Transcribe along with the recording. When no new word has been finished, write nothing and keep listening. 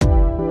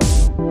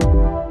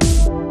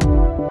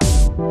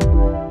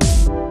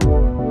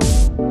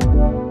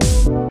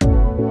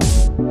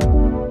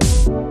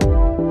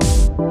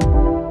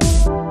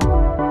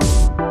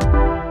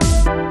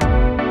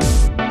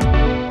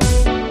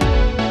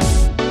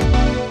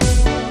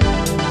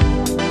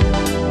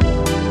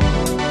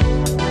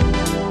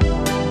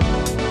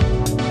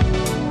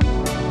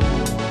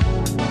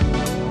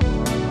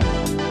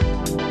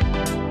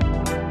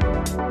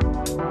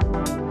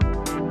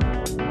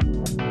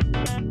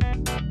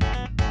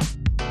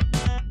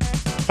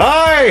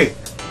Yay!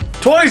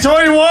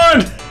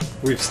 2021!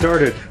 We've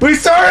started. We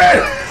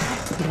started!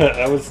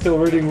 I was still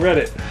reading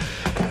Reddit.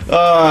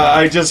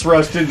 I just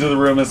rushed into the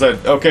room and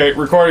said, okay,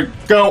 recording,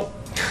 go!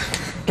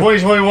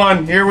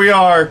 2021, here we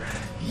are.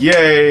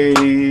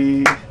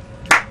 Yay!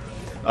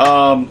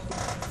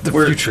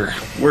 Future.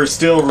 We're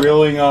still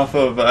reeling off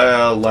of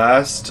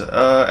last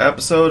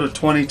episode of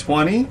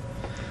 2020.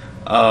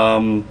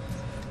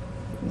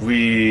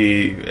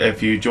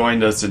 If you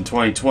joined us in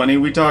 2020,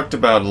 we talked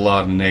about a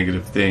lot of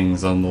negative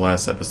things on the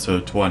last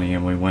episode 20,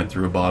 and we went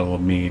through a bottle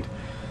of mead.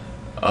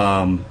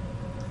 We're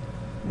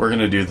going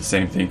to do the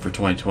same thing for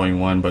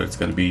 2021, but it's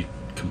going to be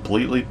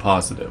completely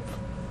positive.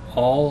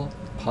 All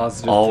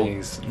positive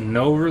things.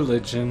 No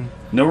religion.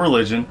 No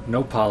religion.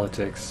 No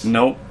politics.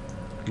 Nope.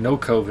 No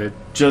COVID.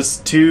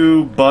 Just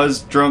two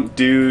buzzed drunk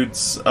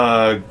dudes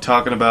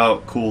talking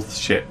about cool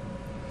shit.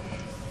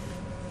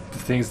 The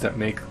things that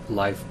make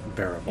life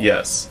bearable.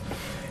 Yes.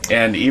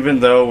 And even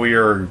though we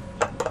are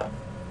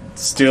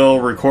still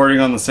recording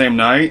on the same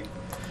night,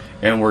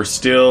 and we're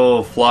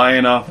still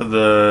flying off of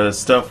the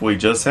stuff we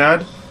just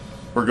had,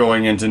 we're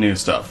going into new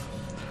stuff.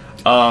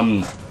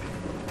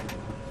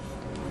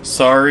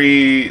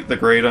 Sorry, The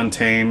Great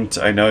Untamed.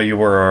 I know you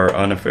were our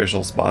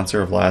unofficial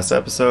sponsor of last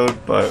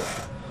episode, but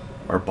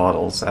our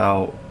bottle's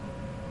out.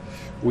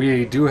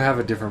 We do have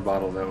a different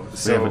bottle, though.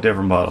 We have a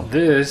different bottle.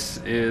 This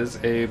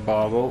is a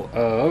bottle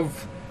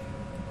of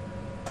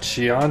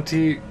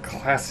Chianti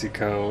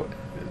Classico,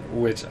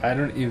 which I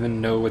don't even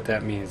know what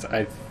that means.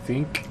 I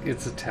think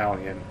it's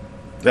Italian.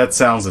 That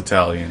sounds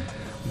Italian.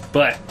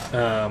 But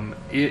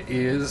it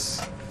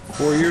is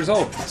 4 years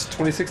old. It's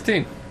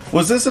 2016.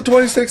 Was this a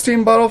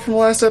 2016 bottle from the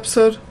last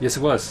episode? Yes,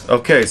 it was.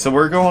 Okay, so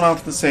we're going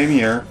off the same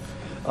year.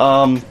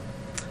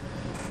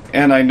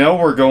 And I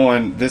know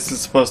this is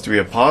supposed to be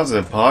a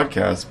positive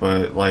podcast,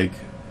 but,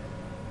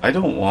 I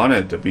don't want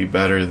it to be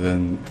better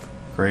than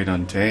Great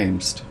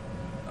Untamed.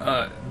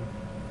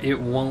 It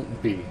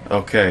won't be.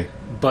 Okay.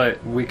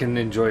 But we can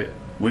enjoy it.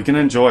 We can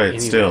enjoy it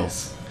anyways. Still.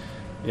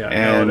 Yeah,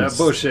 and no, that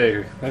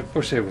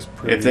Boucher was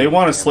pretty... If they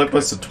want to slip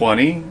us a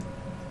 20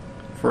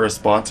 for a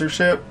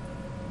sponsorship,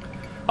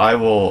 I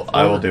will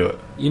do it.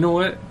 You know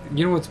what?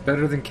 You know what's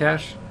better than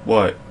cash?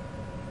 What?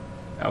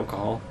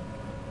 Alcohol.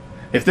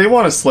 If they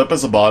want to slip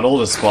us a bottle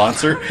to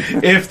sponsor,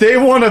 if they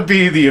want to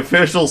be the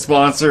official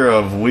sponsor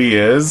of We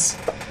Is,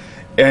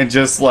 and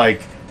just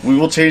we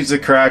will change the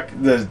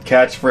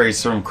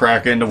catchphrase from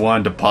crack into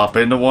one to pop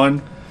into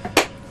one.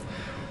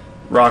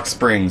 Rock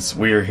Springs,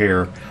 we are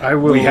here.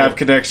 We have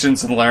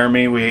connections in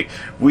Laramie.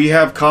 We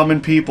have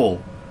common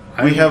people.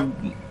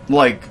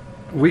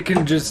 We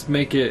can just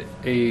make it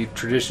a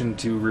tradition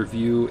to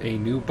review a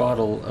new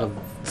bottle of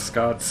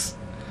Scott's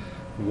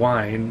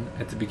wine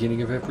at the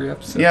beginning of every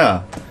episode.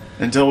 Yeah.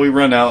 Until we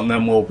run out, and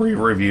then we'll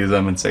re-review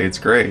them and say it's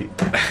great.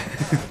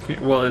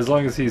 Well, as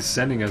long as he's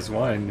sending us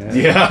wine,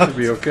 yeah, it should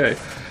be okay.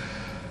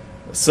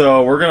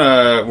 So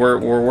we're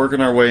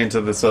working our way into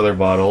this other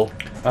bottle.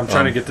 I'm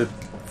trying to get the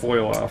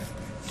foil off.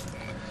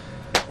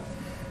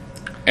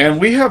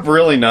 And we have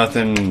really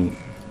nothing.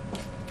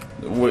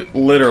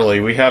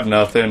 Literally, we have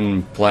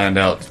nothing planned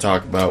out to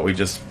talk about. We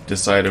just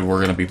decided we're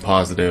going to be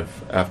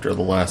positive after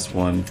the last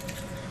one.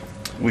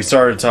 We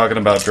started talking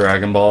about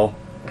Dragon Ball.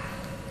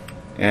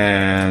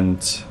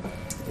 And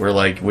we're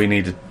we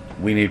need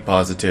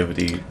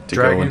positivity to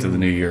go into the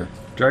new year.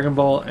 Dragon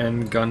Ball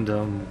and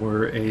Gundam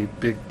were a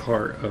big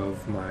part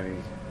of my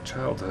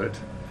childhood.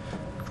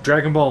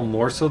 Dragon Ball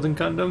more so than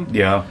Gundam.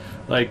 Yeah.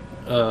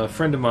 A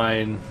friend of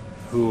mine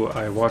who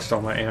I watched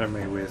all my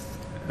anime with,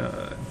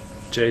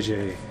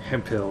 JJ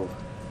Hemphill,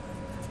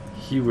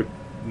 he would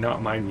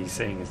not mind me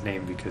saying his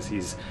name because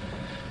he's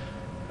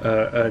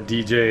a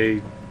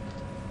DJ,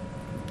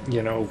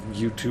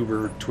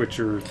 YouTuber,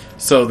 Twitcher.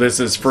 So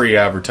this is free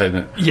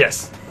advertisement.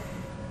 Yes.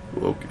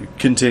 Well,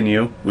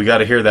 continue. We got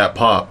to hear that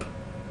pop.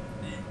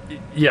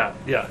 Yeah.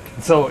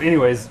 So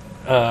anyways,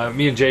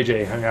 me and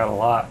JJ hung out a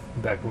lot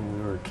back when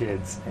we were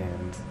kids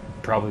and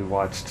probably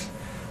watched,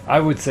 I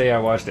would say I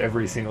watched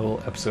every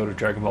single episode of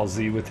Dragon Ball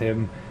Z with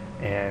him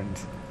and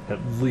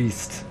at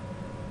least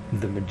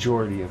the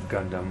majority of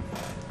Gundam.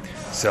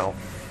 So.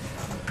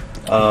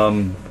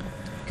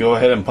 Go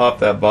ahead and pop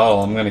that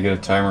bottle. I'm going to get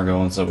a timer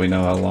going so we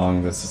know how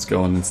long this is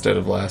going instead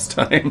of last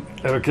time.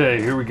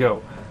 Okay, here we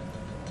go.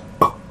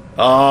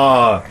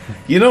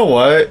 You know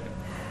what?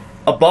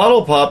 A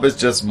bottle pop is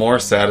just more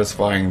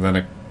satisfying than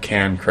a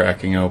can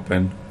cracking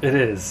open. It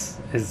is.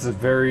 It's a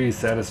very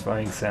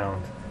satisfying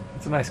sound.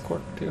 It's a nice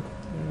cork, too.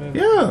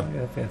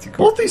 Yeah. Fancy cork.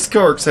 Both these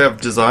corks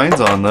have designs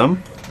on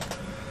them.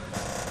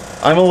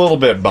 I'm a little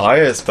bit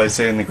biased by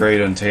saying the Great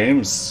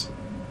Untamed's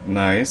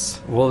nice.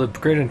 Well, the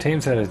Great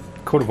Untamed had a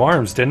coat of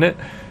arms, didn't it?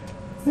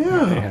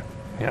 Yeah.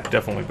 Yeah,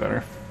 definitely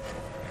better.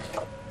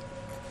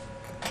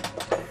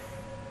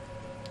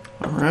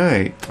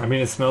 Alright. I mean,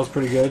 it smells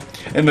pretty good.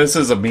 And this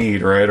is a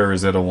mead, right? Or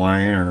is it a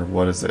wine? Or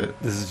what is it?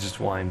 This is just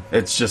wine.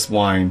 It's just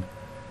wine.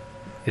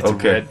 It's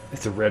okay.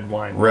 It's a red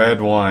wine. Red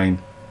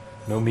wine.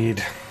 No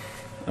mead.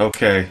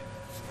 Okay.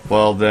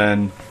 Well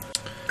then,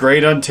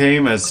 Great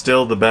Untamed is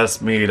still the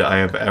best mead I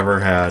have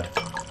ever had.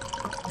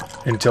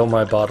 Until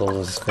my bottle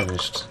is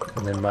finished,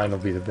 and then mine will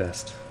be the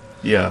best.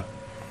 Yeah,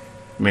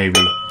 maybe.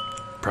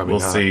 Probably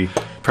We'll not. see.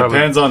 Probably-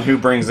 Depends on who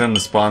brings in the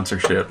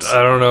sponsorships.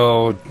 I don't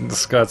know.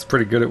 Scott's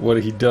pretty good at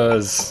what he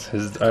does.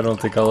 I don't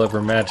think I'll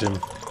ever match him.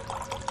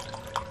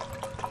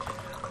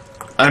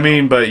 I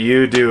mean, but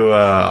you do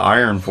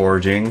iron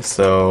forging,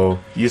 so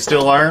you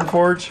still iron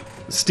forge?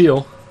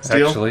 Steel,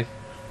 Steel? actually.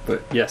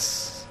 But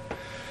yes.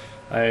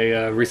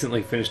 I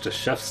recently finished a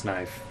chef's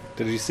knife.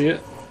 Did you see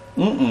it?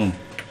 Mm-mm.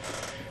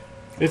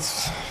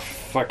 It's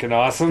fucking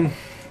awesome.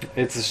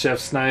 It's a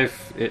chef's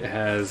knife. It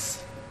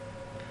has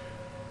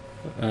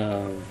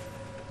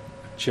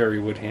cherry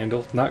wood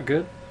handle. Not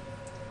good.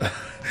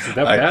 Is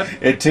that bad?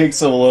 It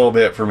takes a little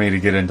bit for me to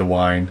get into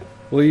wine.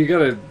 Well, you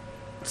gotta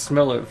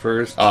smell it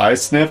first, I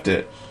sniffed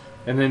it.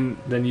 and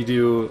then you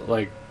do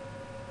like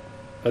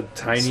a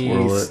tiny.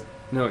 Swirl it.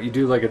 No, you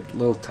do like a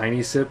little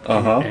tiny sip,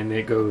 Uh-huh. and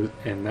it goes,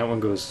 and that one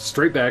goes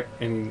straight back,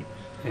 and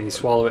you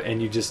swallow it,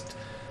 and you just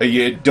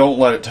You don't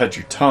let it touch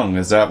your tongue.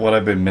 Is that what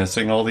I've been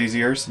missing all these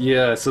years?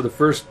 yeah. So the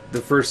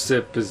first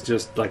sip is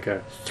just like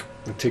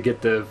to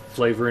get the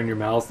flavor in your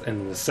mouth,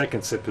 and the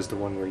second sip is the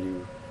one where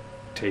you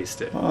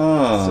taste it.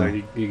 Oh.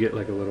 So you get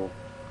like a little.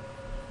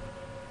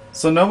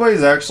 So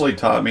nobody's actually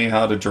taught me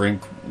how to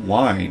drink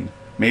wine.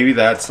 Maybe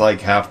that's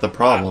like half the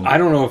problem. I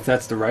don't know if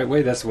that's the right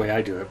way. That's the way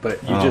I do it.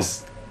 But you Oh.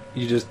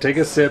 just take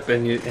a sip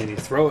and you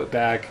throw it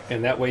back,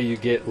 and that way you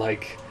get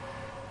like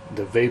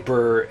the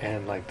vapor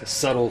and like the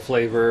subtle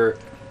flavor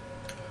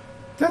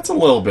That's a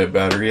little bit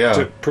better, yeah.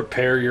 to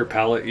prepare your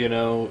palate, you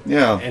know.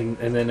 Yeah. And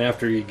then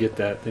after you get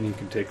that, then you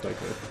can take like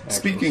a. actual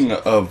Speaking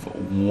sip.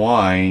 of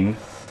wine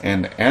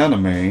and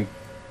anime,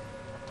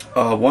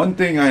 one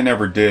thing I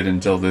never did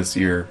until this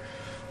year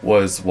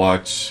was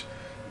watch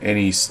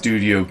any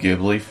Studio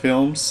Ghibli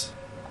films.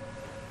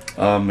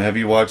 Have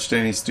you watched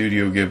any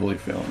Studio Ghibli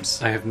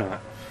films? I have not.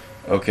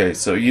 Okay,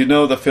 so you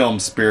know the film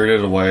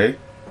Spirited Away?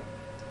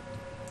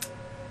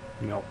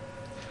 No.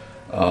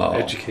 Oh.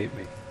 Educate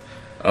me.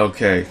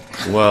 Okay,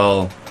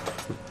 well,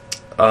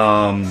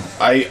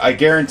 I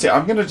guarantee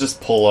I'm gonna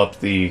just pull up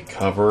the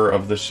cover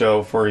of the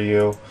show for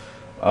you.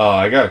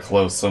 I gotta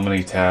close so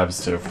many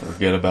tabs to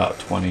forget about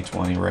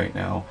 2020 right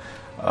now.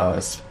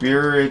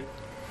 Spirited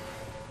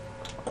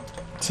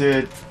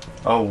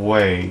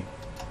Away.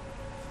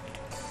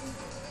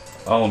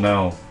 Oh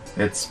no,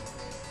 it's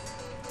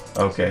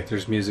okay.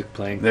 There's music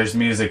playing. There's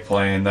music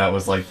playing. That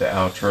was like the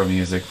outro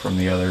music from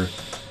the other.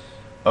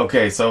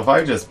 Okay, so if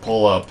I just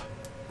pull up,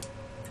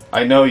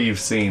 I know you've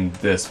seen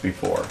this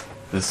before.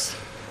 This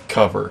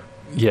cover.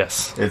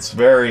 Yes. It's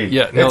very.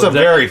 Yeah, no, it's a that-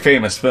 very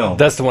famous film.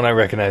 That's the one I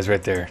recognize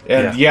right there.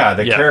 And yeah,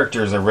 the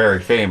characters are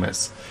very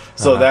famous.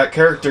 So Uh-huh. that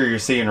character you're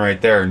seeing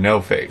right there,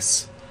 No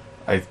Face,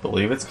 I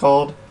believe it's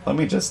called. Let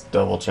me just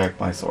double check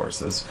my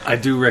sources. I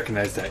do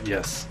recognize that.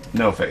 Yes.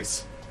 No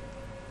Face.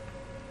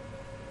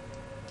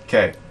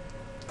 Okay.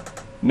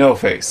 No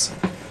Face.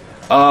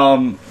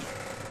 One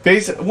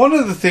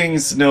of the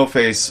things No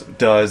Face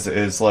does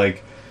is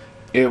like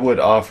it would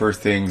offer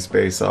things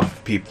based off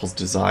of people's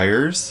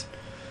desires,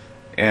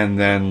 and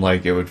then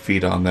like it would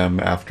feed on them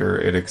after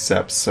it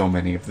accepts so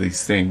many of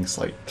these things,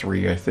 like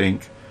 3, I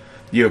think.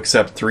 You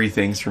accept 3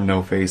 things from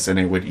No Face, and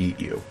it would eat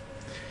you.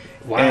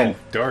 Wow. And-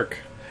 Dark.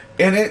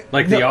 And it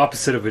Like the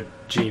opposite of a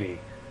genie.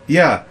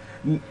 Yeah.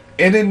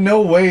 And in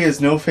no way is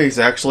No Face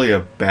actually a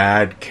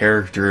bad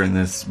character in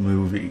this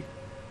movie.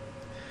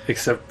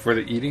 Except for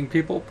the eating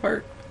people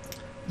part?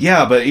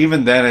 Yeah, but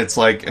even then it's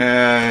like, you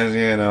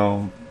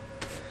know,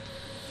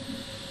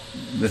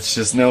 it's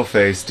just No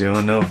Face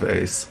doing No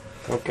Face.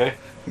 Okay.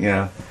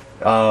 Yeah.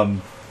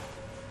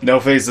 No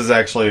Face is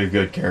actually a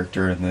good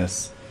character in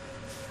this.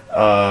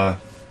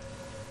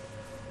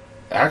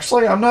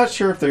 Actually, I'm not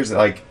sure if there's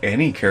like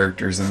any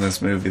characters in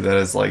this movie that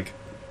is like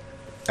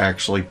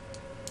actually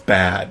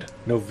bad.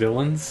 No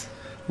villains?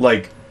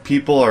 Like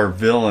people are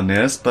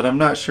villainous, but I'm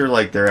not sure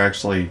like they're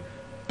actually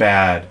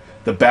bad.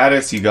 The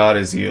baddest you got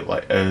is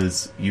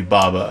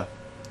Yubaba,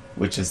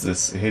 which is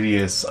this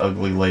hideous,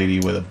 ugly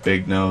lady with a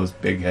big nose,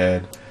 big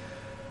head.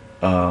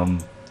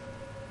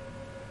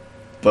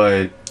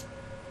 But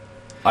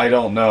I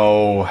don't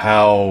know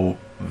how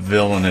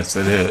villainous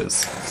it is.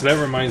 So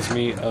that reminds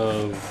me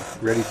of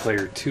Ready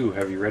Player 2.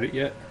 Have you read it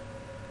yet?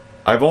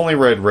 I've only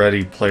read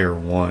Ready Player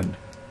One.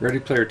 Ready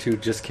Player 2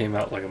 just came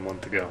out like a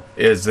month ago.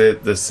 Is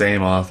it the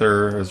same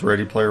author as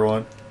Ready Player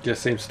One?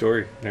 Just same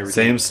story and everything.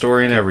 Same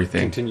story and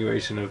everything.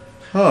 Continuation of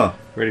Huh.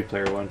 Ready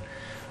Player 1.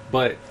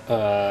 But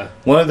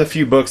One of the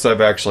few books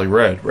I've actually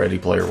read, Ready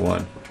Player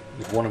One.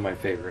 one of my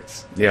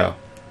favorites. Yeah.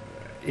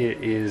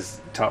 It is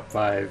top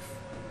 5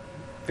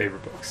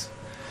 favorite books.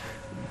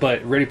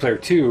 But Ready Player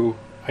 2,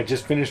 I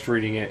just finished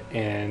reading it,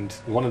 and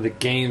one of the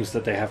games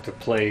that they have to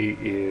play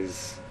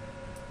is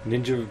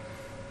Ninja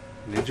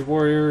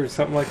Warrior or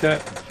something like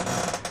that.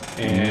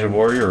 Ninja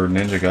Warrior or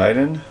Ninja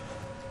Gaiden?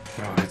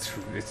 Oh,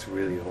 it's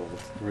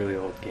really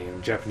old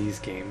game, Japanese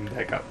game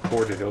that got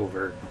ported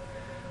over.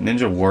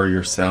 Ninja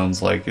Warrior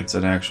sounds like it's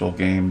an actual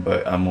game,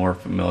 but I'm more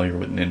familiar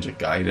with Ninja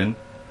Gaiden.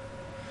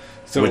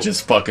 So, which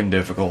is fucking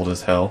difficult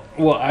as hell.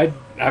 well,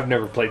 I've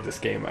never played this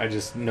game. I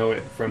just know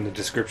it from the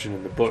description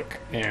in the book,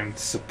 and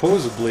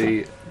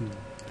supposedly,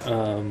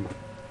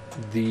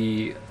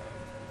 the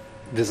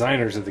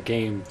designers of the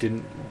game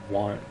didn't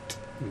want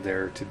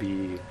there to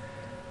be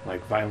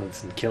like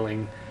violence and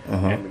killing,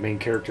 and the main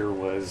character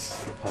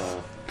was a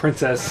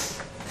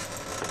princess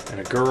and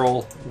a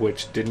girl,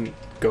 which didn't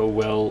go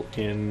well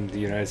in the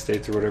United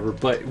States or whatever.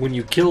 But when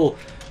you kill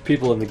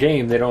people in the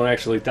game, they don't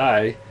actually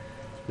die.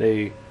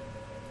 They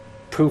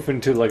poof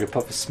into like a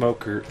puff of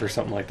smoke or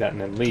something like that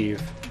and then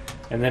leave.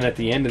 And then at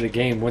the end of the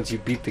game, once you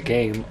beat the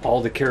game,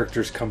 all the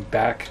characters come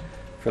back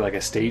for like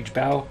a stage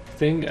bow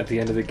thing at the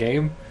end of the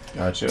game.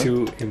 Gotcha.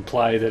 To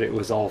imply that it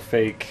was all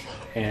fake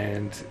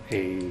and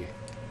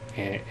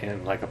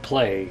like a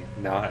play,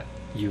 not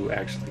you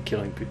actually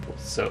killing people.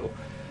 So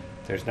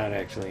there's not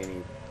actually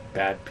any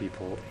bad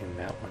people in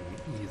that one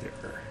either.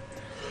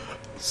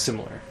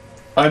 Similar.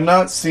 I'm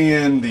not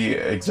seeing the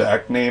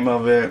exact name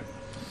of it,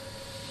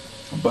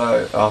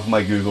 but off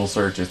my Google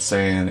search, it's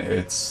saying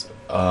it's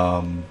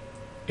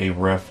a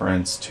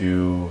reference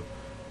to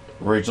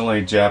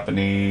originally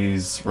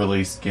Japanese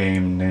released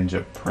game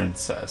Ninja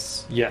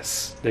Princess.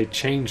 Yes, they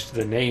changed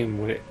the name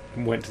when it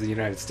went to the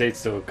United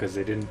States, though, because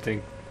they didn't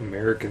think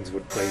Americans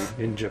would play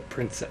Ninja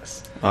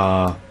Princess.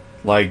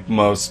 Like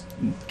most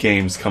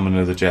games coming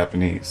to the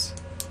Japanese.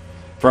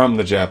 From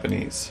the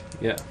Japanese.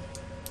 Yeah.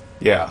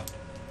 Yeah.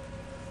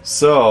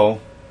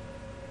 So,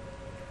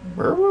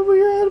 where were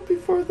we at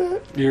before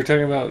that? You were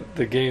talking about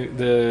the game,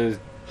 the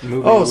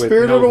movie Oh, with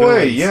Spirited no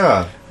Away, villains.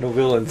 yeah. No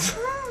villains.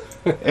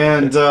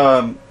 And,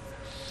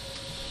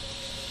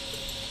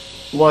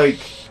 like,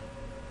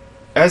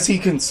 as he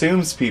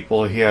consumes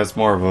people, he has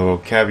more of a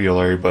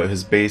vocabulary, but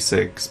his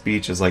basic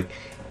speech is like,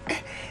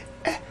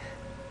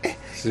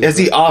 as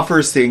he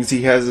offers things,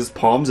 he has his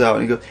palms out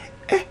and he goes,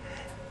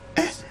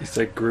 It's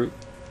like Groot.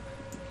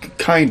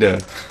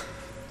 kinda.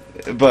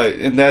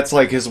 And that's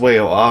like his way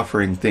of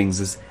offering things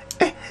is,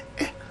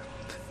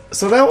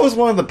 So that was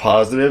one of the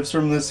positives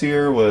from this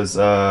year was,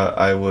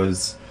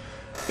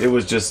 it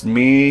was just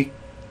me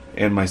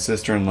and my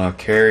sister-in-law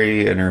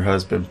Carrie and her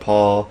husband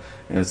Paul,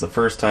 and it's the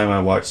first time I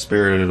watched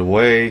Spirited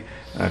Away.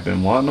 I've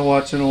been wanting to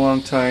watch it in a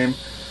long time,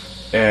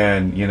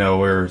 and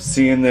we're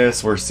seeing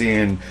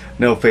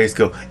No Face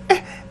go,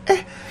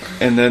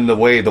 and then the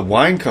way the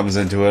wine comes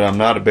into it. I'm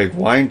not a big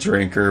wine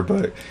drinker,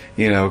 but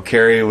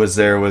Carrie was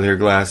there with her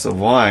glass of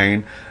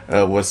wine,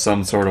 with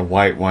some sort of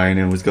white wine,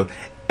 and was going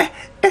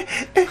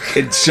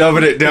and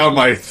shoving it down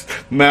my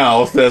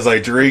mouth as I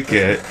drink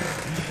it.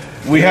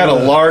 We had a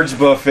large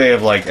buffet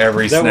of like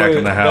every snack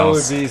in the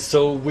house. That would be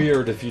so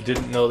weird if you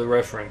didn't know the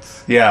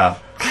reference. Yeah.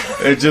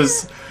 It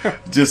just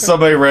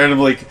somebody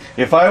randomly.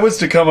 If I was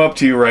to come up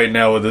to you right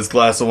now with this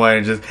glass of wine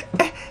and just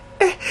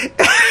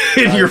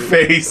in your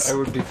face, I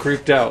would be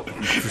creeped out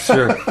for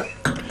sure.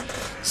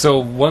 So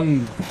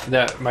one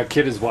that my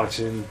kid is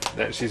watching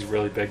that she's a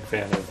really big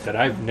fan of that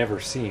I've never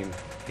seen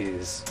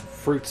is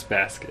Fruits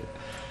Basket.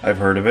 I've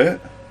heard of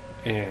it.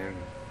 And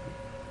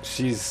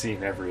she's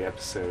seen every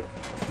episode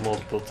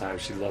multiple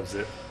times. She loves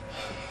it.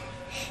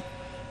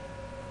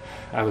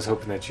 I was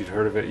hoping that you'd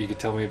heard of it. You could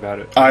tell me about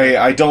it.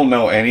 I don't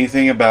know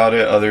anything about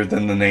it other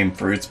than the name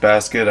Fruits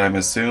Basket. I'm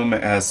assuming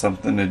it has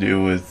something to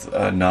do with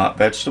not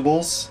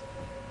vegetables.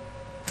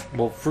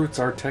 Well, fruits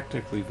are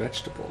technically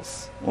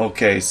vegetables.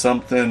 Okay,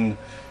 something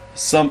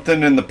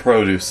in the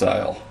produce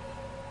aisle.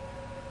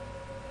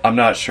 I'm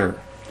not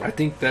sure. I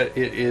think that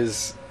it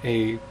is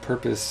a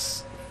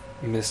purpose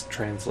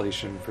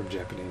mistranslation from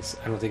Japanese.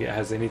 I don't think it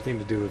has anything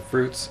to do with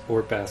fruits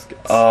or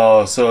baskets.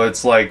 Oh, so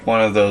it's like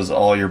one of those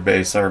all your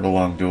base are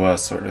belong to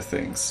us sort of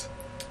things.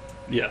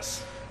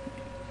 Yes.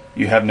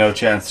 You have no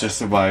chance to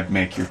survive,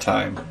 make your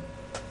time.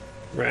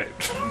 Right.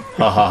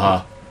 Ha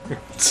ha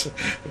ha.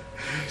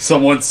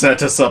 Someone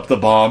set us up the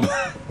bomb.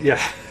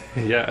 Yeah.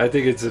 Yeah, I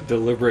think it's a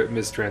deliberate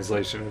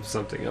mistranslation of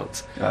something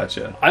else.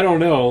 Gotcha. I don't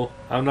know.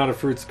 I'm not a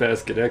Fruits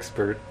Basket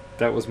expert.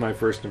 That was my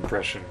first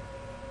impression.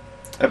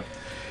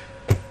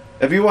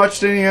 Have you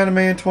watched any anime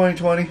in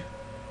 2020?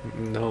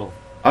 No.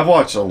 I've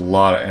watched a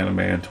lot of anime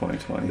in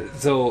 2020.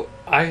 So,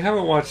 I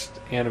haven't watched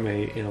anime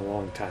in a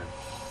long time.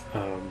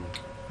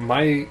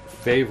 My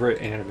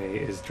favorite anime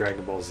is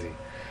Dragon Ball Z.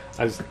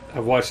 I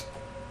watched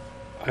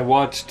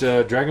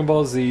Dragon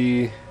Ball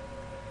Z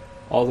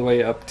all the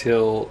way up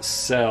till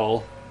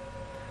Cell,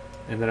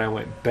 and then I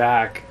went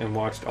back and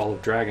watched all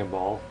of Dragon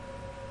Ball,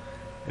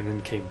 and then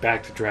came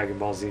back to Dragon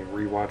Ball Z and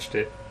rewatched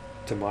it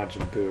to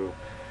Majin Buu.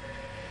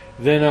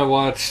 Then I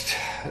watched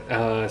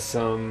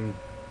some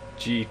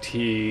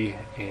GT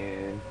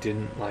and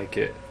didn't like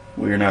it.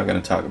 We're not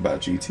going to talk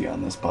about GT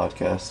on this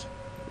podcast.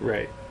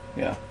 Right.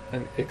 Yeah.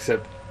 And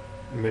except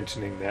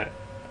mentioning that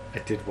I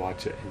did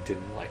watch it and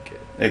didn't like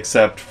it.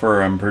 Except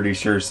for, I'm pretty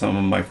sure some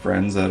of my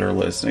friends that are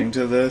listening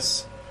to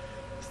this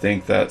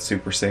think that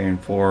Super Saiyan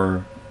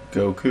 4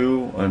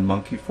 Goku in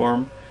monkey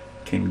form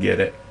can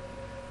get it.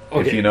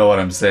 Okay. If you know what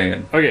I'm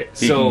saying. Okay,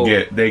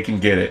 They can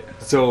get it.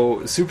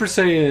 So Super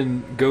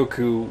Saiyan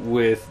Goku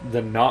with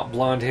the not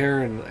blonde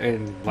hair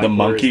and like the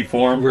monkey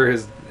form? where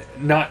his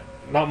not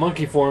not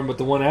monkey form, but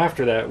the one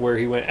after that, where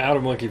he went out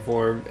of monkey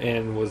form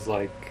and was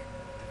like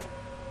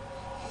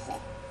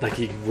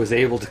he was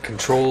able to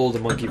control the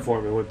monkey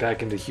form and went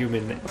back into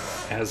human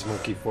as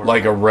monkey form.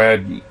 Like a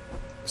red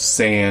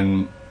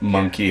Saiyan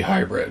monkey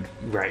hybrid.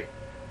 Right.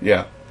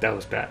 Yeah. That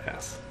was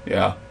badass.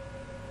 Yeah.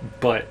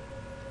 But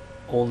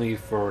only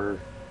for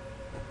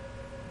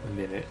a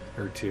minute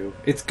or two.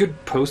 It's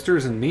good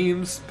posters and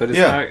memes, but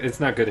it's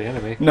not good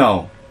anime.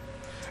 No.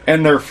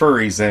 And they're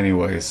furries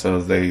anyway,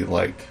 so they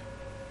like...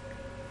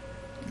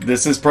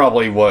 This is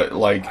probably what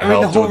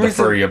helped with the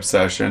furry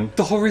obsession.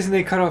 The whole reason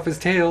they cut off his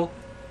tail,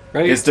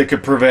 right? Is to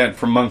prevent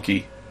from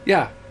monkey.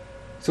 Yeah.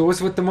 So what's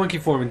with the monkey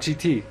form in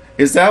GT?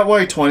 Is that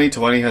why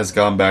 2020 has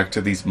gone back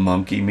to these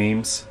monkey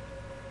memes?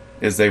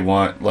 Is they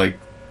want,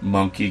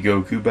 monkey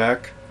Goku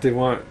back? They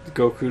want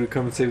Goku to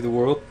come and save the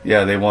world?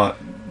 Yeah,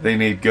 they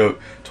need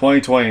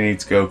 2020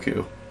 needs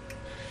Goku.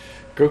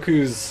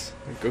 Goku's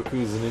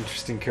an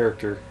interesting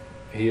character.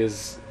 He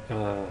is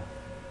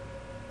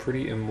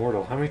pretty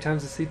immortal. How many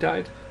times has he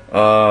died?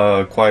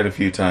 Quite a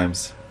few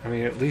times. I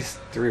mean, at least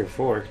 3 or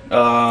 4.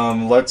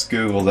 Let's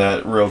Google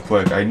that real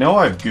quick. I know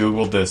I've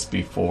Googled this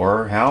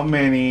before. How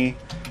many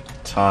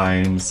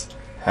times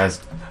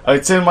has...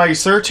 It's in my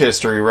search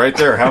history right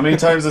there. How many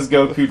times has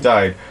Goku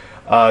died?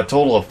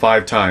 Total of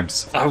 5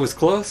 times. I was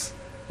close.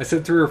 I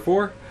said 3 or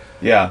 4.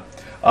 Yeah.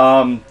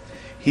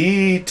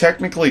 He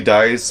technically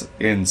dies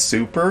in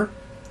Super,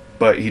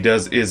 but he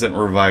isn't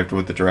revived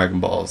with the Dragon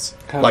Balls.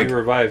 How's he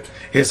revived?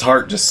 His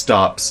heart just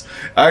stops.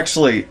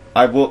 Actually,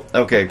 I will...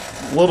 Okay,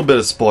 a little bit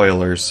of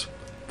spoilers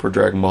for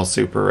Dragon Ball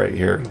Super right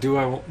here. Do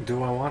I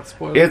want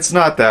spoilers? It's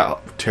not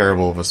that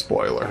terrible of a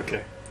spoiler.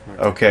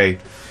 Okay.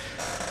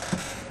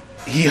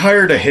 He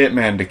hired a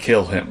hitman to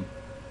kill him.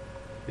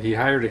 He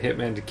hired a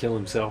hitman to kill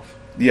himself?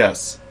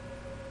 Yes.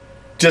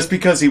 Just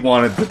because he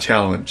wanted the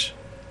challenge.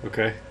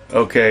 Okay.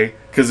 Okay?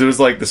 Because it was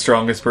the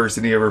strongest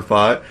person he ever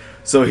fought.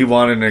 So he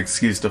wanted an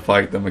excuse to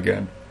fight them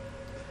again.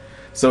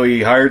 So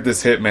he hired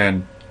this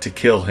hitman to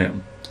kill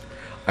him.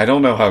 I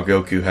don't know how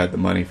Goku had the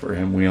money for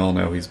him. We all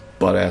know he's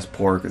butt-ass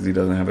poor because he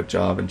doesn't have a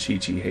job and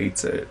Chi-Chi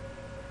hates it.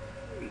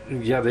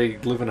 Yeah, they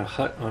live in a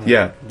hut on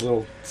a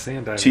little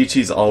sand island.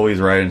 Chi-Chi's always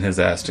riding his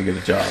ass to get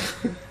a job.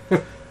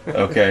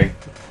 Okay?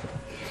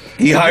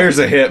 He hires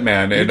a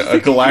hitman, and a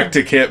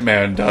galactic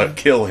hitman to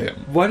kill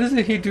him. Why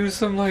doesn't he do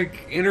some,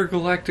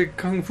 intergalactic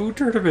kung fu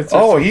tournaments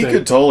or something? He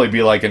could totally be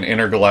an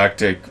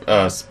intergalactic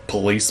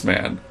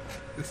policeman.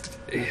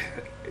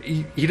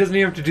 He doesn't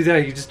even have to do that.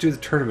 He could just do the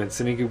tournaments,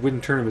 and he could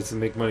win tournaments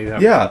and make money that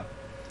way. Yeah.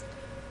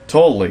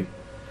 Totally.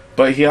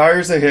 But he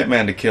hires a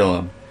hitman to kill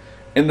him.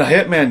 And the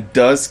hitman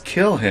does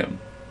kill him.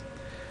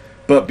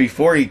 But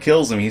before he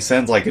kills him, he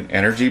sends, an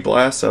energy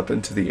blast up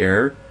into the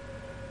air.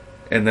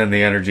 And then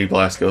the energy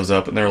blast goes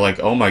up, and they're like,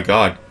 oh my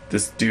god,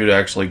 this dude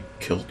actually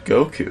killed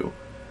Goku.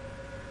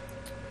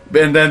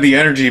 And then the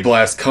energy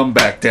blast come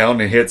back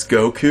down and hits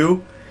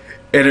Goku,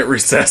 and it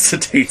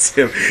resuscitates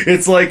him.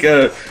 It's like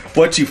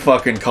what you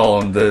fucking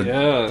call them?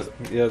 The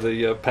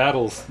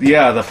paddles.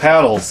 Yeah, the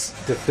paddles.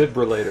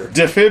 Defibrillator.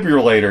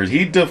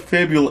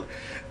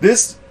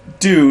 This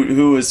dude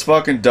who is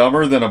fucking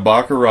dumber than a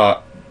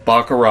Baccarat.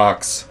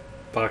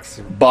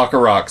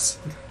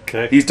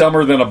 Okay. He's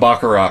dumber than a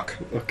Baccarat.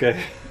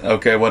 Okay.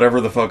 Okay,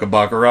 whatever the fuck a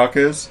Baccarat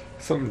is.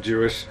 Something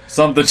Jewish.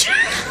 Something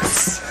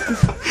Jewish.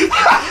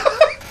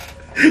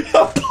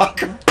 A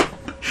Baccarat.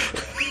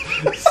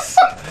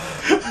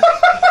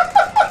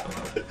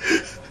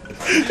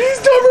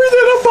 He's dumber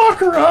than a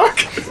Baccarat.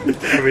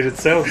 I mean, it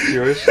sounds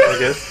Jewish, I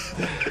guess.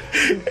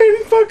 And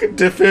he fucking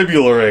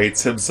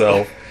defibrillates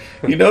himself.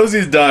 He knows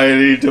he's dying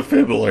and he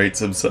defibrillates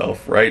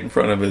himself right in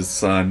front of his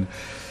son.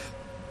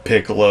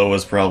 Piccolo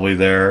was probably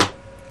there.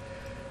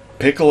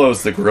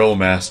 Piccolo's the grill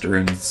master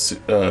in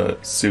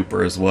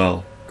Super as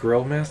well.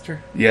 Grill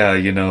master? Yeah,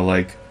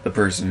 the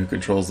person who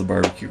controls the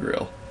barbecue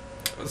grill.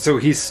 So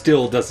he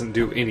still doesn't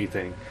do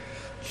anything.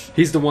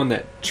 He's the one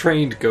that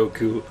trained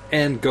Goku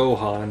and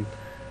Gohan.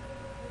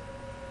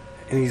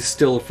 And he's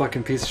still a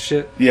fucking piece of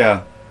shit?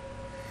 Yeah.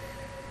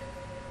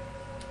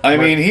 I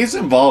mean, he's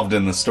involved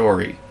in the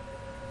story.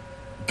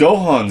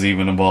 Gohan's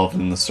even involved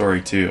in the story,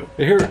 too.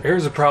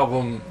 Here's a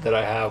problem that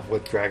I have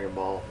with Dragon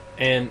Ball.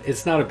 And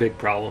it's not a big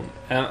problem.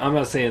 I'm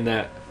not saying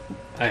that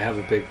I have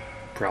a big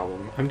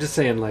problem. I'm just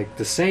saying,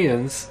 the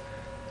Saiyans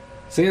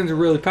are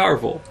really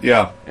powerful.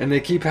 Yeah. And they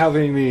keep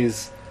having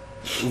these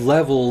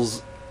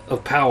levels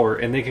of power,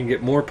 and they can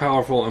get more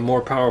powerful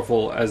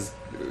as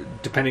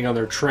depending on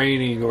their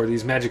training or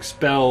these magic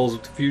spells,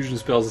 fusion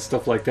spells and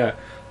stuff like that.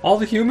 All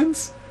the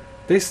humans,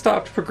 they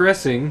stopped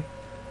progressing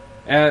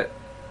at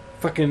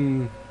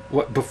fucking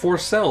before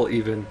Cell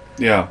even.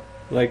 Yeah.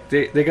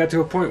 They got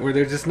to a point where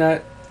they're just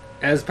not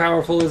as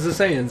powerful as the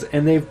Saiyans,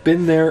 and they've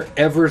been there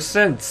ever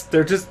since.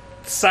 They're just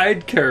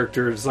side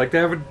characters, they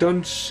haven't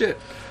done shit.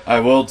 I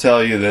will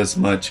tell you this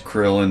much,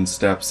 Krillin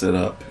steps it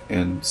up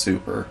in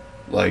Super.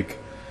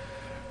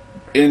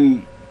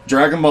 In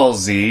Dragon Ball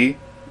Z,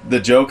 the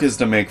joke is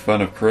to make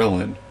fun of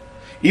Krillin.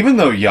 Even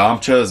though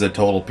Yamcha is a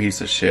total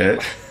piece of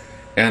shit,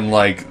 and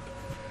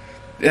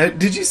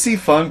Did you see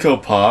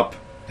Funko Pop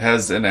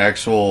has an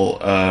actual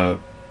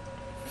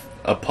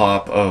a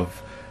pop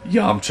of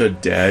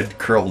Yamcha dead,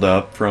 curled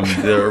up from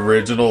the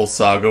original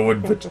saga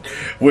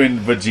when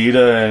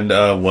Vegeta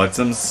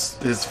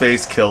and his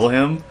face kill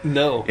him?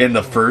 No. In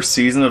the first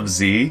season of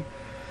Z,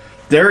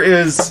 there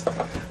is.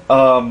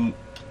 I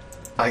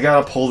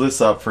gotta pull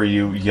this up for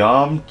you.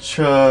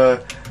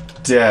 Yamcha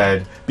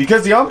dead,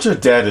 because Yamcha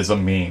dead is a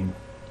meme.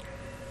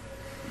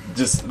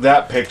 Just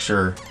that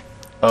picture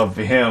of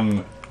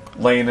him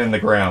laying in the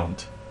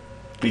ground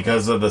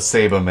because of the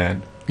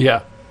Sabamen.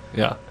 Yeah.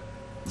 Yeah.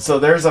 So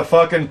there's a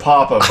fucking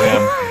pop of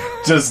him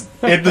just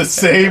in the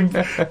same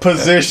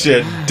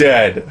position,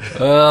 dead.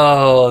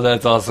 Oh,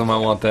 that's awesome. I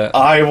want that.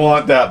 I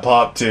want that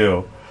pop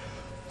too.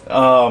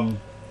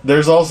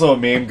 There's also a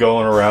meme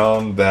going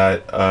around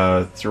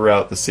that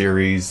throughout the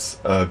series,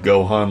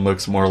 Gohan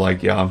looks more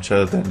like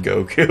Yamcha than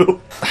Goku.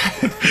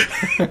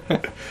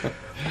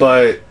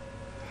 But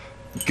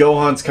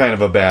Gohan's kind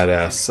of a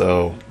badass,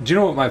 so... Do you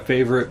know what my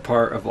favorite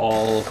part of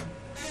all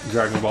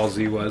Dragon Ball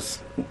Z was?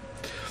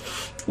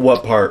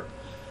 What part?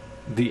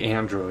 The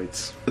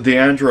androids. The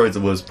androids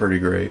was pretty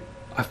great.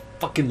 I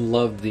fucking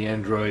loved the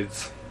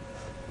androids.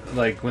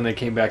 Like, when they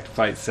came back to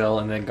fight Cell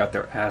and then got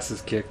their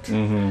asses kicked.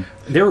 Mm-hmm.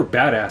 They were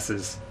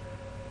badasses.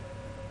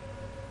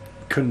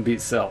 Couldn't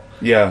beat Cell.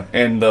 Yeah,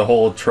 and the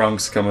whole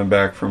Trunks coming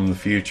back from the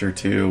future,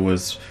 too,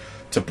 was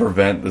to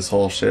prevent this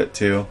whole shit,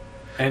 too.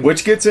 And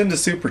Which gets into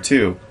Super,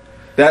 too.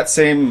 That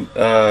same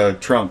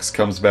Trunks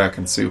comes back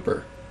in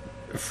Super.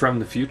 from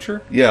the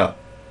future? Yeah.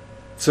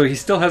 So he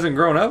still hasn't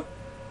grown up?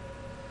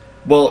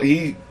 Well,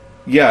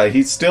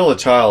 he's still a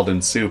child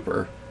in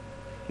Super.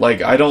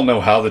 Like, I don't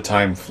know how the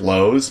time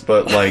flows,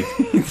 but, like...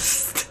 He's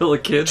still a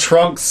kid?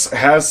 Trunks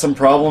has some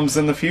problems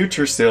in the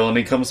future still, and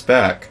he comes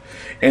back.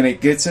 And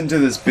it gets into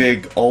this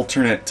big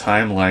alternate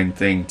timeline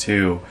thing,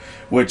 too,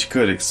 which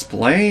could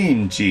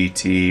explain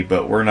GT,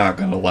 but we're not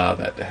going to allow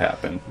that to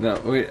happen. No,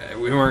 we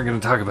weren't going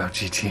to talk about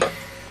GT.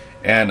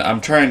 And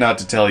I'm trying not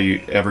to tell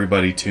you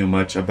everybody too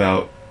much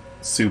about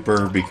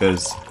Super,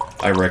 because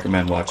I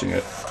recommend watching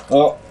it.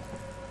 Well,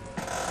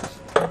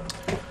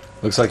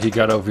 looks like you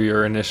got over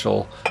your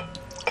initial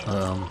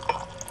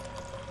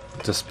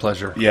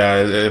displeasure. Yeah,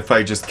 if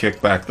I just kick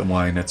back the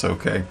wine, it's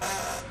okay.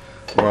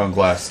 We're on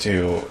glass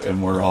 2,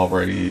 and we're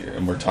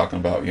talking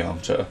about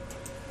Yamcha.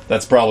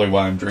 That's probably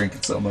why I'm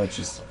drinking so much.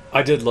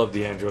 I did love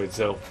the androids,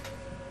 though.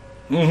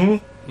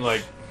 Mm-hmm.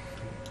 Like,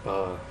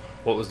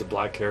 what was the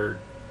black-haired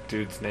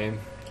dude's name?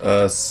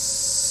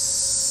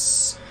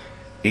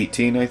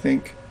 18, I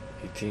think.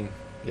 18.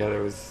 Yeah,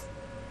 there was...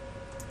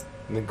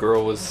 And the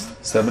girl was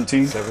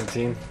 17?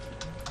 17.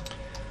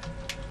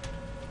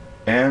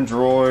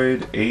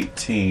 Android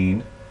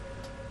 18.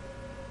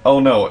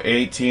 Oh no,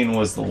 18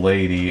 was the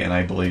lady, and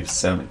I believe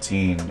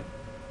 17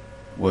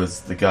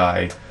 was the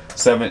guy.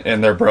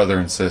 And their brother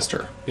and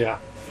sister. Yeah.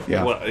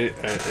 Yeah. Well,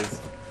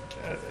 it's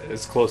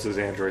as close as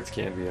androids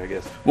can be, I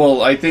guess.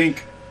 Well, I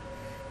think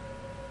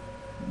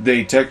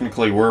they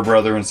technically were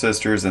brother and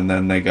sisters, and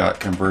then they got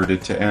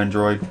converted to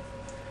android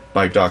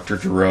by Dr.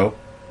 Gero.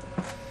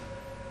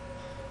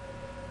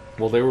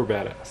 Well, they were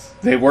badass.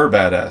 They were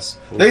badass.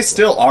 They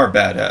still are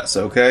badass,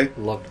 okay?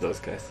 Loved those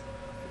guys.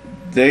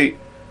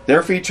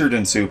 They're featured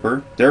in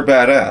Super. They're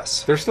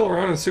badass. They're still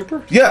around in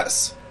Super?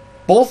 Yes.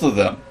 Both of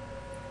them.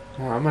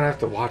 Oh, I'm gonna have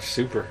to watch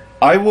Super.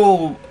 I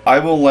will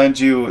lend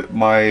you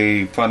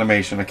my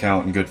Funimation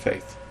account in good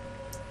faith.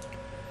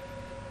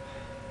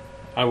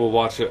 I will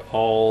watch it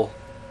all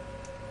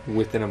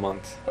within a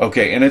month.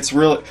 Okay,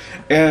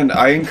 and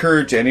I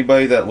encourage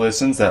anybody that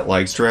listens that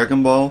likes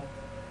Dragon Ball,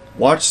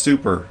 watch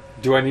Super.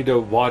 Do I need to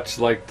watch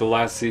like the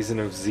last season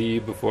of Z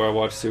before I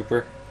watch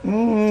Super? To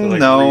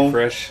No.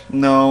 refresh?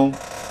 No.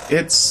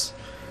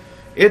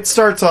 It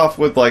starts off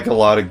with like a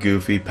lot of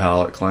goofy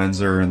palate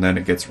cleanser, and then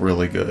it gets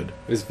really good.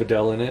 Is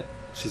Videl in it?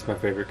 She's my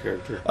favorite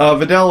character.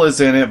 Videl is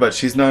in it, but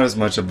she's not as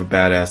much of a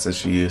badass as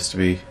she used to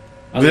be.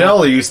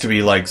 Videl used to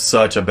be like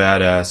such a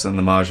badass in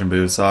the Majin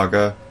Buu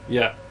saga.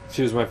 Yeah,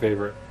 she was my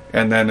favorite.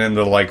 And then in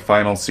the like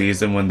final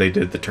season when they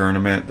did the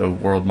tournament, the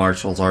World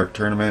Martial Arts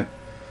tournament,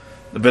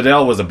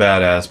 Videl was a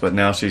badass, but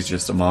now she's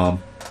just a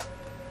mom.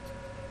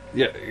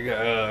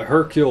 Yeah,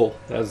 Hercule.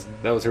 That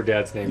was her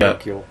dad's name, Yep.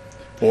 Hercule.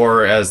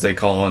 Or as they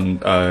call in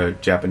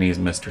Japanese,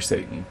 Mr.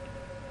 Satan.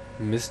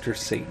 Mr.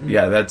 Satan?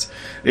 Yeah, that's...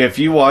 If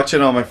you watch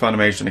it on my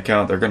Funimation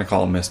account, they're going to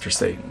call him Mr.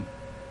 Satan.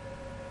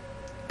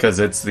 Because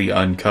it's the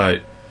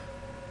uncut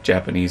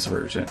Japanese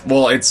version.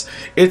 Well,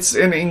 it's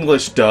an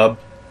English dub.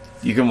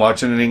 You can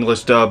watch it in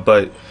English dub,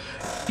 but,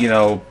 you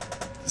know,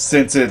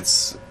 since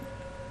it's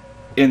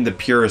in the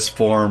purest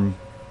form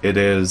it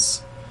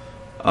is,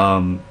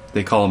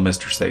 they call him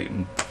Mr.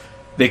 Satan.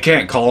 They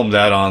can't call him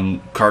that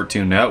on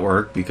Cartoon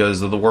Network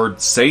because of the word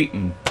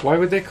Satan. Why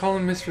would they call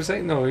him Mr.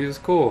 Satan, though? He was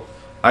cool.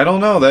 I don't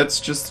know. That's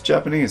just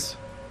Japanese.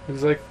 He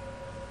was like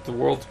the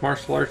world's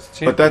martial arts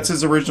champion. But that's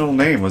his original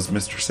name, was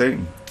Mr.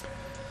 Satan.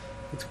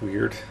 That's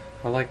weird.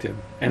 I liked him.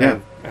 And Yeah.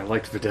 I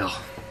liked Videl.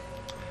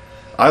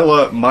 I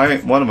love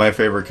one of my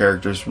favorite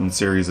characters from the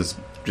series is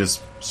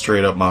just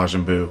straight up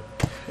Majin Buu.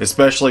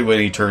 especially when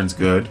he turns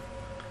good,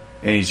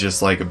 and he's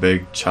just like a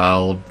big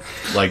child,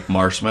 like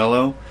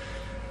marshmallow.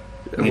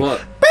 Well,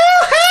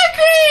 Bill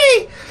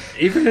Hickory!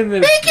 even in the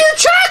Make your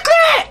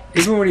chocolate!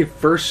 even when he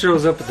first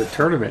shows up at the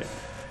tournament,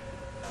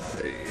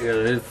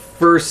 the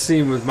first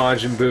scene with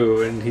Majin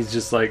Buu, and he's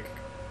just like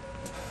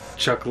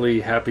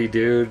chuckly, happy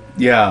dude,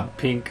 Yeah.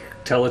 pink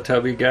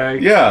Teletubby guy.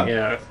 Yeah.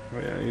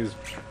 yeah, he's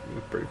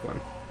pretty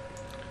fun.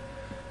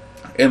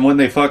 And when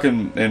they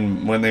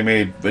when they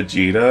made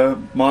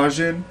Vegeta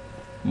Majin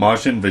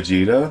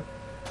Vegeta,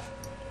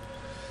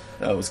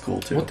 that was cool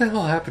too. What the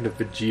hell happened to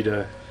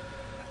Vegeta?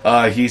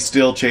 He's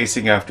still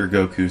chasing after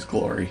Goku's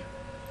glory.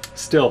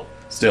 Still,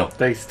 Still.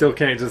 they still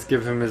can't just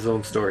give him his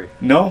own story.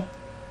 No?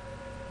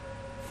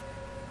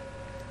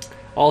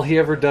 All he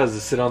ever does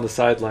is sit on the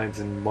sidelines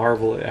and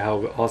marvel at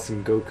how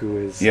awesome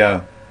Goku is.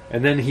 Yeah.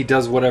 And then he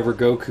does whatever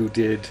Goku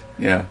did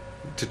Yeah.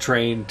 to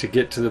train to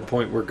get to the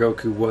point where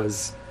Goku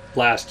was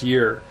last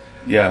year.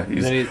 Yeah.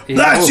 And then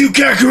That's you,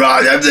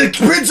 Kakarot! I'm the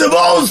Prince of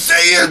all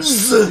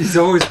Saiyans! He's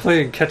always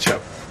playing catch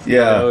up.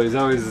 Yeah. You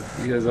know,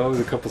 he has always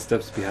a couple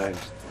steps behind.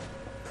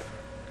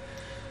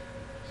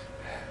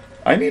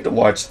 I need to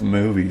watch the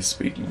movies,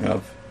 speaking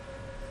of.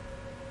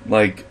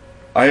 Like,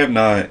 I have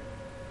not...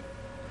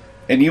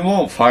 And you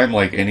won't find,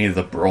 like, any of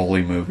the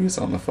Broly movies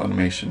on the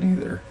Funimation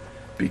either.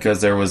 Because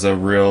there was a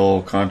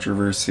real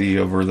controversy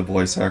over the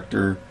voice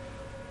actor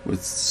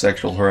with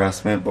sexual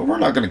harassment. But we're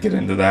not going to get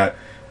into that,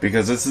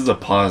 because this is a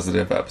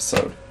positive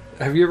episode.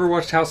 Have you ever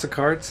watched House of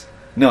Cards?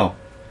 No.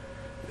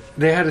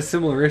 They had a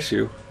similar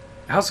issue.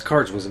 House of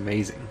Cards was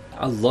amazing.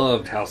 I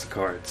loved House of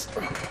Cards.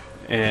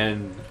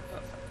 And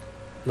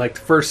like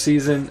the first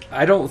season,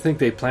 I don't think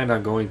they planned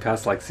on going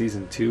past like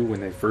season 2 when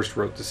they first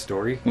wrote the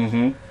story.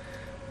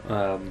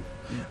 Mm-hmm.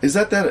 Is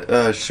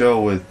that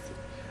show with...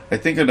 I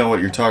think I know what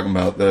you're talking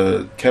about.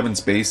 The Kevin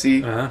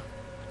Spacey? Uh-huh.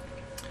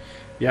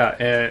 Yeah,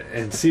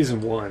 and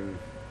season 1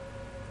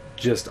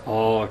 just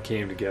all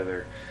came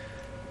together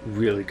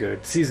really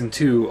good. Season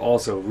 2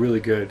 also really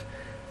good.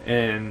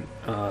 And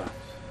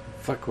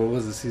what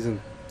was the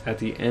season at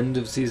the end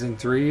of season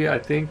 3, I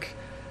think?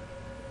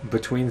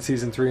 Between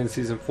season 3 and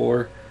season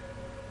 4.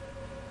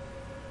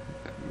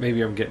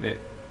 Maybe I'm getting it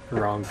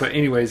wrong. But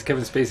anyways,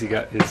 Kevin Spacey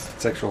got his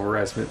sexual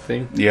harassment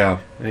thing. Yeah.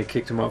 And they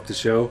kicked him off the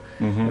show.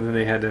 Mm-hmm. And then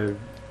they had to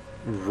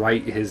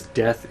write his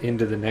death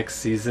into the next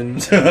season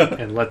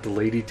and let the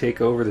lady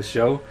take over the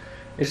show.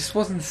 It just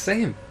wasn't the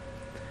same.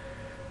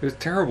 It was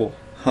terrible.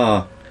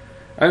 Huh.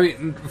 I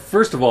mean,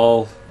 first of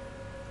all,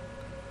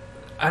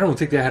 I don't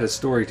think they had a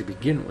story to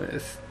begin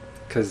with,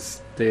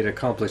 because they had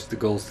accomplished the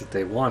goals that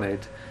they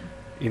wanted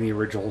in the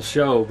original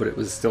show, but it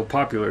was still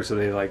popular, so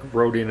they like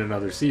wrote in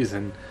another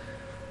season,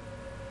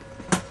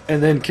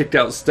 and then kicked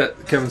out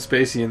Kevin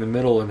Spacey in the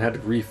middle and had to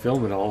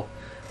refilm it all.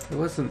 It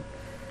was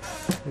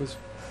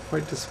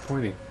quite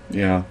disappointing.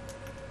 Yeah.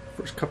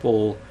 First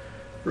couple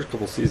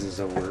seasons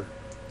though were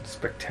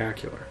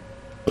spectacular.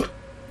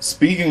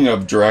 Speaking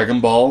of Dragon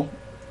Ball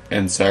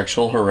and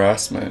sexual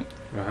harassment,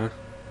 Uh-huh.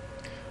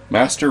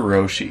 Master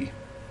Roshi.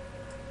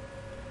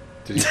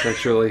 Did he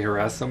sexually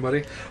harass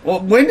somebody? Well,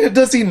 when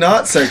does he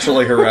not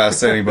sexually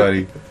harass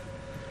anybody?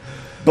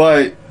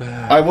 But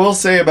I will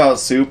say about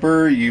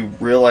Super, you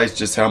realize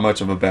just how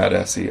much of a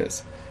badass he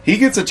is. He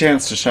gets a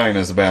chance to shine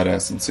as a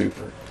badass in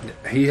Super.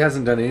 He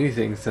hasn't done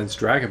anything since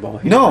Dragon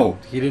Ball. No.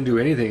 He didn't do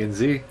anything in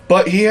Z.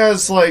 But he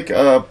has, like,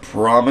 a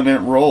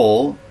prominent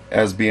role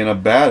as being a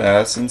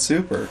badass in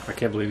Super. I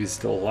can't believe he's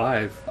still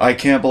alive. I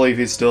can't believe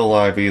he's still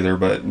alive either,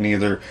 but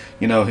neither...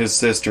 You know, his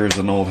sister's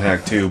an old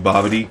hack too,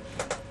 Babidi.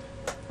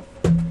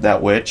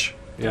 That witch.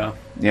 Yeah.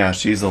 Yeah,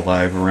 she's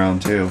alive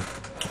around too.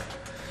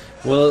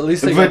 Well, at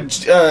least they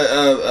But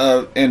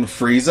got... and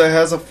Frieza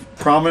has a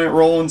prominent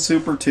role in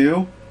Super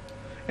too.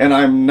 And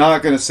I'm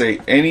not going to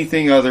say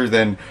anything other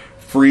than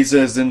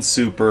Frieza's in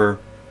Super.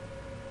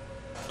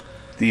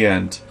 The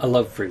end. I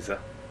love Frieza.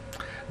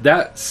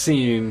 That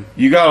scene...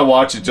 You got to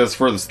watch it just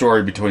for the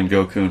story between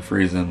Goku and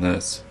Frieza in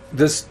this.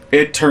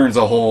 It turns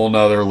a whole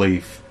nother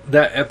leaf.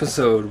 That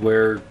episode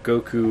where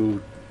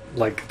Goku...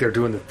 Like, they're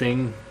doing the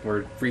thing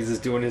where Frieza's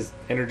doing his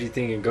energy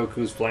thing and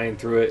Goku's flying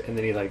through it, and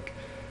then he, like,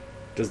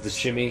 does the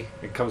shimmy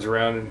and comes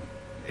around and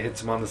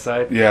hits him on the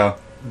side. Yeah.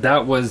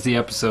 That was the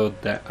episode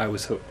that I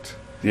was hooked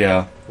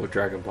Yeah. with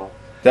Dragon Ball.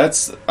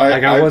 That's...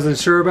 I wasn't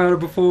sure about it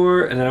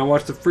before, and then I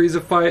watched the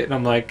Frieza fight, and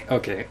I'm like,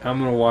 okay, I'm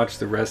going to watch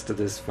the rest of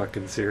this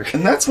fucking series.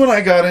 And that's when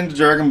I got into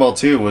Dragon Ball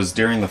 2, was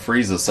during the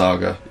Frieza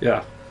saga.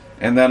 Yeah.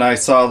 And then I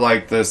saw,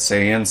 like, the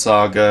Saiyan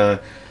saga,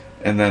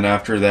 and then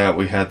after that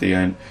we had the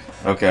end...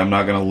 Okay, I'm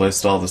not going to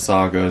list all the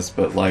sagas,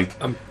 but, like...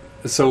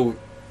 So,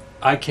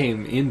 I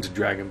came into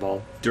Dragon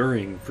Ball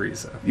during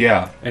Frieza.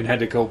 Yeah. And had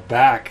to go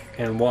back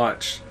and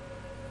watch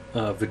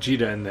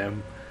Vegeta and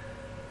them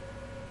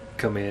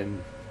come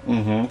in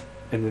Mm-hmm.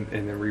 and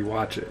then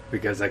rewatch it,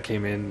 because I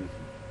came in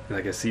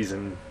like a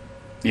season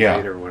Yeah.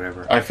 late or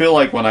whatever. I feel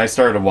like when I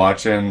started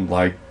watching,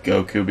 like,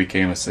 Goku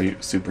became a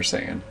Super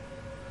Saiyan.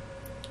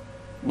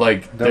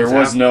 Like, there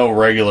was no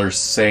regular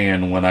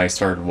Saiyan when I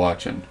started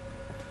watching.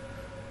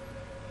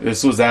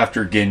 This was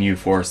after Ginyu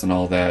Force and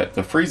all that.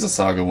 The Frieza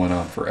saga went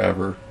on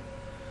forever.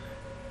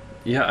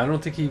 Yeah, I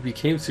don't think he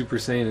became Super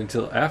Saiyan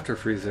until after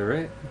Frieza,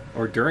 right?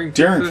 Or during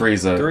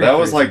Frieza. During That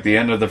was Frieza. like the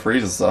end of the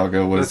Frieza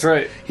saga. That's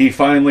right. He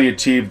finally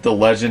achieved the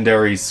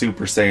legendary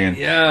Super Saiyan.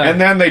 Yeah. And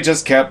then they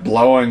just kept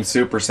blowing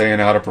Super Saiyan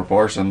out of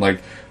proportion.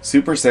 Like,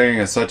 Super Saiyan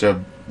is such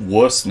a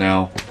wuss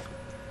now.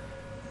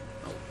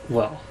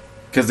 Well,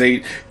 Because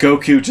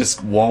Goku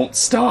just won't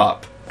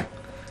stop.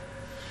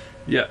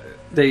 yeah,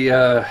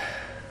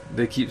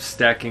 they keep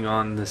stacking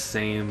on the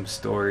same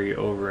story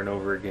over and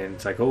over again.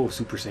 It's like, oh,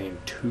 Super Saiyan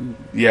 2.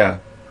 Yeah.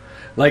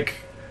 Like,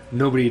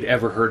 nobody had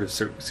ever heard of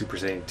Super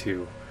Saiyan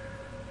 2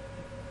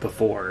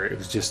 before. It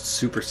was just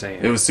Super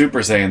Saiyan. It was Super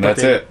Saiyan, But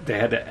that's it. They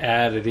had to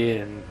add it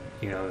in,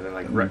 they're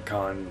like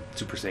retcon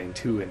Super Saiyan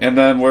 2. And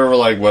then we were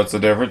like, what's the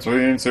difference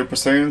between Super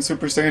Saiyan and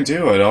Super Saiyan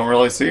 2? I don't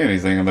really see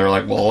anything. And they're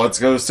like, well, let's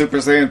go Super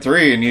Saiyan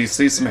 3 and you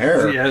see some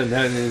hair. Yeah, and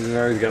then he's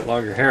already got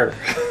longer hair.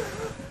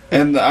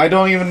 And I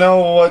don't even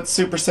know what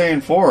Super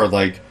Saiyan 4.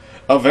 Like,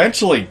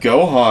 eventually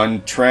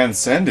Gohan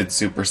transcended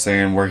Super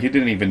Saiyan where he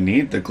didn't even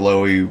need the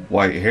glowy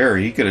white hair.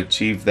 He could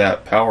achieve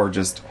that power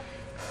just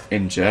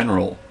in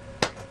general.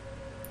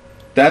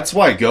 That's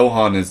why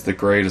Gohan is the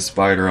greatest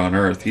fighter on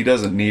Earth. He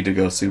doesn't need to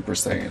go Super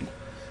Saiyan.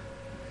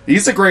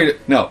 He's the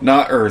greatest... No,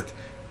 not Earth.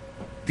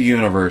 The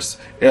universe.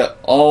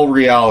 All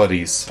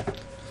realities.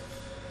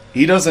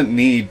 He doesn't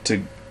need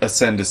to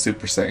ascend to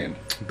Super Saiyan.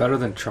 Better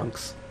than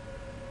Trunks.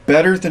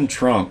 Better than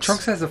Trunks.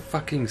 Trunks has a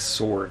fucking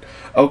sword.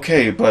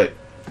 Okay, but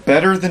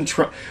better than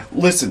Trunks...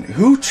 Listen,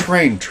 who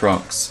trained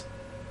Trunks?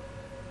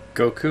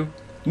 Goku?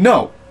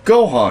 No,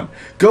 Gohan.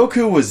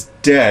 Goku was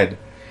dead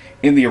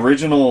in the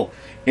original...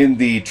 In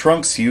the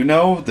Trunks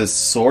the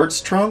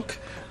Swords Trunk,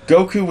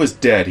 Goku was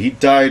dead. He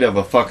died of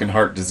a fucking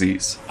heart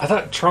disease. I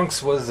thought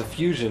Trunks was a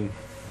fusion.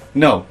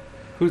 No,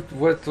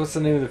 What's the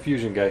name of the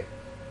fusion guy?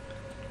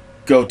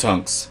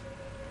 Gotunks.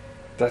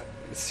 That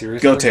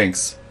seriously?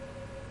 Gotenks.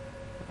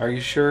 Are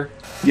you sure?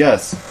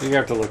 Yes. You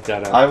have to look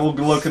that up. I will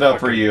look it up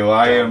for you.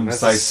 I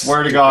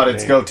swear to God,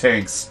 it's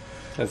Gotenks.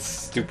 That's a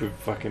stupid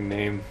fucking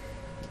name.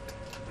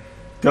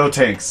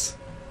 Gotenks.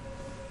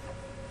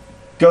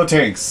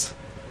 Gotenks.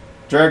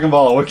 Dragon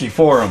Ball Wiki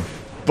Forum.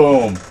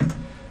 Boom.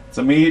 It's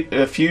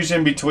a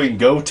fusion between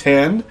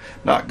Goten,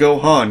 not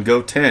Gohan,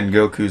 Goten,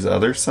 Goku's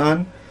other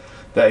son,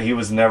 that he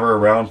was never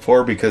around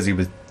for because he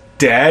was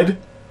dead,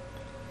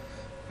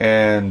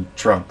 and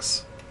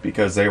Trunks,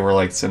 because they were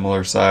like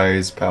similar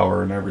size,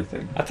 power, and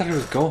everything. I thought it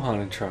was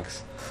Gohan and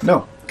Trunks.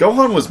 No,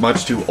 Gohan was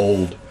much too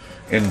old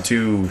and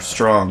too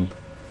strong.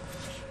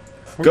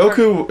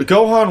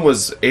 Gohan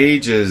was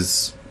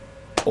ages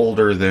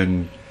older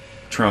than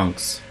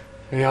Trunks.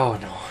 Oh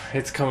no,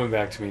 it's coming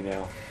back to me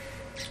now.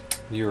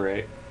 You're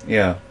right.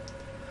 Yeah.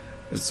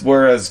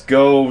 Whereas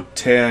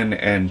Goten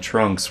and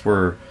Trunks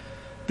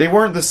they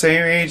weren't the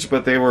same age,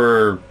 but they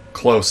were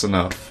close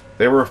enough.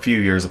 They were a few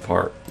years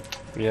apart.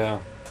 Yeah.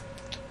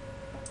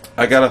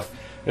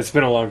 It's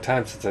been a long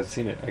time since I've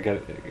seen it. I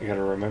gotta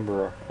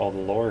remember all the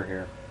lore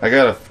here. I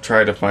gotta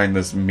try to find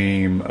this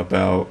meme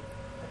about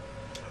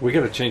We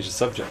gotta change the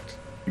subject.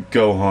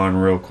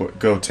 Gohan real quick.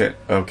 Goten.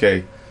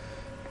 Okay.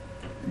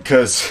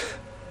 Because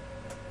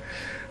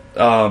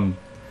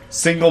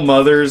single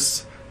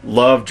mothers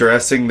love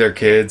dressing their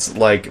kids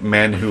like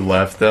men who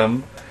left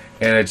them,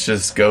 and it's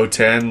just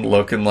Goten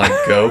looking like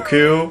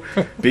Goku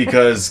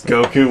because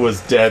Goku was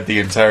dead the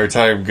entire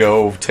time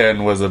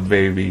Goten was a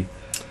baby.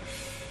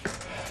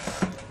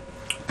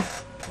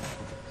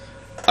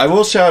 I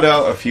will shout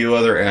out a few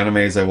other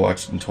animes I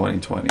watched in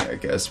 2020, I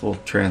guess. We'll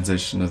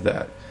transition to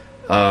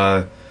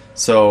that.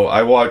 So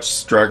I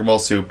watched Dragon Ball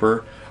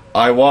Super.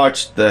 I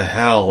watched the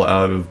hell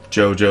out of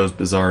JoJo's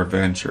Bizarre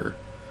Adventure.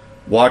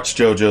 Watch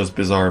JoJo's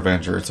Bizarre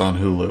Adventure. It's on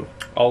Hulu.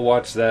 I'll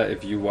watch that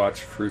if you watch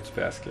Fruits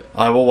Basket.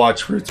 I will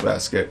watch Fruits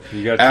Basket.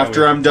 You gotta tell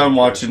After me I'm if done it's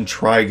watching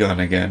Trigun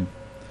again.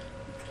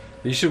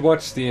 You should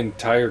watch the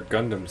entire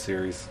Gundam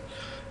series.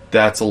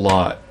 That's a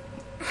lot.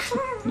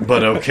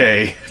 But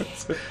okay.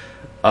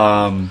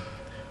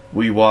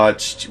 We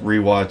rewatched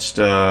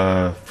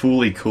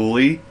Fooly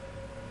Cooly.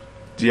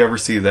 Did you ever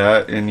see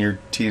that in your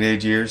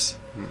teenage years?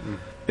 Mm-mm.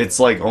 It's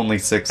like only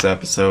 6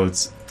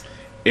 episodes.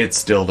 It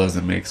still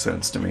doesn't make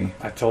sense to me.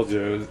 I told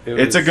you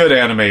It's a good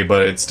anime,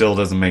 but it still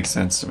doesn't make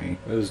sense to me.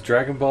 It was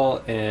Dragon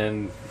Ball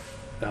and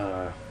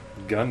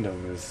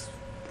Gundam is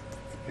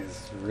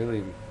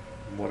really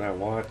what I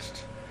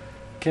watched.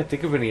 Can't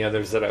think of any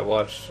others that I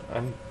watched.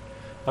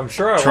 I'm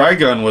sure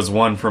Trigun was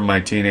one from my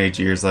teenage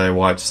years that I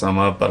watched some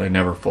of, but I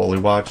never fully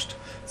watched.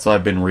 So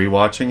I've been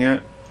rewatching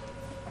it.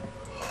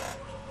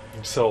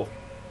 So,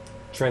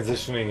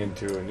 transitioning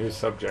into a new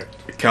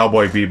subject.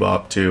 Cowboy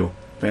Bebop too.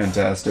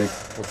 Fantastic.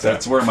 What's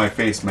That's that? where my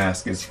face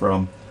mask is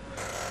from.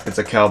 It's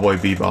a Cowboy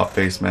Bebop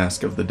face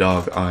mask of the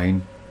dog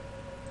Ein.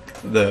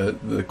 The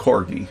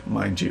corgi,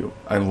 mind you.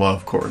 I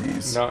love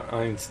corgis. Not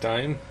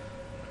Einstein,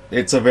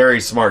 It's a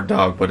very smart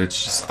dog, but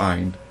it's just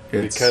Ein.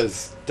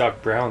 because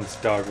Doc Brown's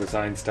dog was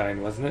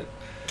Einstein, wasn't it?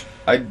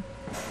 I'm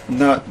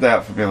not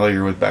that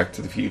familiar with Back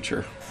to the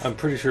Future. I'm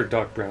pretty sure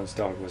Doc Brown's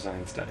dog was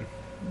Einstein.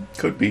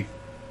 Could be.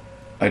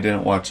 I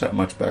didn't watch that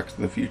much Back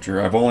to the Future.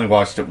 I've only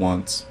watched it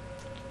once.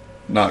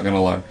 Not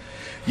gonna lie.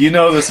 You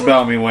know this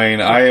about me,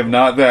 Wayne. I am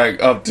not that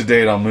up to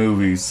date on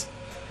movies.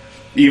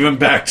 Even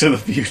Back to the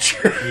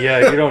Future.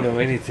 Yeah, you don't know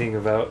anything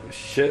about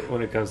shit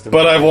when it comes to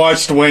But movies. I've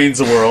watched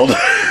Wayne's World.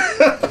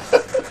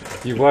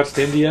 You've watched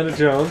Indiana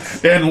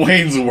Jones. and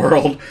Wayne's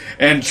World.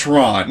 And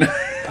Tron.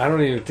 I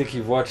don't even think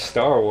you've watched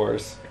Star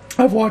Wars.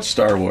 I've watched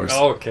Star Wars.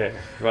 Okay.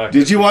 Fuck.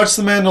 Did you watch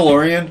The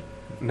Mandalorian?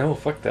 No,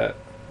 fuck that.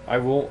 I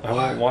won't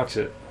watch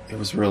it. It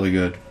was really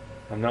good.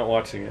 I'm not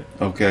watching it.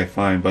 Okay,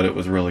 fine, but it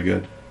was really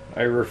good.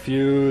 I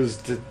refuse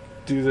to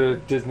do the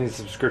Disney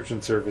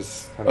subscription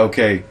service.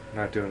 Okay,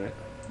 Not doing it.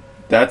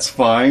 that's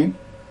fine,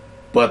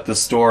 but the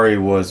story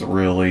was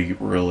really,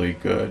 really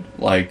good.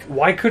 Like,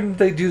 Why couldn't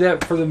they do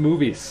that for the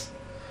movies?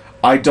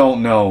 I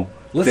don't know.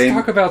 Let's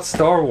talk about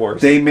Star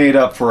Wars. They made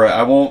up for it.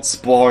 I won't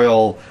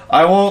spoil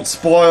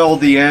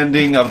the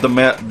ending of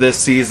this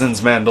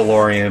season's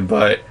Mandalorian,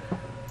 but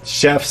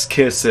chef's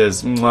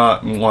kisses, mwah,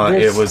 mwah,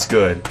 it was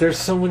good. There's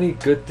so many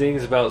good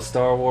things about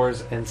Star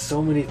Wars and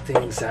so many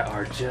things that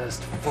are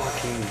just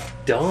fucking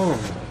dumb.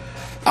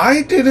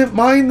 I didn't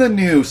mind the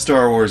new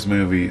Star Wars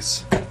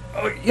movies.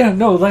 Oh, yeah,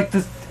 no, like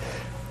the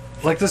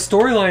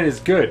storyline is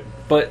good,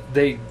 but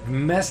they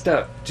messed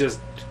up just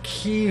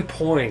key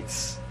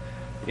points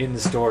in the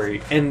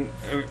story. And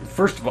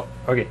first of all,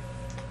 okay,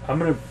 I'm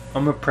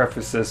gonna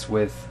preface this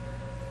with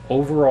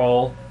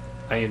overall,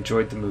 I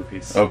enjoyed the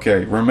movies.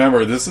 Okay,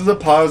 remember this is a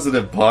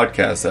positive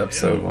podcast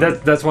episode.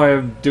 That's why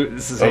I'm doing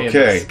this. Is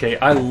Okay. okay.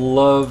 I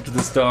loved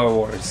the Star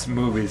Wars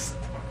movies.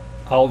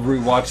 I'll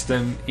rewatch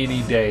them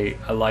any day.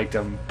 I liked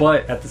them,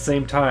 but at the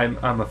same time,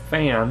 I'm a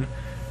fan,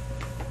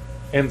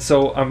 and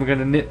so I'm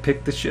gonna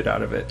nitpick the shit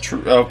out of it.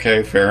 True.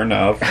 Okay, fair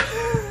enough.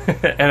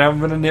 And I'm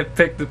gonna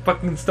nitpick the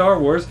fucking Star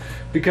Wars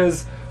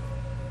because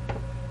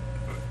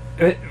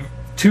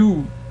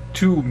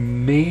two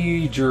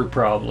major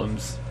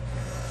problems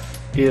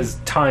is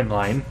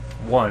timeline.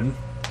 One,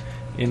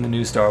 in the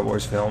new Star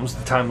Wars films,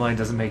 the timeline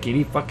doesn't make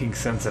any fucking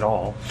sense at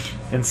all.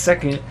 And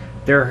second,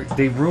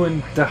 they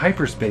ruined the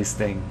hyperspace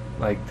thing.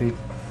 Like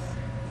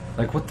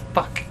what the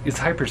fuck is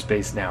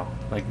hyperspace now?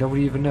 Like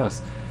nobody even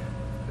knows.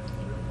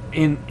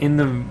 In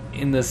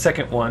the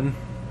second one,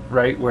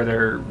 right, where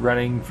they're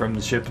running from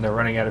the ship and they're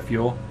running out of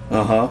fuel.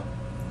 Uh-huh.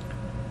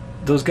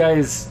 Those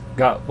guys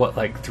got what,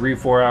 like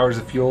 3-4 hours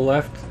of fuel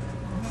left,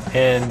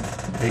 and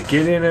they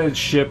get in a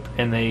ship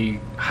and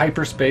they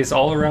hyperspace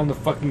all around the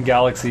fucking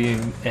galaxy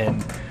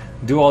and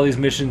do all these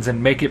missions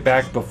and make it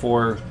back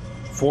before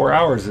 4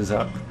 hours is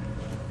up.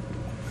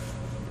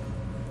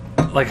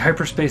 Like,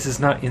 hyperspace is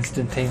not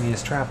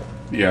instantaneous travel.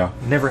 Yeah.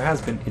 Never has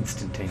been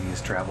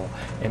instantaneous travel.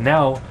 And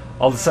now,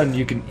 all of a sudden,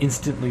 you can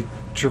instantly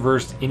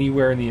traverse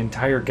anywhere in the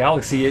entire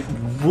galaxy. It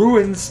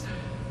ruins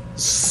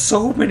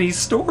so many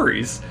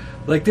stories.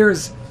 Like,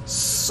 there's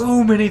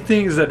so many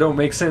things that don't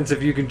make sense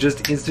if you can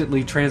just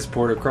instantly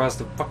transport across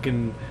the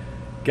fucking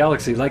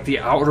galaxy. Like the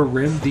Outer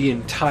Rim, the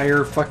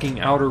entire fucking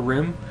Outer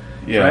Rim.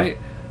 Yeah. Right?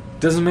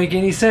 Doesn't make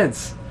any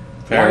sense.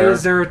 Fair. Why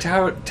is there a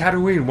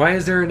Tatooine? Why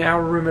is there an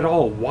Outer Rim at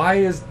all? Why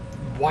is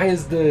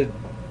the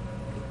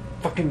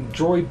fucking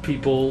droid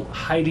people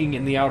hiding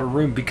in the Outer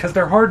Rim? Because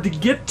they're hard to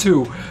get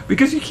to.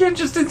 Because you can't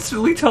just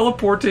instantly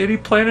teleport to any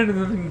planet in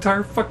the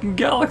entire fucking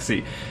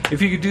galaxy.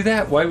 If you could do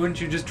that, why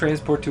wouldn't you just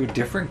transport to a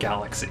different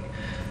galaxy?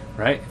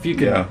 Right?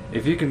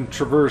 If you can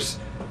traverse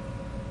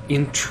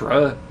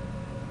intra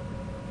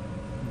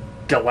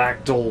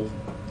galactal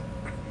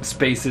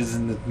spaces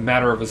in the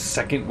matter of a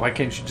second, why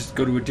can't you just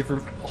go to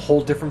a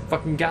whole different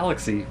fucking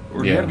galaxy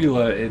or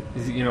nebula?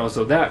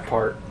 So that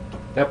part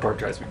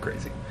drives me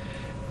crazy.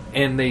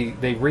 And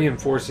they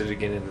reinforce it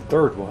again in the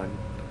third one,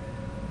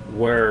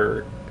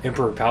 where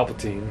Emperor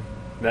Palpatine,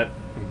 that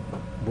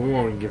we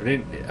won't give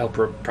it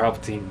Emperor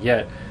Palpatine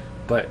yet,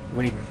 but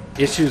when he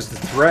issues the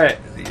threat,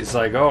 he's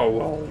like, oh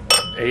well,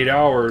 8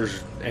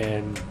 hours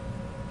and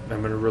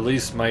I'm gonna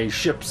release my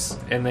ships,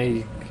 and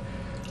they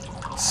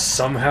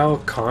somehow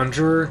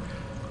conjure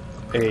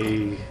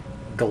a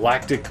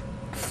galactic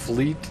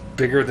fleet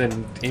bigger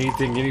than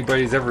anything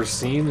anybody's ever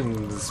seen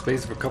in the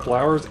space of a couple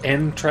hours,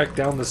 and track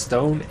down the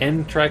stone,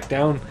 and track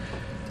down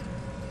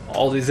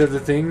all these other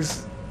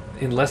things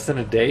in less than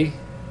a day.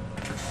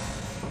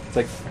 It's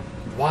like,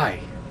 why?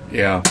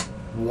 Yeah.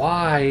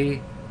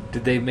 Why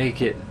did they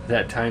make it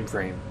that time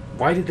frame?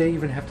 Why did they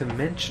even have to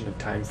mention a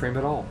time frame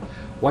at all?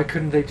 Why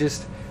couldn't they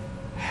just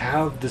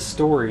have the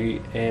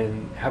story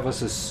and have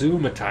us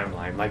assume a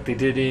timeline like they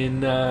did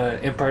in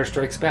Empire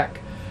Strikes Back?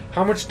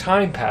 How much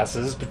time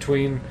passes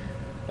between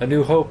A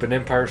New Hope and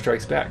Empire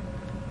Strikes Back?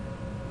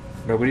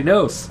 Nobody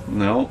knows.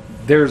 No.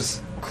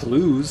 There's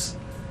clues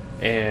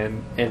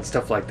and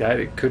stuff like that.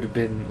 It could have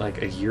been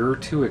like a year or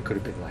two. It could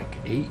have been like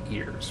 8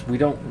 years. We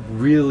don't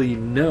really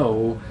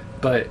know,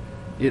 but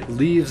it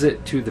leaves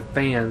it to the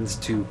fans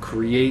to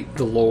create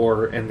the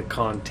lore and the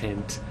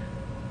content,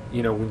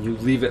 when you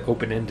leave it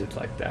open-ended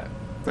like that.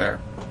 Fair.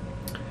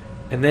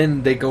 And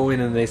then they go in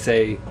and they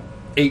say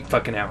 8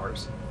 fucking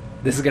hours.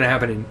 This is going to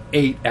happen in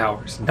 8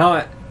 hours.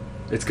 Not,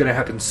 it's going to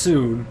happen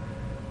soon,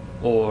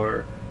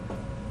 or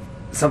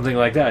something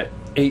like that,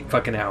 8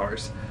 fucking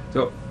hours.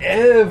 So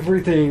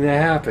everything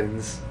that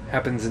happens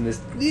in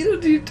this little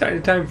tiny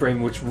time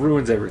frame, which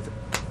ruins everything.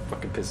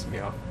 Fucking pisses me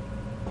off.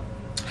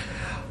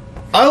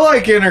 I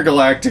like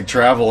intergalactic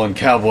travel and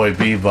Cowboy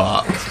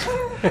Bebop.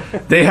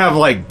 They have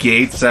like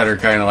gates that are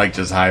kind of like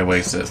just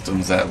highway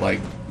systems that like,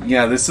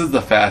 yeah, this is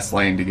the fast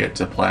lane to get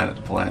to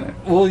planet.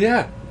 Well,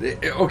 yeah.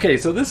 Okay,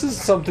 so this is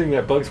something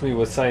that bugs me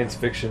with science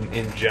fiction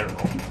in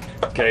general.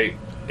 Okay,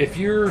 if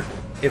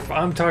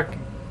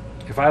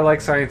I like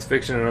science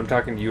fiction and I'm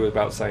talking to you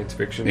about science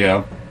fiction,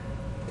 Yeah.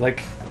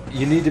 like,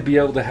 you need to be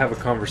able to have a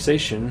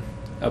conversation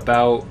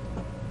about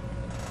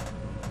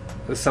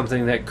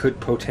something that could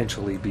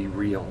potentially be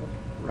real,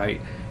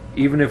 right?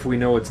 Even if we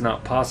know it's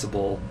not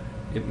possible,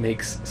 it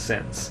makes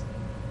sense.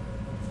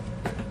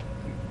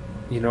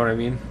 You know what I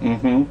mean?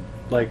 Mm-hmm.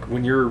 Like,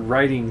 when you're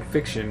writing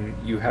fiction,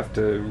 you have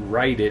to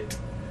write it.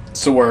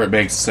 So where it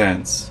makes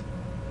sense.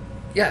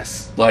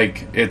 Yes.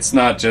 Like, it's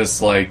not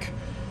just like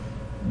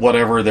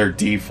whatever their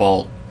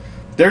default.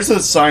 There's a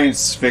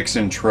science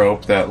fiction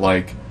trope that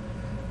like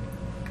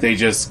they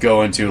just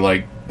go into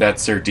like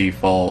that's their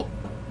default.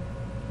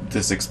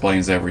 This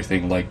explains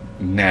everything, like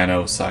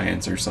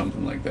nanoscience or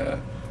something like that,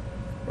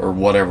 or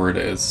whatever it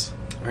is.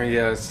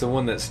 Yeah, it's the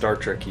one that Star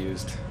Trek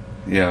used.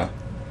 Yeah.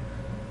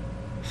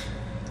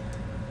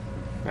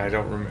 I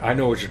don't. I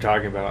know what you're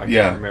talking about. I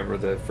Yeah. can't remember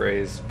the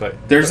phrase, but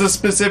There's a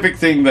specific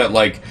thing that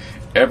like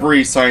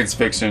every science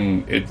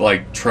fiction it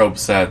like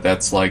tropes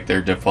that's like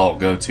their default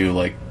go to,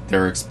 like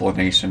their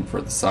explanation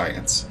for the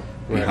science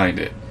behind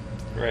it.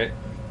 right.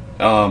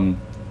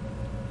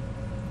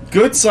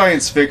 Good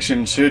science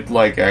fiction should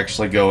like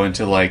actually go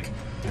into like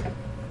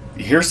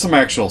here's some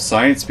actual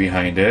science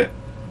behind it,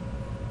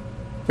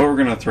 but we're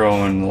gonna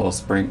throw in a little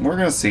spring. We're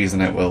gonna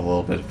season it with a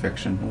little bit of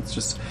fiction. Let's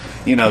just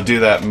do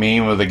that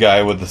meme of the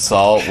guy with the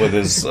salt with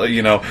his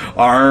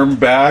arm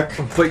back.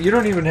 But you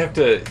don't even have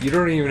to. You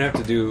don't even have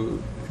to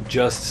do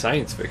just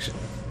science fiction.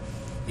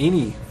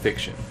 Any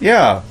fiction.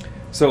 Yeah.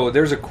 So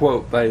there's a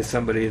quote by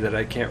somebody that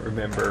I can't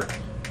remember,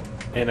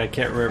 and I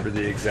can't remember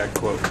the exact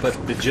quote,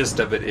 but the gist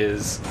of it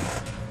is.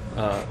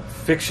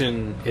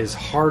 Fiction is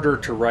harder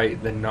to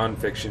write than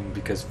nonfiction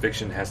because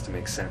fiction has to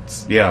make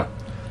sense. Yeah.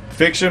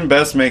 Fiction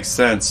best makes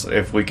sense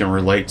if we can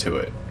relate to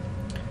it.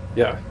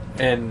 Yeah,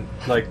 and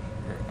like,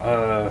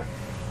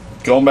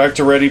 Going back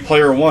to Ready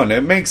Player One,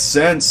 it makes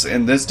sense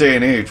in this day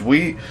and age.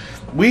 We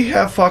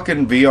have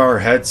fucking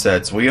VR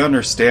headsets. We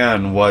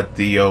understand what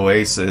the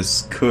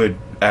Oasis could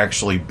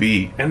actually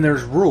be. and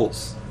there's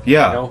rules.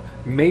 Yeah. You know,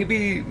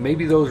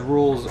 maybe those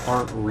rules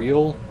aren't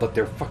real, but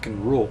they're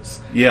fucking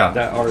rules. Yeah.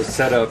 That are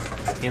set up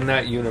in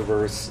that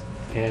universe,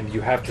 and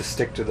you have to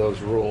stick to those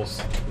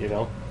rules. You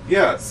know.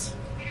 Yes.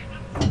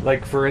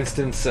 Like, for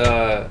instance,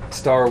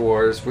 Star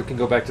Wars, we can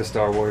go back to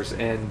Star Wars,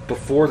 and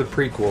before the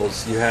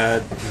prequels, you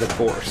had the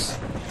Force,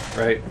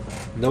 right?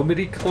 No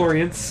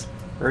midi-chlorians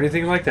or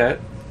anything like that.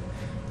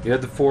 You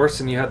had the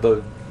Force, and you had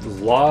the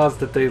laws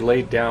that they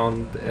laid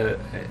down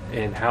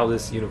and how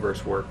this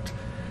universe worked.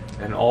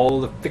 And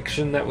all the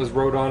fiction that was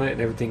wrote on it,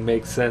 and everything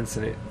makes sense,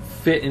 and it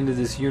fit into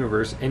this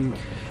universe. And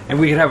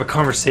we could have a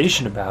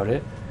conversation about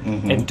it,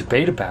 and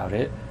debate about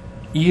it,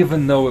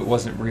 even though it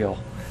wasn't real.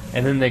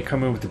 And then they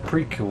come in with the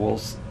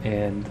prequels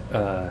and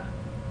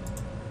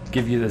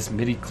give you this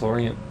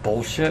midi-chlorian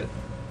bullshit.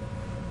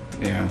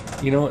 Yeah.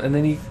 And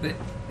then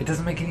it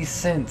doesn't make any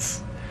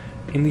sense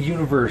in the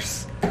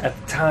universe at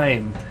the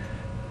time.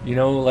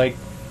 Like,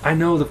 I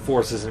know the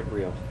Force isn't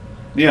real.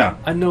 Yeah.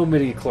 I know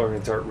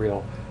midi-chlorians aren't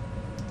real.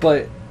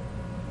 But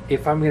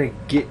if I'm going to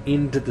get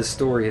into the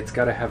story, it's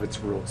got to have its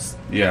rules.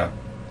 Yeah.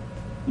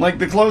 Like,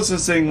 the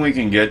closest thing we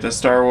can get to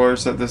Star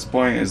Wars at this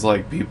point is,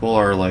 like, people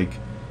are, like...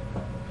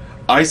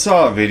 I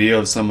saw a video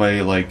of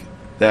somebody, like,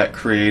 that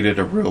created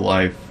a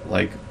real-life,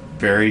 like,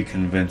 very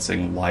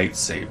convincing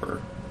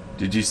lightsaber.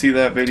 Did you see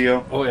that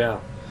video? Oh, yeah.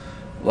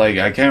 Like,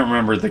 I can't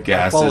remember the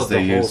gases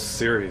they the whole use.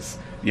 series.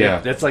 Yeah.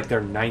 That's like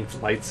their 9th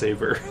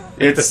lightsaber.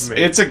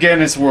 It's a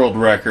Guinness World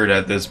Record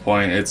at this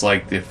point. It's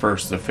like the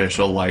first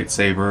official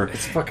lightsaber.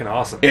 It's fucking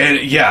awesome.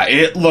 And yeah,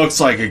 it looks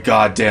like a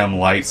goddamn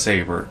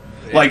lightsaber.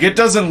 Like it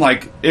doesn't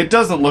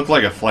look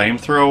like a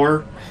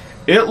flamethrower.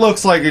 It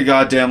looks like a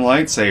goddamn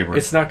lightsaber.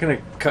 It's not going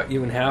to cut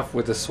you in half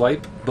with a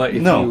swipe, but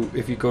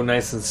if you go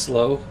nice and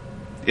slow,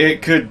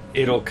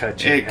 it'll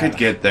cut you. It could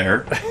get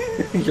there.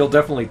 You'll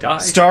definitely die.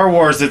 Star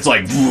Wars, it's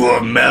like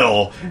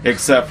metal,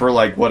 except for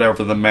like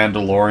whatever the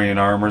Mandalorian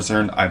armors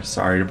are. I'm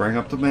sorry to bring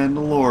up the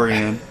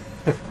Mandalorian,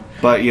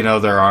 but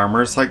their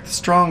armor's like the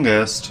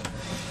strongest.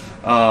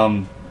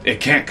 It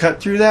can't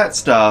cut through that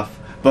stuff,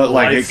 but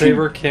like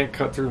lightsaber can't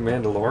cut through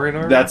Mandalorian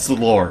armor. That's the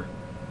lore.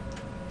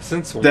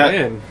 Since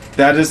when?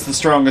 That is the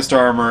strongest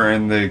armor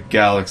in the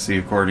galaxy,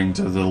 according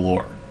to the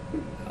lore.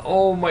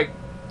 Oh my.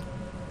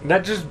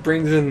 That just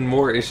brings in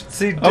more issues.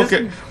 See,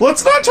 okay,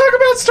 let's not talk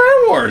about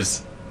Star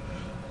Wars.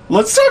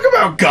 Let's talk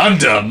about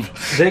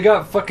Gundam. They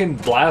got fucking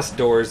blast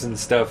doors and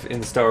stuff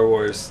in Star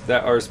Wars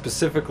that are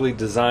specifically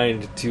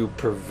designed to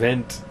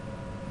prevent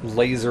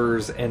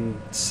lasers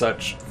and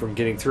such from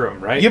getting through them,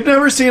 right? You've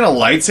never seen a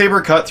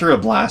lightsaber cut through a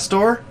blast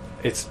door?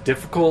 It's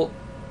difficult.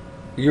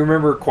 You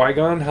remember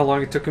Qui-Gon? How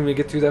long it took him to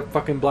get through that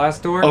fucking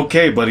blast door?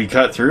 Okay, but he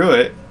cut through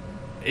it.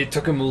 It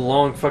took him a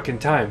long fucking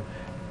time.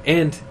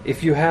 And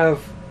if you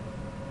have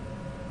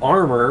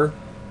armor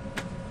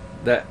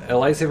that a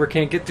lightsaber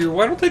can't get through,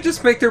 why don't they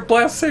just make their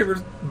blast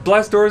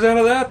doors out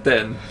of that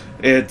then?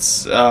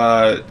 It's,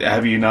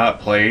 have you not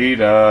played,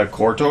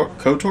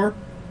 KOTOR?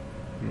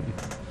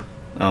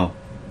 Oh.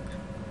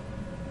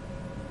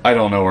 I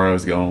don't know where I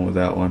was going with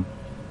that one.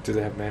 Do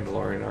they have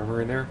Mandalorian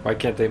armor in there? Why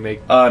can't they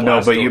make No,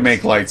 blast but you doors?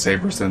 make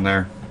lightsabers in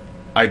there.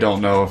 I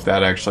don't know if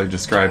that actually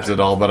describes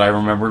it all, but I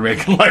remember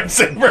making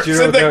lightsabers You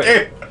know in the what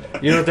game.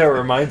 You know what that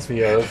reminds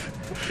me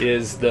of?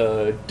 Is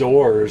the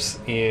doors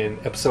in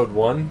Episode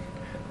 1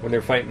 when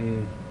they're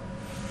fighting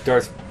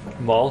Darth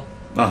Maul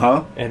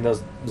Uh-huh. and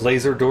those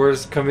laser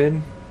doors come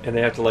in and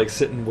they have to like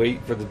sit and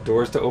wait for the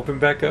doors to open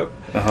back up.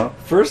 Uh-huh.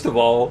 First of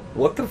all,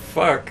 what the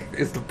fuck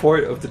is the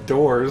point of the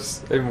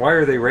doors and why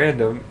are they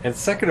random? And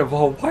second of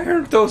all, why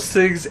aren't those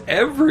things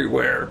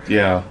everywhere?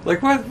 Yeah.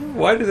 Like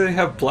why do they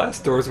have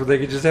blast doors when they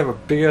could just have a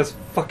big ass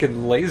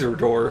fucking laser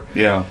door?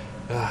 Yeah.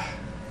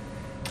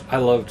 I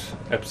loved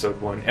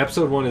Episode 1.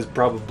 Episode 1 is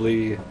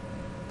probably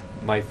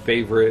my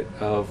favorite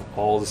of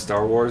all the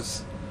Star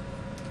Wars.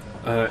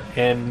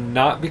 And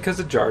not because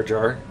of Jar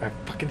Jar. I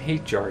fucking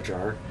hate Jar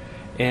Jar.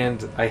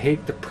 And I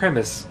hate the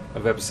premise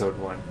of Episode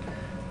 1.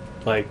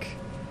 Like,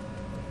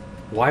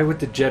 why would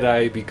the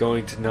Jedi be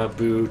going to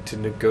Naboo to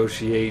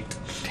negotiate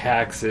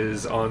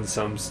taxes on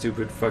some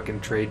stupid fucking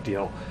trade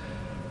deal?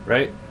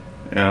 Right?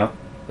 Yeah.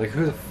 Like,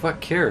 who the fuck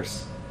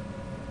cares?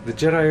 The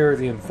Jedi are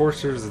the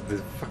enforcers of the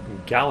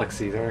fucking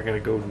galaxy. They're not going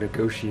to go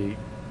negotiate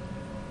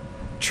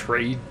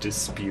trade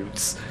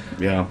disputes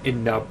Yeah.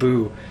 in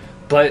Naboo.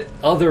 But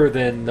other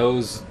than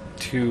those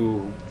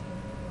two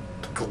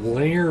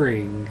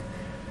glaring,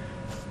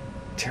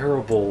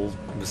 terrible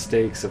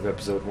mistakes of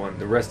Episode 1,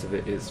 the rest of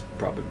it is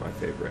probably my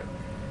favorite.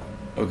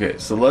 Okay,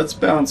 so let's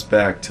bounce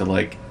back to,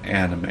 like,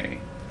 anime.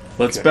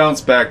 Let's Okay.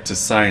 bounce back to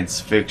science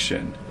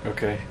fiction.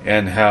 Okay.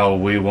 And how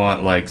we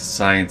want, like,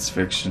 science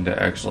fiction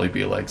to actually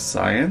be like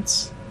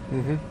science,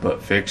 Mm-hmm.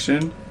 but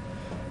fiction.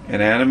 An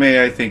anime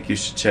I think you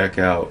should check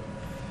out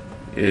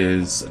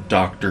is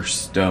Dr.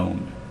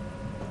 Stone.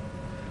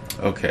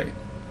 Okay.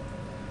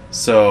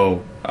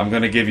 So, I'm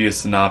going to give you a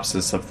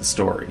synopsis of the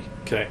story.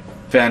 Okay.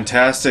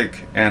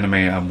 Fantastic anime.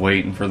 I'm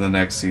waiting for the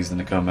next season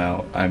to come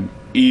out. I'm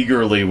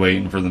eagerly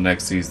waiting for the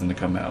next season to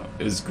come out.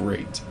 It is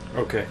great.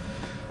 Okay.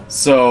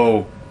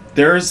 So,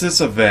 there's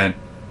this event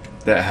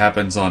that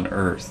happens on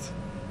Earth.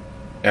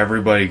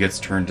 Everybody gets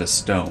turned to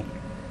stone.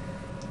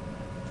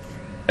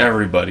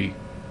 Everybody.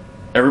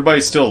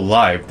 Everybody's still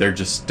alive, they're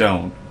just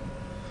stone.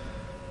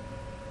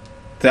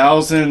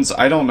 Thousands,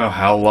 I don't know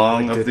how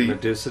long Like, of did the...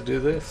 Medusa do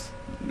this?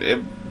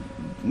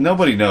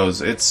 Nobody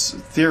knows. It's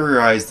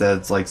theorized that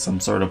it's like some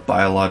sort of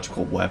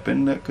biological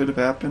weapon that could have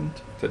happened.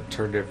 That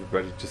turned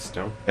everybody to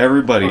stone?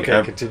 Everybody.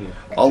 Okay, continue.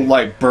 All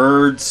like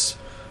birds,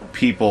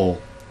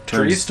 people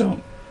turn to Trees?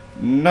 stone.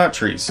 Not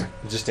trees.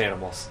 Just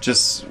animals.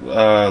 Just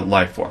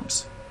life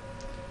forms.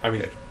 I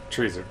mean,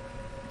 trees are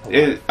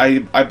alive.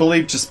 I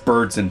believe just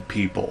birds and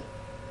people,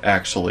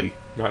 actually.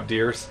 Not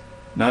deers?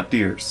 Not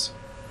deers.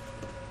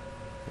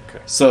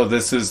 Okay. So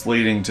this is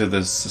leading to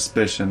the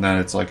suspicion that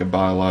it's like a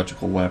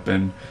biological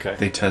weapon. Okay.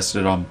 They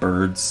tested on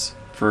birds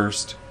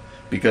first.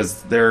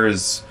 Because there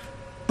is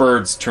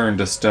birds turned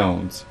to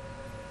stones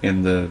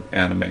in the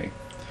anime.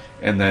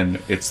 And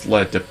then it's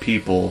led to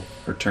people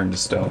are turned to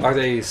stone. Are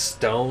they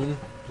stone?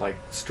 Like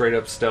straight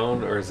up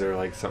stone? Or is there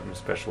like something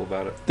special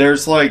about it?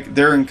 There's like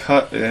they're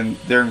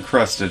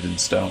encrusted in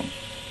stone.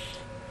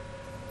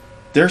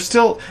 They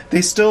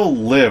still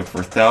live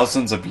for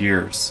thousands of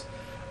years,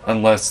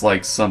 unless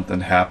like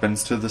something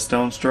happens to the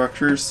stone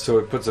structures. So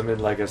it puts them in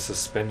like a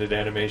suspended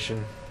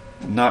animation?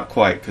 Not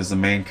quite, because the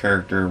main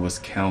character was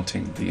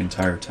counting the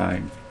entire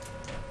time.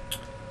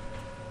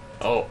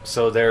 Oh,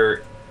 so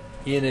they're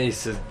in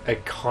a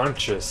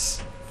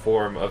conscious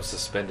form of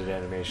suspended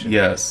animation.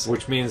 Yes,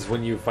 Which means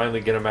when you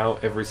finally get them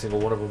out, every single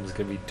one of them is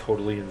going to be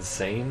totally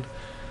insane.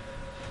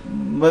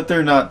 but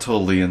they're not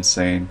totally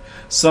insane.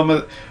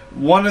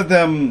 One of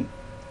them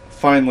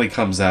finally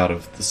comes out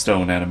of the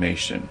stone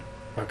animation,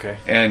 Okay.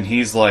 and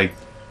he's like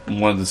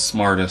one of the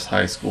smartest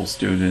high school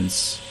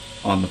students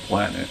on the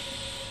planet.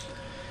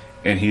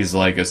 And he's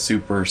like a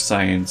super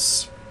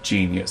science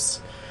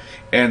genius.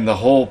 And the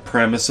whole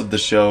premise of the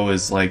show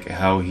is like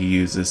how he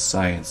uses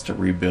science to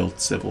rebuild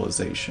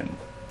civilization.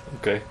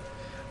 Okay.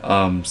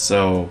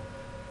 So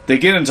they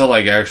get into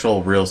like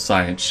actual real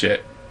science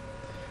shit.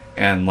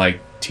 And like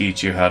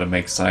teach you how to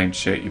make science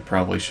shit you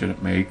probably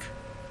shouldn't make.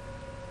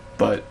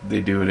 But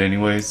they do it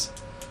anyways.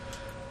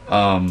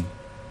 And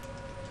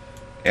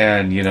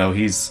you know,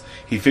 he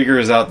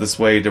figures out this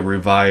way to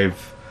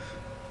revive,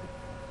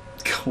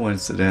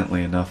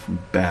 coincidentally enough,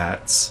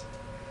 bats.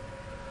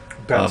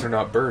 Bats are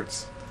not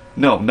birds.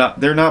 No,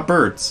 they're not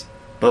birds.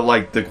 But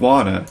like the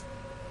guana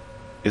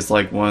is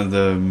like one of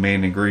the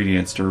main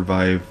ingredients to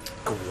revive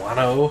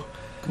Guano?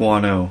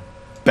 guano.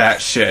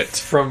 Bat shit.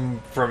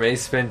 From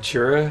Ace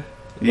Ventura?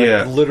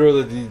 Yeah.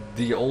 Literally,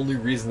 the only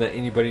reason that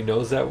anybody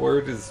knows that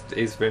word is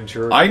Ace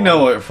Ventura. I know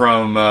guano. it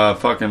from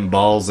fucking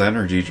Balls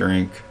energy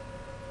drink.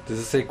 Does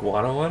it say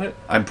guano on it?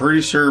 I'm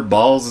pretty sure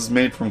Balls is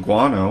made from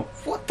guano.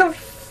 What the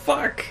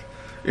fuck?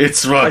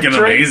 It's fucking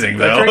amazing, I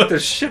though. drank the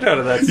shit out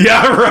of that stuff.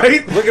 Yeah,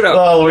 right? Look it up.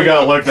 Oh, we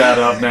gotta look that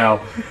up now.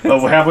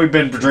 Have we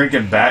been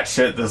drinking bat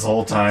shit this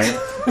whole time?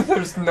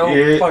 There's no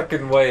It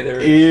fucking way there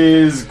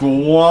Is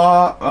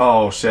guano...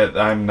 Oh, shit,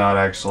 I'm not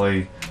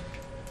actually...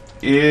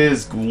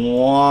 Is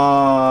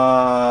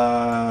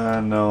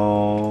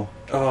guano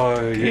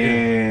Oh,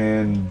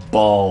 in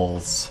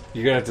balls?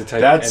 you're gonna have to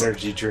type That's-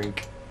 energy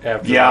drink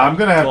after Yeah, that. I'm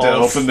gonna have to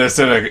Balls. open this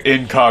in an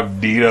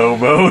incognito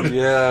mode.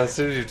 Yeah, as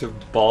soon as you to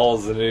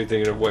balls and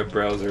anything in a web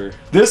browser.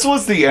 This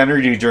was the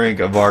energy drink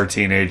of our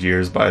teenage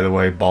years, by the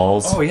way,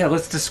 Balls. Oh yeah,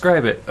 let's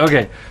describe it.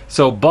 Okay,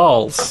 so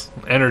Balls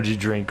energy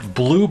drink,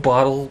 blue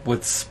bottle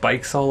with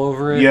spikes all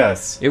over it.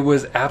 Yes. It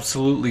was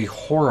absolutely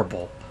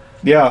horrible.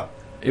 Yeah,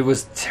 It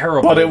was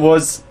terrible. but it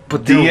was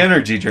But the there-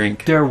 energy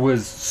drink. There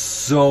was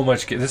so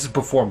much. This is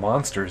before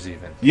Monsters,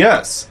 even.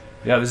 Yes.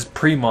 Yeah, this is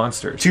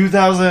pre-Monsters.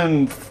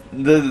 2000,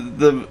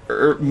 the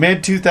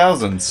mid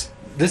 2000s.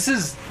 This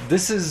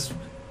is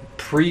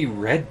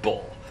pre-Red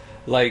Bull.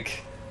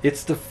 Like,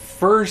 it's the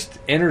first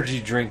energy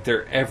drink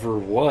there ever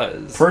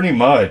was. Pretty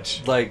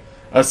much. Like,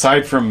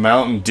 Aside from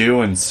Mountain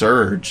Dew and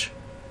Surge.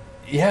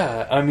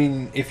 yeah, I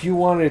mean, if you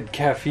wanted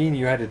caffeine,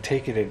 you had to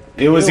take it in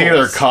It was either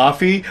pills.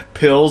 coffee,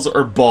 pills,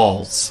 or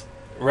balls.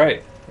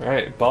 Right.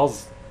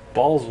 Balls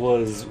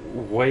was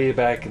way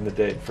back in the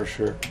day for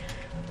sure.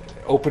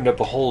 Opened up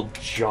a whole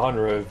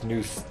genre of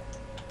new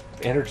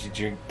energy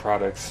drink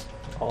products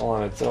all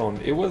on its own.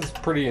 It was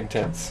pretty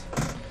intense.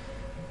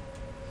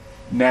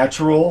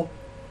 Natural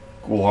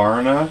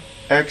guarana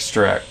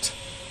extract.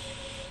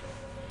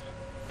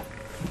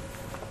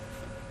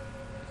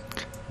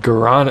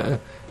 Guarana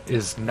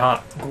is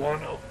not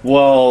guano.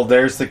 Well,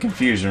 there's the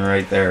confusion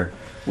right there.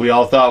 We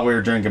all thought we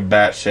were drinking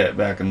bat shit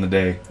back in the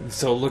day.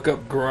 So look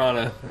up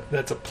guarana.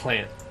 That's a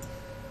plant.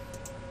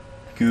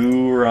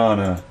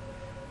 Guarana.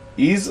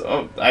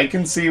 I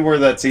can see where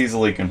that's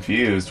easily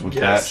confused with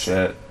that Yes.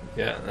 shit.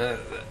 Yeah.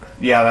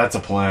 Yeah, that's a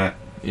plant.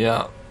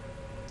 Yeah.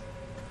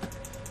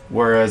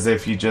 Whereas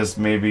if you just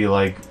maybe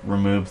like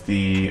remove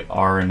the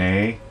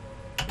RNA,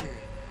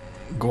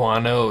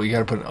 Guano. You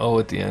gotta put an O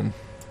at the end.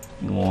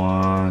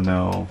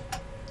 guano.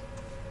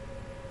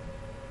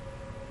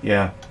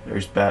 Yeah,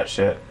 there's bat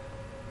shit.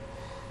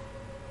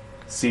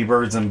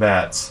 Seabirds and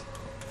bats.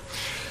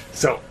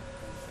 So,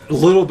 a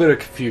little bit of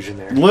confusion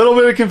there. Little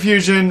bit of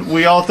confusion.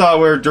 We all thought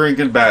we were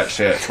drinking bat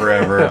shit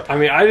forever. I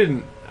mean, I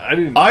didn't.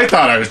 I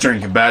thought I was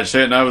drinking bat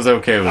shit and I was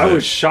okay with I it.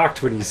 was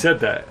shocked when you said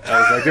that. I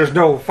was like, "There's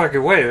no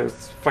fucking way.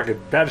 There's fucking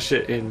bad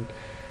shit in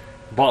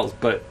balls."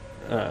 But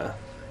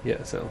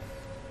yeah. So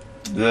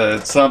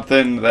It's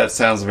something that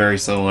sounds very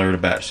similar to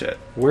bat shit.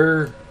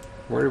 where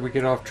did we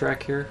get off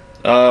track here?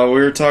 We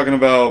were talking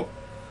about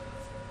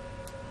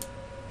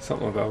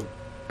Something about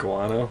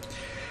guano.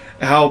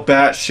 how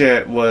bat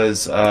shit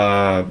was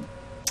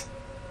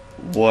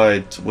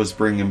what was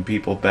bringing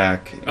people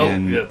back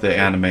in the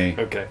anime.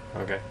 Okay.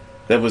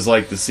 That was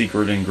like the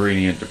secret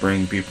ingredient to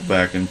bring people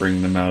back and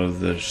bring them out of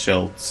the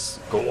shells.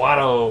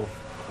 Guano.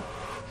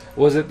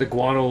 Was it the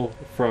guano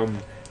from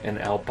an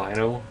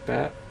albino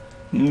bat?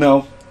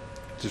 No,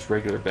 Just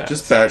regular bats.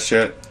 just bat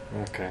shit.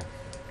 Okay.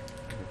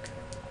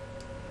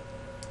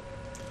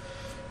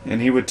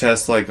 And he would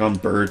test like on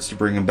birds to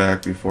bring them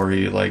back before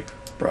he like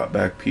brought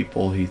back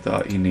people he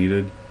thought he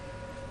needed.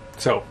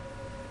 So,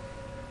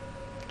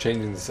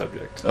 changing the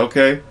subject.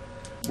 Okay,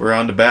 we're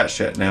on to bat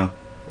shit now.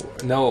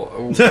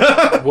 No,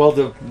 well,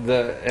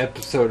 the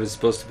episode is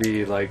supposed to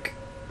be like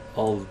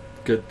all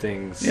good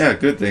things. Yeah,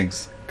 good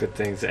things. Good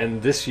things.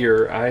 And this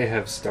year I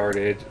have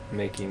started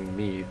making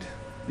mead.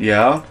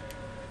 Yeah,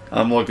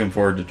 I'm looking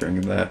forward to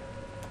drinking that.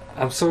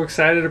 I'm so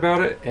excited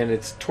about it, and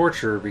it's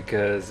torture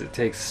because it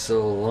takes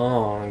so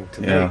long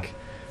to Yeah. make.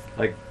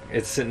 Like,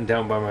 it's sitting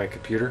down by my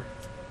computer,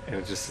 and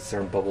it just sits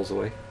there and bubbles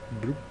away.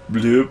 Bloop,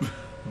 Bloop.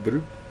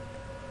 bloop,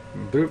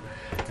 bloop.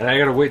 And I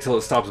gotta wait till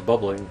it stops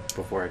bubbling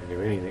before I can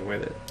do anything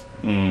with it.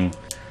 Mm.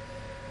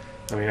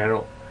 I mean, I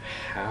don't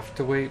have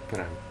to wait,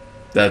 but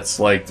That's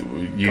like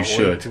you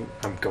should.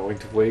 I'm going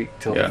to wait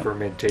till Yeah. the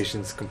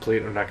fermentation's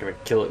complete. I'm not going to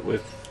kill it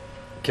with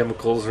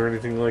chemicals or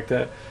anything like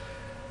that.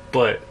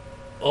 But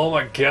oh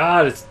my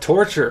god, it's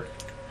torture.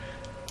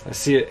 I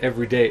see it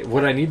every day.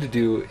 What I need to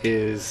do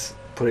is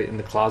put it in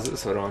the closet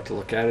so I don't have to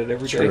look at it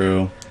every day.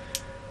 True.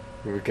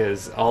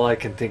 Because all I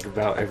can think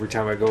about every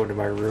time I go into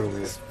my room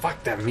is,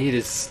 fuck, that meat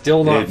is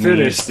still not It finished.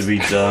 needs to be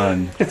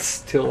done. It's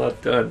still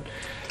not done.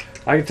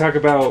 I can talk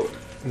about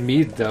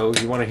mead though.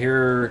 You want to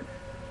hear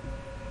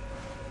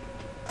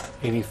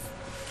any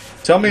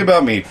Tell me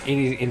about mead.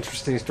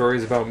 interesting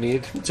stories about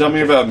mead? Tell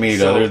me about mead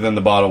So- other than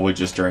the bottle we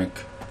just drank.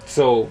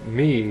 So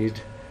mead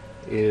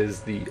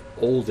is the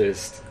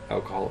oldest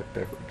alcoholic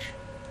beverage,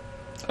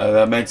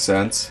 That makes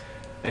sense.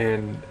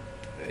 and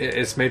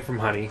it's made from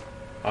honey,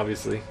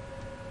 obviously.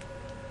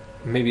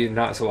 Maybe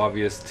not so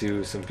obvious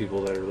to some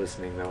people that are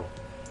listening though.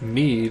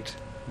 Mead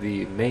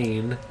the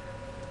main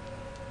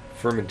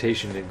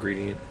fermentation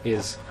ingredient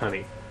is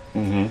honey.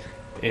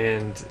 Mm-hmm.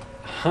 And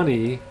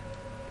honey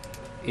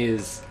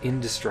is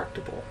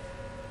indestructible.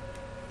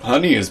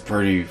 Honey is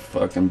pretty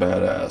fucking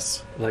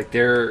badass. Like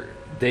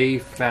they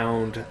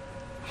found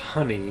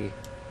honey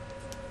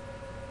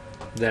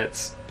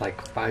that's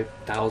like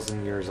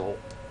 5,000 years old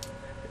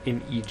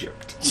in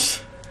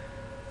Egypt.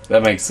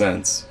 That makes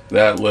sense.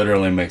 That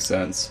literally makes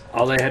sense.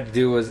 All they had to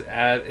do was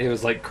add, it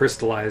was like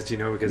crystallized,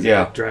 because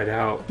Yeah. it had dried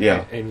out.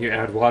 Yeah. And you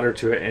add water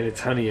to it and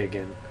it's honey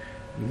again.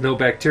 No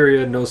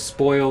bacteria, no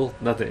spoil,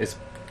 nothing. It's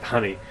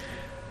honey.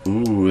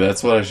 Ooh,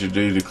 that's what I should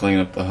do to clean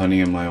up the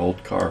honey in my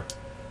old car.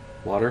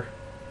 Water?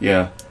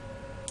 Yeah.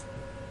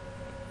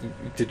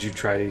 Did you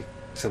try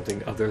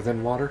something other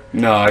than water?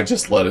 No, I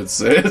just let it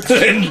sit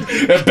and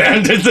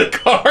abandoned the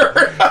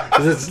car.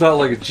 'Cause it's not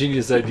like a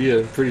genius idea.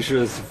 I'm pretty sure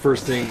that's the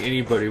first thing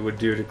anybody would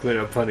do to clean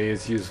up honey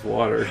is use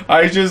water.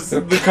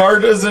 The car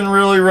doesn't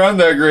really run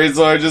that great,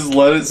 so I just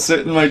let it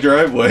sit in my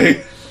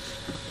driveway.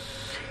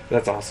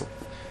 That's awesome.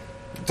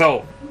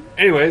 So,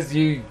 anyways,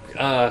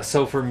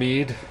 so for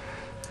mead,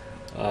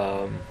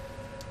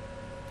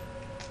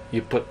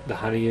 you put the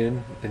honey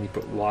in, then you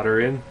put water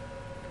in,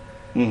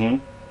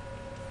 Mm-hmm.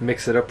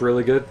 mix it up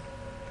really good,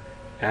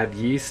 add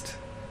yeast,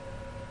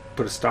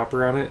 put a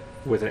stopper on it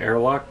with an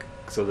airlock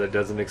so that it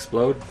doesn't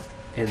explode,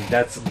 and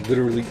that's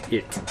literally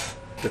it.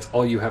 That's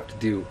all you have to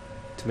do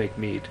to make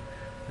mead.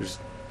 There's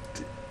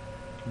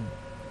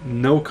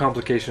no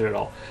complication at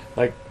all.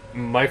 Like,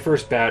 my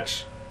first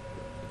batch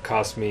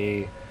cost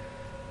me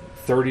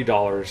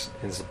 $30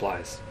 in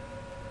supplies.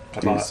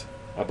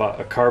 I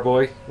bought a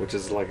carboy, which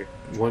is like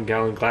a 1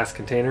 gallon glass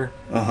container.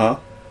 Uh-huh.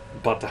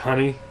 Bought the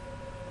honey,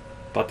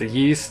 bought the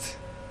yeast,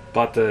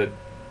 bought the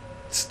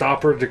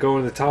stopper to go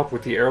in the top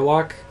with the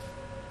airlock.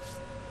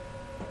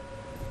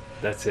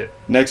 That's it.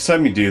 Next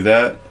time you do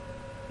that,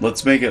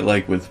 let's make it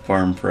like with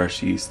farm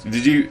fresh yeast.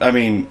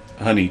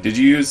 Honey. Did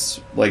you use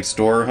like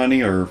store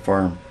honey or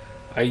farm?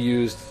 I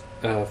used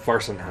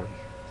Farson honey.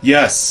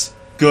 Yes.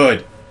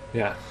 Good.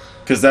 Yeah.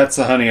 Because that's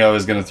the honey I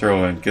was going to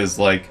throw in. Because,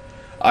 like,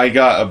 I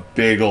got a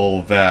big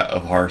old vat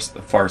of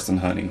Farson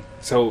honey.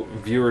 So,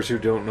 viewers who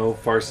don't know,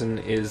 Farson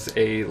is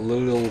a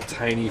little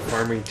tiny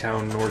farming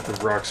town north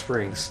of Rock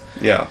Springs.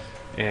 Yeah.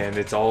 And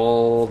it's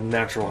all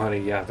natural honey.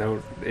 Yeah,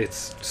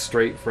 it's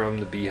straight from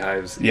the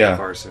beehives in Yeah.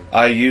 Farson.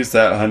 I use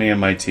that honey in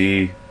my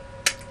tea.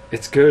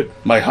 It's good.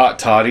 My hot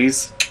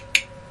toddies.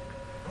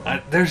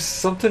 There's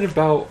something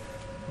about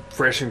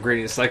fresh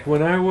ingredients. Like,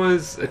 when I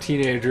was a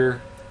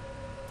teenager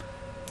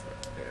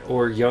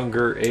or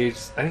younger age,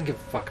 I didn't give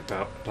a fuck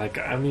about. Like,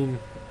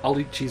 I'll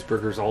eat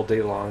cheeseburgers all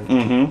day long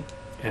Mm-hmm.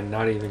 and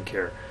not even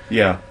care.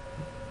 Yeah.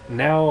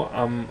 Now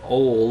I'm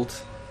old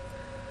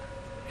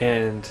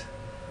and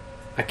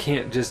I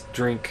can't just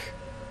drink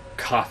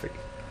coffee.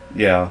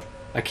 Yeah.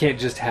 I can't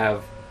just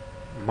have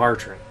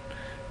margarine.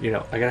 I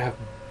gotta have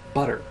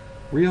butter.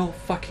 Real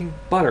fucking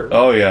butter.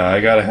 Oh, yeah.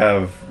 I gotta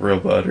have real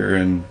butter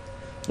and,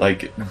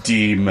 like,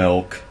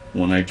 milk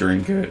when I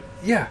drink it.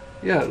 Yeah,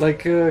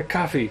 like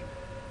coffee.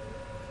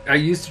 I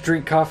used to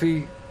drink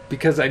coffee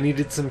because I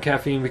needed some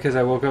caffeine because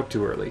I woke up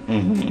too early.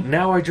 Mm-hmm.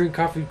 Now I drink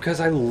coffee because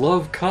I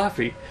love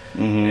coffee.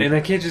 Mm-hmm. And I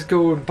can't just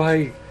go and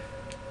buy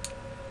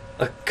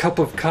a cup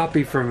of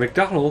coffee from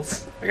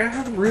McDonald's. I gotta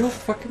have real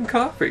fucking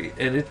coffee.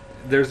 And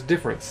there's a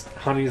difference.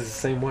 Honey is the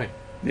same way.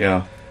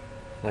 Yeah.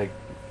 Like,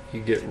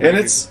 you get... And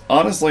it's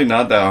honestly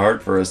not that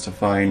hard for us to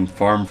find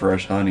farm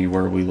fresh honey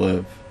where we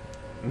live.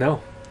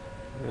 No.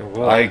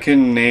 Well, I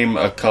can name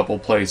a couple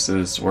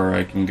places where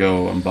I can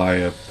go and buy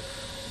a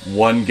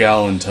 1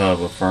 gallon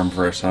tub of farm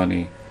fresh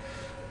honey.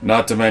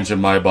 Not to mention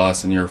my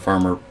boss and your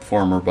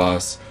former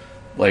boss,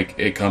 like,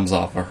 it comes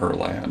off of her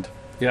land.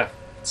 Yeah.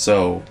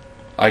 So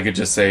I could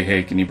just say,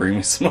 hey, can you bring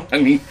me some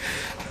honey?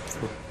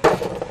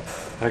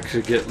 I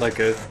could get like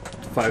a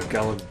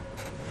 5-gallon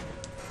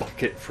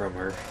bucket from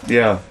her.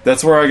 Yeah,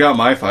 that's where I got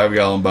my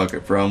 5-gallon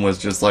bucket from, was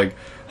just like,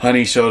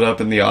 honey showed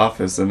up in the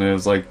office and it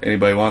was like,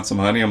 anybody want some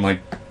honey? I'm like,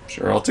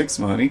 sure, I'll take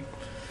some honey.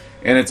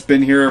 And it's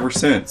been here ever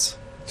since.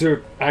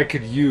 Dude, I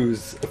could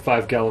use a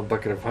 5-gallon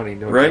bucket of honey,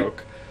 no Right?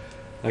 joke.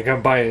 Like,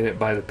 I'm buying it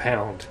by the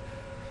pound.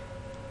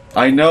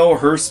 I know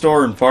her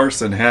store in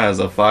Farson has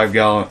a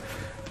 5-gallon,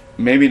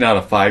 maybe not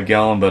a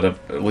 5-gallon, but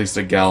at least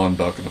a gallon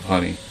bucket of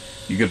honey.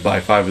 You could buy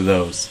 5 of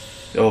those.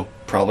 It'll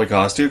probably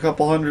cost you a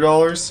couple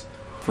 $100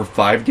 for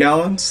 5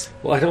 gallons.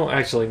 Well, I don't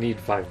actually need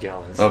 5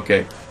 gallons.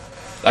 Okay.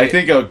 I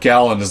think a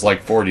gallon is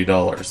like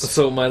 $40.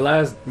 So my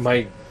last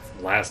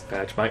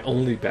batch, my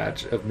only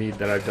batch of mead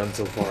that I've done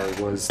so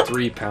far was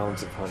 3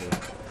 pounds of honey.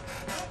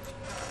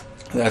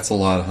 That's a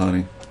lot of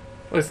honey.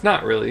 Well, it's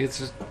not really. It's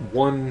just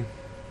one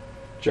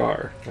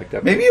jar like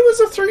that. Maybe it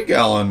was a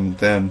 3-gallon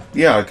then.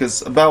 Yeah,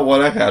 because about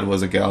what I had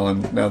was a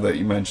gallon, now that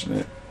you mention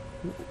it.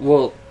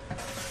 Well,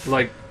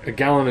 like a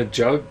gallon of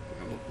jug,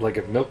 like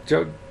a milk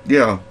jug,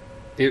 Yeah.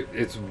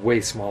 it's way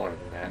smaller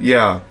than that.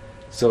 Yeah.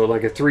 So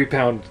like a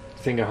 3-pound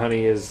thing of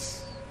honey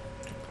is,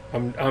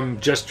 I'm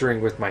gesturing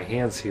with my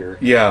hands here.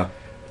 Yeah.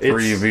 for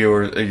you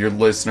viewers, your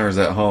listeners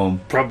at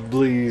home.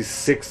 Probably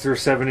 6 or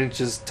 7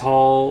 inches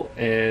tall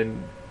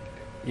and,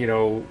 3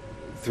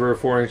 or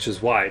 4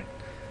 inches wide.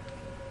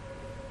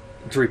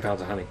 3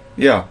 pounds of honey.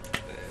 Yeah.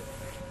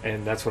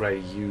 And that's what I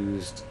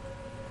used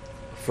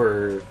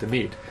for the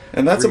mead.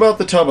 And that's about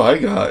the tub I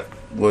got,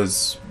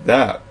 was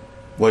that,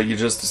 what you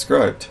just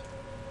described.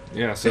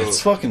 Yeah, so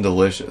it's fucking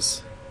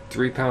delicious.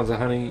 3 pounds of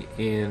honey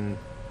in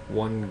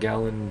 1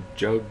 gallon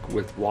jug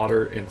with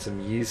water and some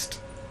yeast.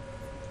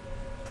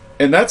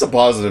 And that's a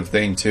positive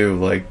thing too,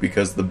 like,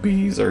 because the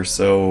bees are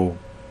so...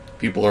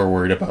 People are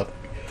worried about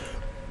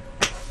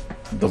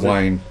the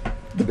wine.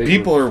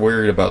 People are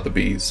worried about the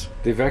bees.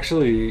 They've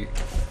actually...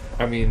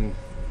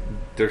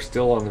 they're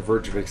still on the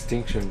verge of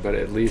extinction, but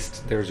at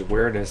least there's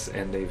awareness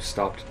and they've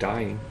stopped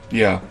dying.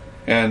 Yeah.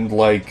 And,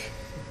 like,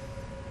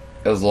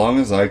 as long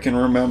as I can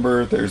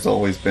remember, there's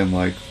always been,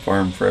 like,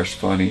 farm fresh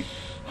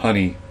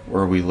honey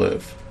where we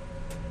live.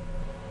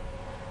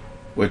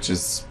 Which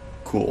is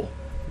cool.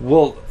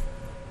 Well,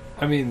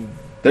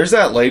 there's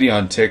that lady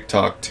on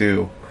TikTok,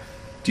 too.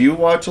 Do you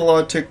watch a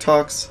lot of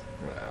TikToks?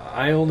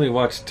 I only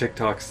watch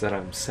TikToks that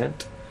I'm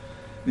sent.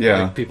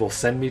 Yeah. Like, people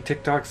send me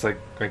TikToks, like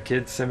my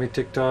kids send me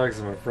TikToks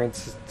and my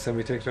friends send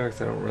me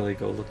TikToks. I don't really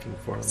go looking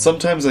for them.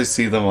 Sometimes I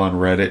see them on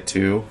Reddit,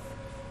 too.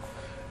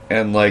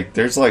 And, like,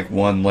 there's, like,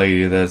 one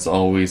lady that's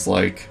always,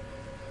 like,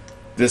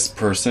 this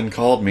person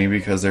called me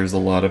because there's a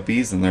lot of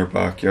bees in their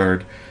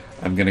backyard.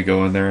 I'm going to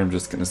go in there, I'm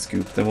just going to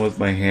scoop them with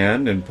my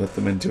hand and put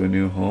them into a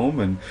new home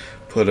and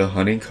put a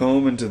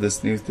honeycomb into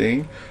this new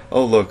thing.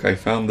 Oh, look, I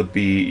found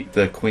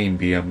the queen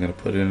bee. I'm going to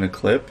put it in a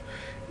clip.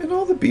 And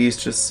all the bees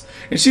just...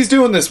 And she's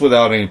doing this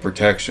without any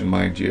protection,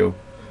 mind you.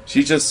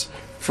 She's just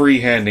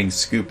free-handing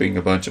scooping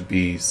a bunch of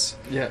bees.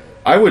 Yeah.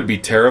 I would be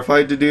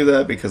terrified to do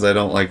that because I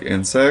don't like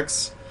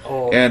insects.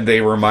 Oh. And they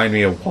remind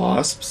me of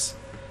wasps.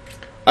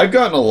 I've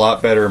gotten a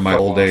lot better in my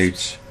old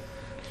age.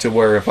 To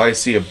where if I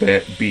see a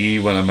bee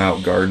when I'm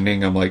out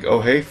gardening, I'm like,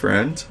 oh, hey,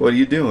 friend, what are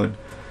you doing?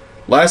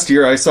 Last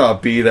year, I saw a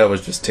bee that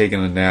was just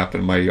taking a nap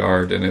in my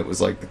yard, and it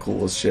was like the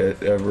coolest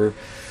shit ever.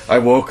 I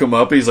woke him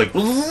up, he's like,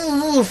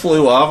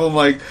 flew off. I'm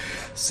like,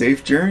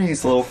 safe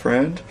journeys, little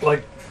friend.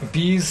 Like,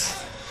 bees,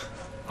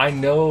 I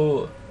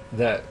know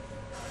that...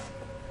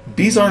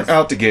 Bees aren't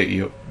out to get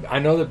you. I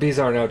know that bees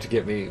aren't out to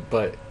get me,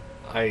 but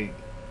I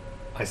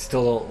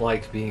still don't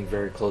like being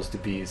very close to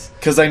bees.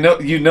 Because I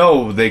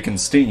know they can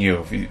sting you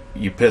if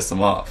you piss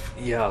them off.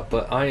 Yeah,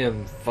 but I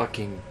am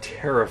fucking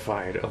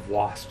terrified of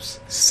wasps.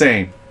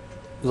 Same.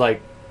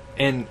 Like,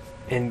 and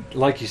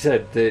like you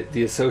said,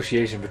 the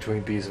association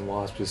between bees and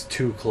wasps is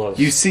too close.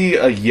 You see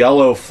a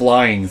yellow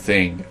flying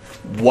thing.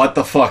 What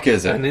the fuck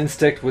is it? An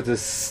insect with a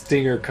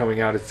stinger coming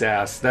out its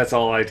ass. That's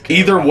all I'd care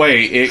Either about.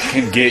 way, it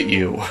can get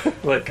you.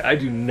 Like, I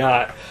do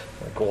not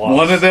like wasps.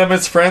 One of them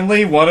is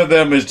friendly, one of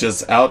them is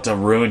just out to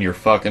ruin your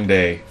fucking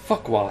day.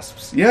 Fuck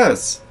wasps.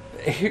 Yes.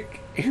 Here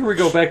we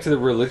go back to the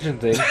religion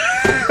thing.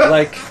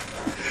 Like...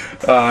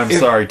 I'm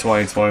sorry,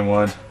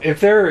 2021. If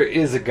there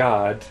is a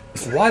God,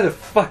 why the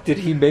fuck did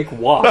he make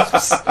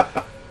wasps?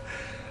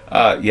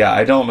 Yeah,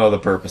 I don't know the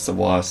purpose of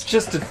wasps.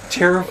 Just to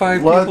terrify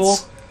people?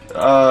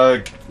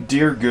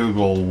 Dear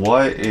Google,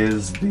 what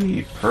is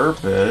the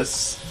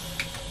purpose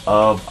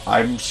of...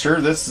 I'm sure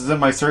this is in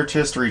my search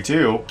history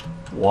too.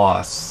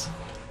 Wasps.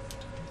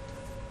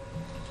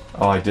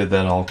 Oh, I did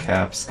that all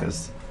caps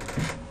because...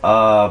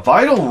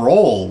 vital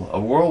role. A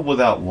world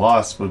without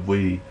wasps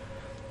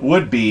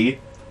would be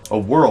a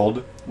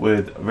world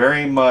with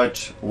very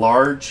much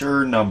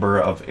larger number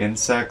of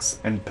insects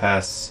and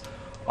pests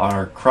on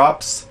our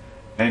crops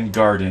and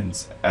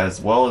gardens, as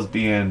well as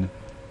being,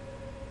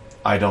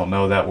 I don't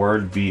know that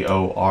word,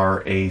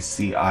 VORACIOUS.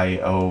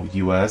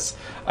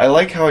 I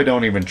like how I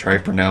don't even try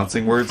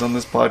pronouncing words on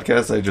this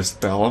podcast, I just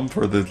spell them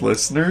for the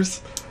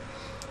listeners.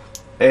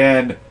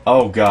 And,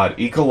 oh god,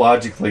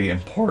 ecologically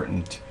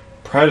important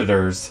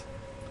predators,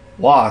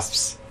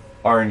 wasps,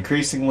 are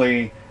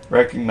increasingly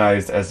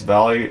recognized as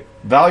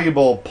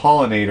valuable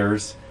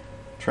pollinators,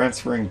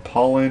 transferring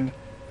pollen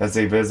as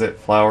they visit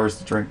flowers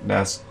to drink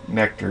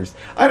nectars.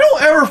 I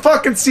don't ever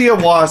fucking see a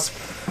wasp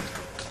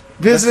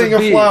visiting a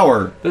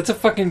flower. That's a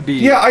fucking bee.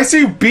 Yeah, I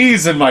see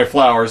bees in my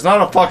flowers,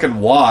 not a fucking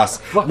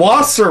wasp.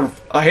 Wasps are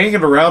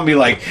hanging around me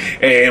like,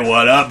 hey,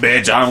 what up,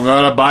 bitch? I'm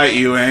gonna bite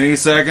you any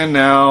second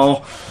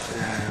now.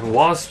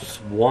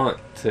 Wasps want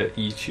to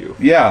eat you.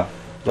 Yeah.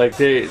 Like,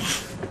 they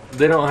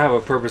don't have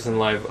a purpose in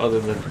life other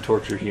than to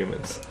torture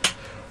humans.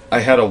 I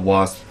had a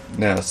wasp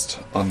nest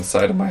on the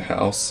side of my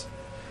house,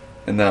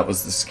 and that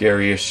was the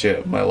scariest shit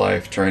of my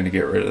life, trying to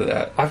get rid of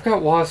that. I've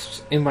got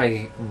wasps in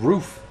my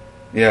roof.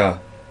 Yeah.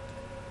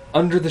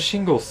 Under the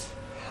shingles.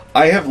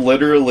 I have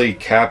literally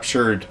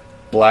captured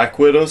black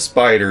widow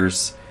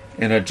spiders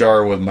in a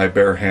jar with my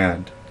bare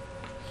hand.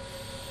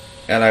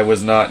 And I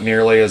was not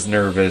nearly as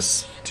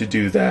nervous to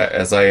do that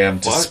as I am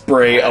to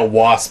spray a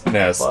wasp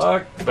nest.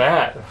 Fuck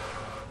that.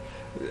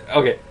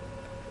 Okay.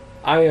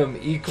 I am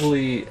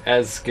equally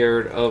as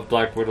scared of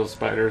black widow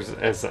spiders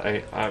as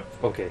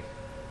okay.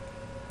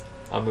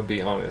 I'm gonna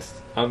be honest.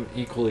 I'm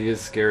equally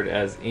as scared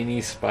as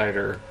any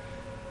spider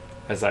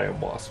as I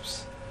am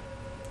wasps.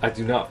 I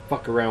do not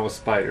fuck around with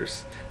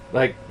spiders.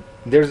 Like,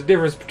 there's a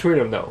difference between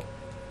them, though.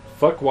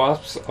 Fuck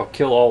wasps, I'll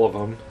kill all of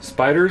them.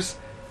 Spiders,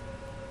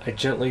 I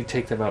gently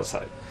take them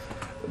outside.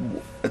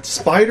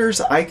 Spiders,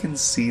 I can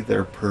see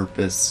their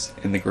purpose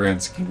in the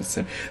grand scheme of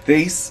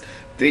things.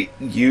 They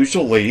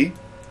usually,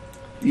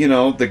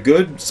 the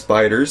good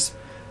spiders,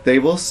 they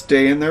will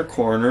stay in their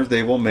corner,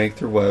 they will make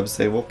their webs,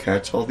 they will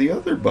catch all the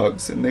other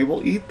bugs, and they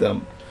will eat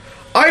them.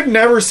 I've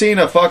never seen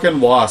a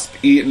fucking wasp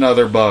eat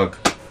another bug.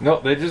 No,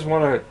 they just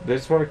want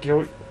to kill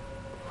you.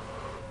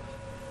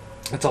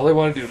 That's all they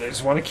want to do. They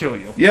just want to kill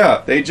you.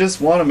 Yeah, they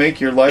just want to make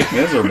your life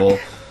miserable.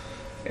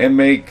 And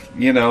make,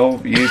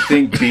 you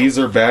think bees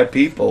are bad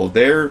people.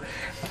 They're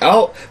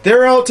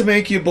out to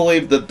make you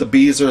believe that the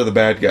bees are the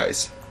bad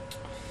guys.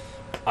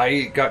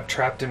 I got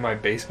trapped in my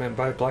basement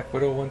by a black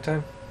widow one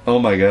time. Oh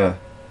my god.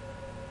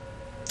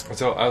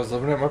 So I was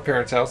living at my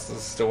parents' house. This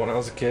is still when I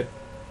was a kid.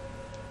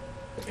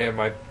 And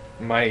my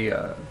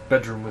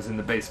bedroom was in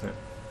the basement.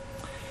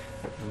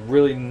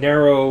 Really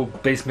narrow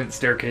basement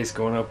staircase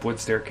going up, wood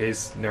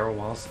staircase, narrow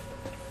walls.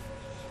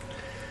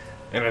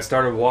 And I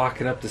started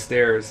walking up the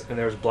stairs, and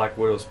there was a black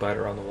widow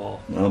spider on the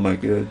wall. Oh my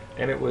god.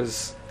 And it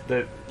was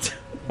the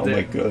oh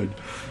my god.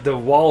 The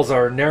walls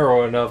are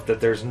narrow enough that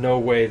there's no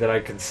way that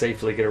I can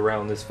safely get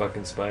around this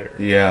fucking spider.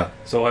 Yeah.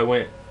 So I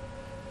went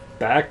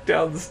back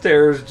down the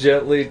stairs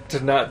gently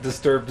to not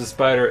disturb the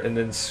spider, and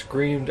then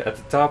screamed at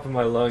the top of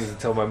my lungs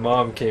until my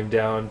mom came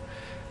down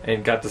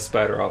and got the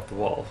spider off the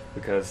wall,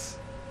 because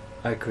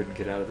I couldn't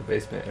get out of the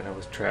basement and I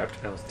was trapped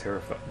and I was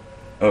terrified.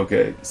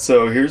 Okay,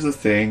 so here's the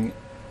thing.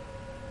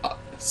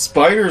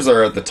 Spiders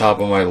are at the top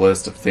of my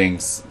list of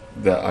things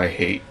that I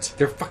hate.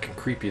 They're fucking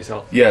creepy as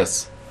hell.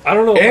 Yes. I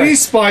don't know. Any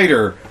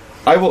spider,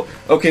 I will.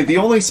 Okay, the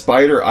only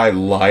spider I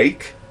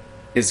like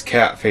is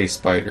cat-face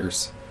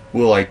spiders.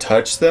 Will I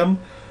touch them?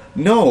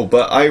 No,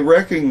 but I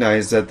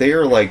recognize that they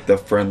are like the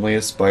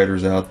friendliest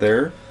spiders out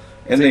there,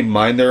 and they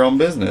mind their own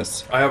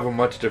business. I have a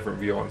much different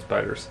view on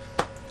spiders.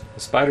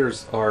 The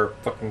spiders are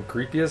fucking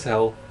creepy as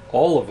hell.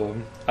 All of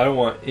them. I don't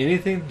want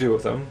anything to do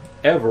with them,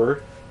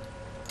 ever.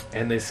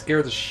 And they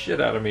scare the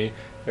shit out of me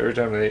every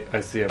time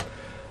I see them.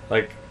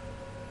 Like,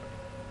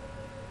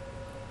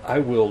 I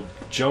will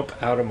jump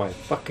out of my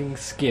fucking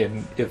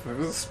skin if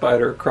a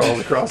spider crawls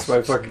across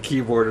my fucking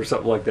keyboard or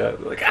something like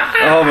that. Like, ah!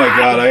 Oh my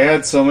god, I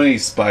had so many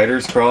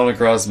spiders crawling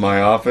across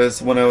my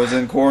office when I was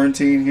in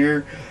quarantine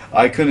here.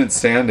 I couldn't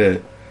stand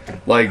it.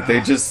 Like, they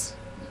just...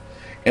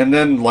 And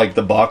then, like,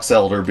 the box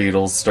elder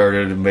beetles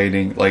started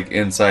invading, like,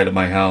 inside of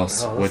my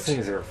house. Oh, those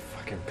things are a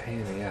fucking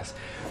pain in the ass.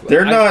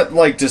 They're not,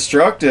 like,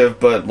 destructive,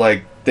 but,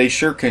 like, they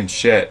sure can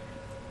shit.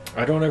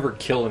 I don't ever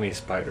kill any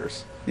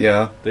spiders.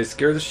 Yeah. They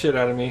scare the shit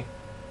out of me,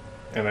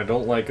 and I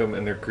don't like them,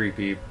 and they're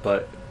creepy,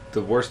 but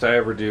the worst I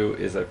ever do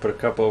is I put a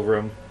cup over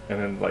them, and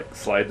then, like,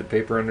 slide the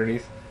paper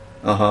underneath.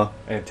 Uh-huh.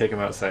 And take them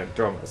outside and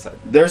throw them outside.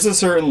 There's a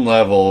certain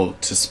level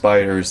to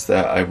spiders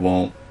that I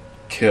won't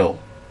kill.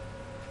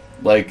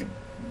 Like,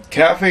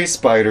 cat-face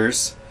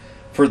spiders,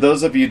 for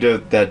those of you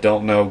that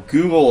don't know,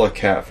 Google a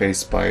cat-face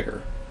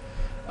spider.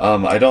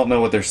 I don't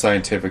know what their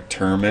scientific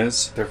term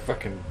is. They're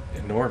fucking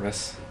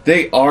enormous.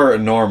 They are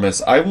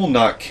enormous. I will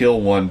not kill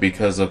one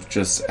because of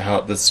just how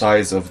the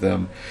size of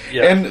them.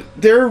 Yeah. And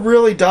they're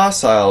really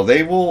docile.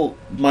 They will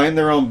mind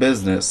their own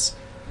business.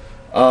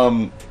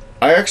 I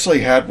actually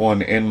had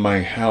one in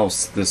my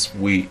house this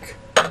week.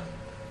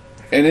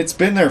 And it's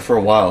been there for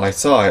a while. I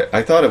saw it.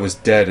 I thought it was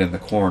dead in the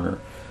corner.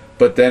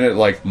 But then it,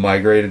 like,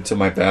 migrated to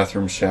my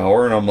bathroom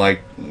shower. And I'm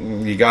like,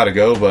 you gotta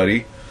go,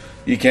 buddy.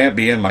 You can't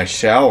be in my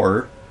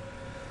shower.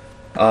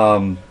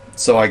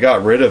 So I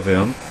got rid of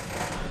him.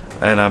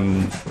 And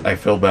I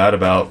feel bad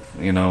about,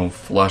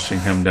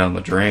 flushing him down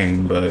the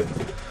drain, but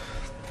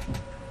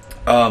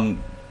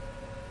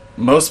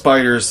most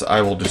spiders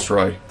I will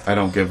destroy. I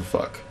don't give a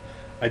fuck.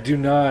 I do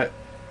not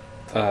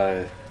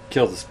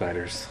kill the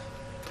spiders.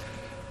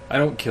 I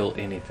don't kill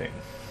anything.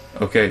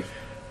 Okay,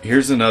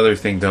 here's another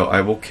thing though. I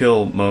will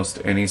kill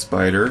most any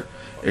spider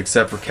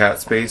except for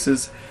cat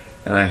spaces,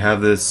 and I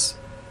have this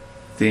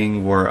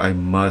thing where I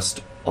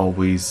must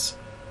always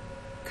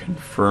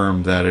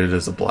confirm that it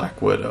is a black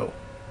widow.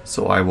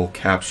 So I will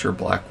capture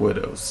black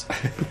widows.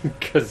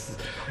 Because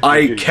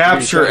I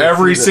capture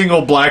every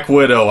single black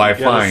widow I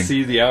find.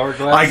 See the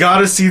hourglass? I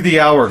gotta see the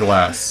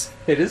hourglass.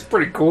 It is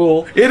pretty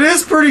cool. It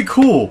is pretty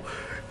cool.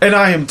 And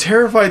I am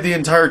terrified the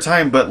entire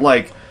time, but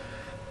like,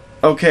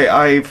 okay,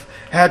 I've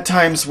had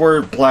times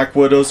where black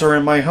widows are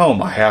in my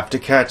home. I have to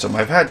catch them.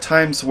 I've had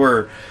times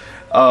where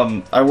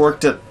I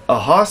worked at a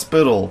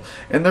hospital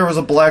and there was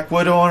a black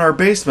widow in our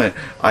basement.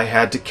 I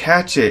had to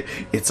catch it.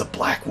 It's a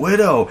black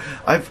widow.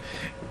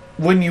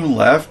 When you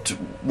left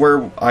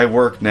where I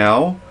work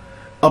now,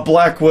 a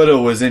black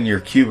widow was in your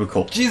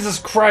cubicle. Jesus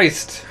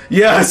Christ!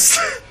 Yes!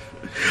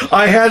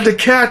 I had to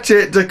catch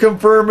it to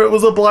confirm it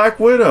was a black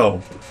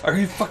widow. Are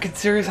you fucking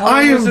serious? How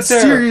I long was am it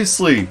there?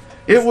 seriously.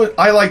 It was.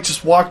 I like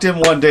just walked in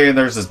one day and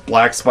there's this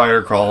black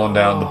spider crawling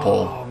down the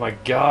pole. Oh my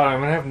god!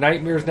 I'm gonna have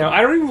nightmares now.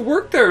 I don't even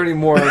work there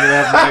anymore. I'm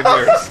gonna have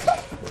nightmares.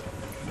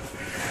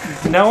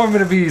 Now I'm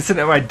gonna be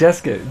sitting at my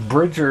desk at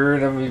Bridger,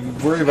 and I'm gonna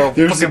be worried about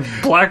There's fucking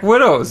Black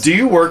Widows. Do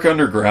you work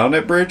underground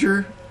at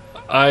Bridger?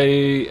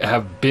 I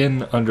have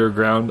been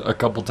underground a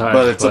couple times,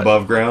 But it's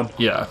above ground?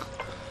 Yeah.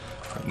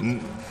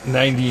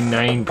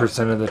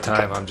 99% of the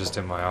time, I'm just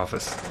in my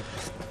office.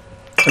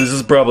 This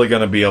is probably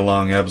going to be a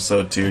long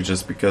episode, too,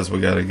 just because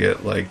we got to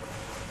get, like...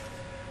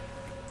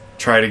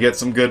 Try to get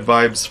some good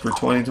vibes for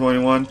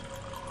 2021.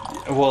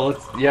 Well,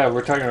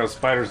 we're talking about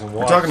spiders and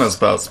wasps. We're talking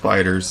about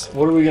spiders.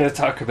 What are we going to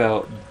talk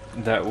about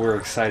that we're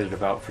excited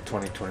about for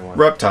 2021?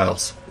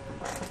 Reptiles.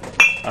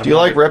 Do you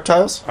like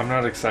reptiles? I'm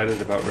not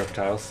excited about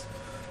reptiles.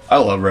 I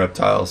love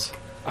reptiles.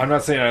 I'm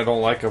not saying I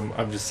don't like them.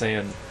 I'm just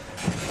saying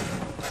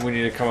we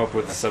need to come up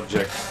with a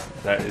subject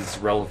that is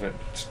relevant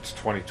to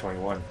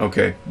 2021.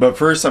 Okay, but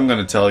first I'm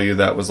going to tell you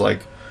that was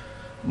like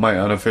my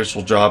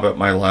unofficial job at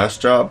my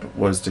last job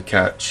was to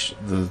catch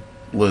the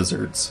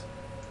lizards.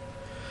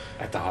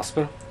 At the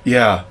hospital?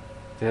 Yeah.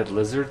 They had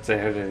lizards? They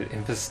had an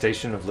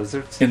infestation of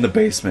lizards? In the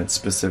basement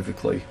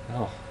specifically.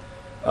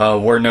 Oh.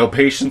 Where no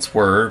patients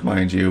were,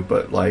 mind you,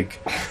 but like...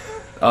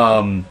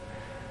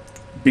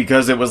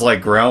 because it was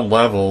like ground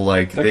level,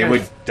 like that they guy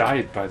would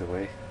died, by the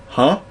way.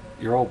 Huh?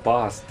 Your old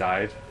boss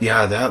died.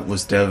 Yeah, that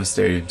was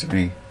devastating to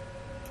me.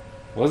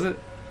 Was it?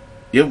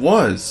 It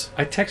was.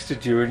 I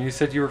texted you and you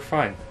said you were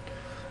fine.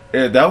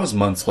 That was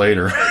months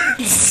later.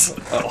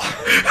 Oh.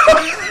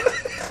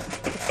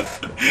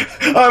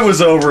 I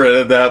was over it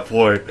at that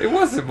point. It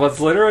wasn't months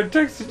later. I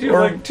texted you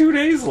Or- like 2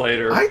 days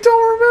later. I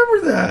don't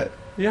remember that.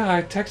 Yeah,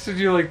 I texted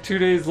you like 2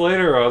 days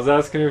later. I was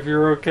asking if you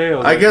were okay.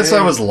 I guess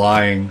I was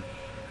lying.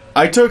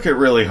 I took it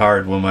really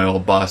hard when my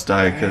old boss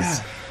died because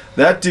Yeah.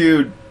 that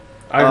dude.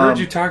 I heard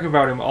you talk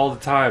about him all the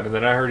time, and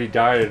then I heard he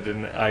died,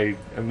 and I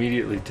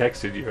immediately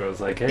texted you. I was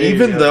like, hey.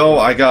 Even though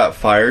I got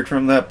fired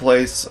from that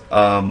place,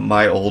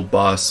 my old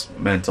boss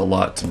meant a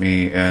lot to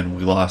me, and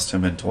we lost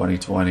him in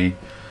 2020.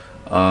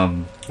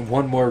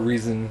 One more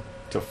reason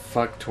to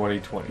fuck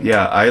 2020.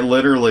 Yeah, I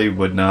literally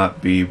would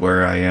not be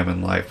where I am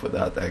in life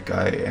without that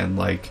guy, and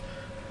like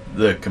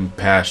the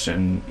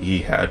compassion he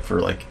had for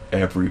like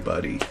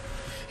everybody.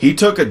 He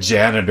took a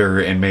janitor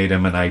and made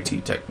him an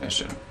IT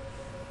technician.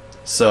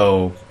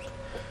 So,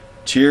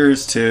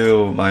 cheers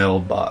to my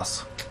old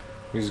boss.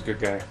 He's a good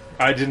guy.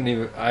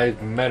 I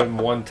met him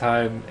one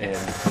time and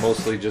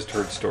mostly just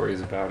heard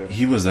stories about him.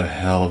 He was a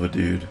hell of a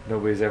dude.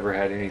 Nobody's ever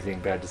had anything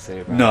bad to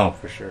say about No. him,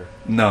 for sure.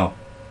 No.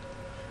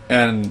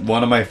 And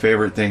one of my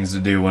favorite things to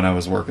do when I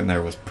was working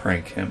there was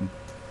prank him.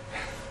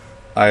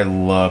 I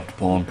loved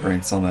pulling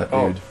pranks on that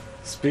dude.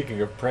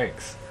 Speaking of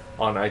pranks,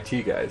 on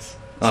IT guys,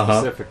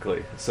 Uh-huh.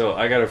 specifically. So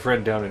I got a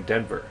friend down in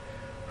Denver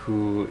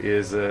who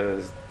is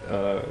a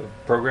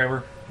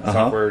programmer,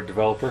 software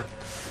developer,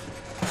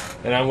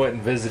 and I went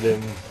and visited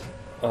him.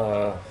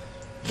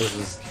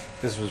 This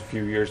was a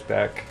few years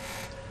back,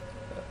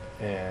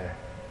 and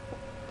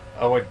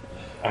I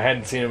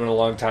hadn't seen him in a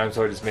long time,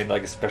 so I just made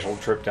like a special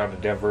trip down to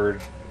Denver, to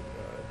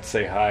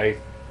say hi,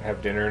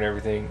 have dinner and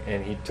everything,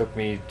 and he took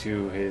me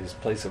to his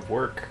place of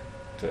work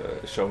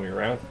to show me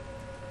around.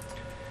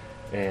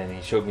 And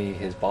he showed me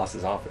his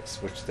boss's office,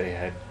 which they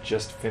had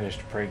just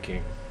finished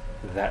pranking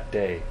that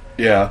day.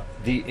 Yeah.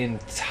 The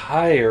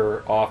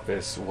entire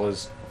office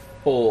was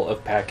full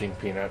of packing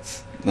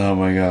peanuts Oh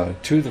my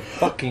god. to the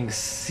fucking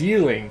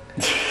ceiling.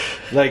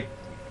 Like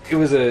it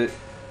was a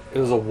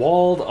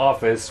walled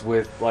office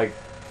with like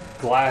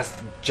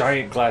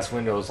giant glass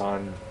windows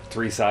on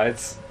 3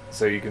 sides,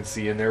 so you can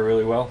see in there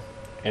really well.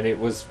 And it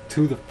was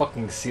to the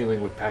fucking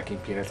ceiling with packing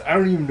peanuts. I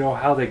don't even know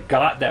how they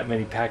got that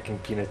many packing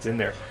peanuts in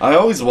there. I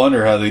always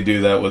wonder how they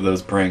do that with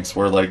those pranks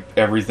where like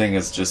everything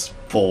is just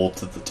full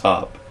to the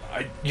top.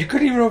 You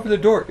couldn't even open the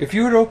door. If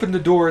you had opened the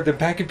door, then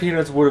packing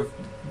peanuts would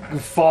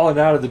have fallen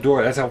out of the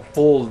door. That's how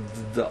full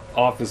the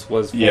office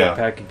was full of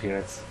packing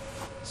peanuts.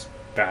 It's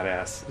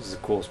badass. This is the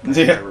coolest prank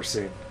I've ever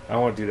seen. I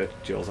want to do that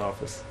to Jill's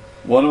office.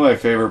 One of my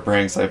favorite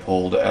pranks I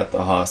pulled at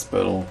the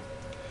hospital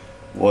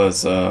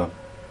was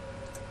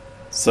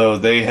so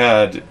they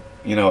had,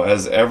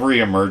 as every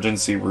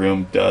emergency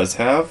room does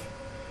have,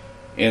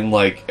 in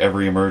like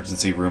every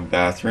emergency room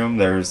bathroom,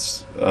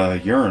 there's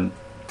urine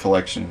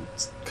collection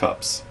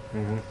cups.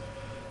 Mm-hmm.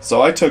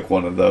 So I took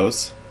one of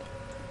those,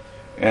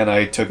 and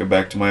I took it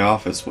back to my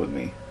office with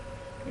me.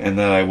 And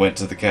then I went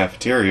to the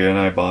cafeteria and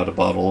I bought a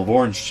bottle of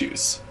orange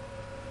juice.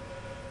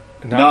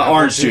 Not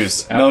orange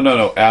juice.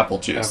 No, apple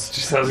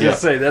juice. I was going to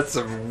say, that's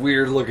a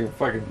weird looking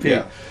fucking pee.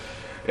 Yeah.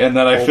 And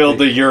then I filled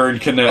the urine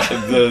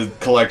the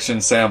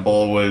collection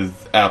sample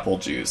with apple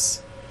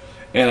juice.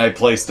 And I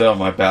placed it on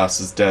my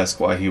boss's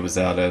desk while he was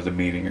out at a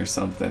meeting or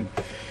something.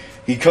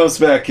 He comes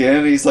back in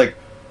and he's like,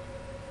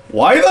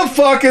 "Why the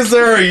fuck is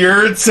there a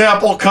urine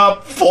sample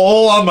cup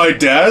full on my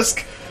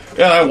desk?"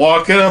 And I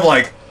walk in, I'm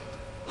like,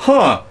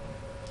 "Huh,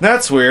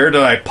 that's weird."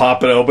 And I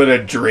pop it open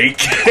and drink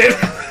it.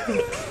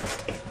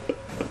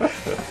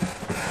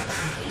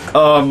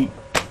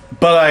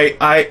 But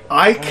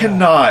I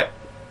cannot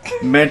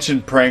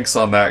mention pranks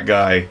on that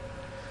guy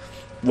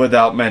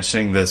without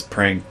mentioning this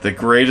prank. The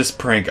greatest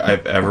prank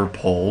I've ever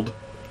pulled.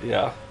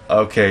 Yeah.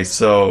 Okay,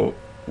 so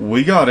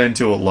we got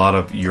into a lot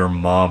of your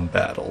mom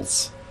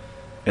battles.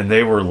 And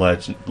they were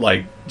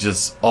like,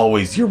 just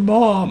always your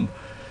mom,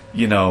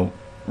 you know,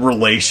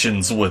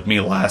 relations with me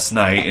last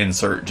night,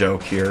 insert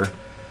joke here.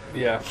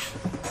 Yeah.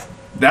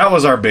 That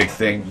was our big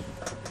thing.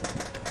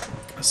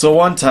 So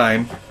one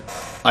time,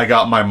 I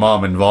got my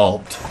mom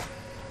involved.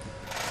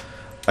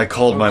 I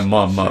called my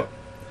mom up.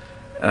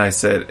 And I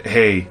said,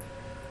 hey,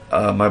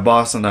 my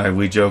boss and I,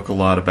 we joke a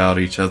lot about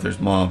each other's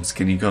moms.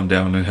 Can you come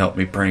down and help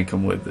me prank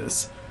them with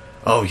this?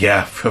 Oh,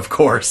 yeah, of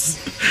course.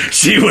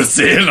 She was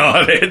in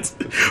on it.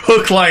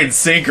 Hook, line,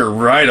 sinker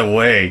right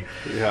away.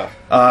 Yeah.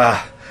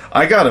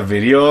 I got a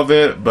video of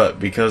it, but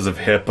because of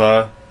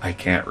HIPAA, I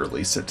can't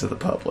release it to the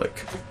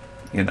public.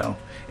 You know,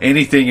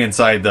 anything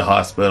inside the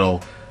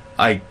hospital,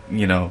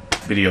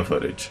 video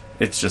footage.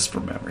 It's just for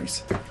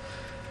memories.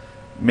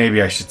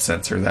 Maybe I should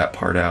censor that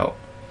part out.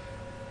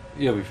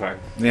 You'll be fine.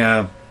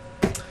 Yeah.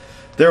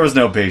 There was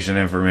no patient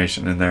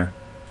information in there.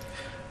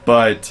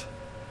 But,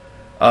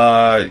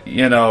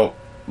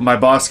 my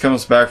boss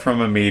comes back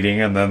from a meeting,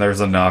 and then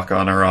there's a knock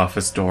on our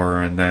office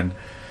door, and then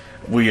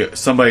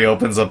somebody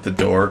opens up the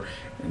door,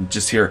 and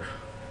just hear,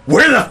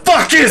 where the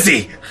fuck is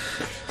he?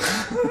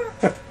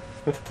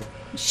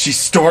 She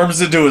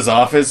storms into his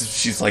office,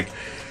 she's like,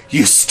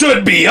 you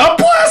stood me up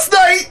last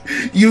night?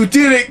 You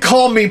didn't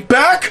call me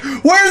back?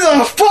 Where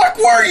the fuck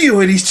were you?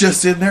 And he's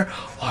just in there,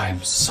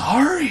 I'm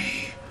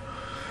sorry.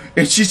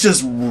 And she's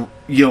just,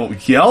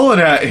 yelling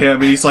at him,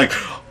 and he's like,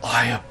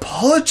 I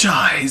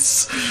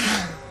apologize.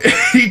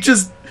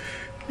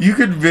 You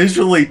can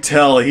visually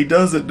tell he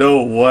doesn't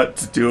know what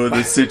to do in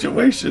this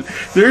situation.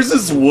 There's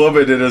this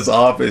woman in his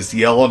office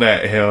yelling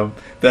at him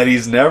that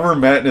he's never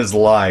met in his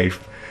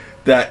life,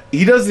 that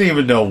he doesn't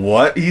even know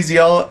what she's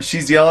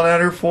yelling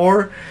at her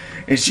for,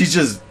 and she's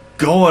just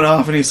going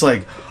off, and he's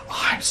like,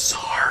 I'm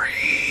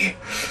sorry.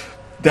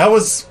 That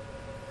was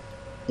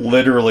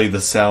literally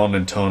the sound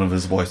and tone of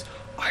his voice.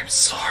 I'm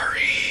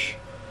sorry.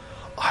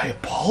 I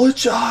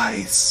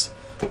apologize.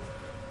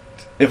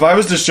 If I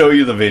was to show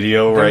you the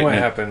video then right what now,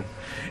 happened?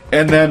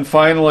 and then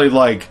finally,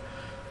 like,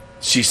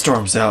 she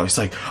storms out. He's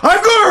like,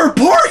 I'm gonna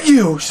report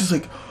you. She's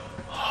like,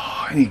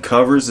 oh, and he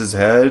covers his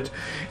head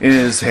in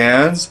his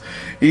hands.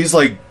 He's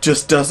like,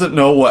 just doesn't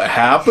know what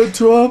happened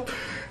to him.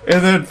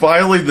 And then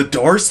finally the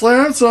door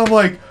slams, and I'm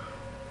like,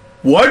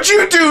 what'd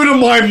you do to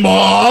my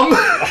mom?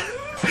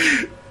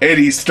 And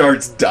he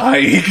starts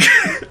dying.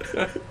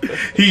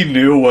 He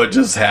knew what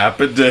just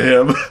happened to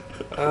him.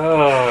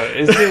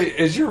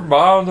 Is your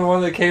mom the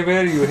one that came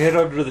in and you hid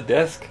under the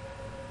desk?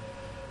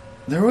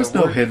 There was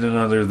no hidden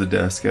under the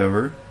desk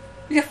ever.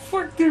 Yeah,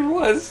 fuck, there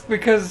was.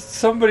 Because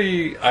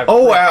somebody... At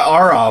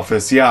our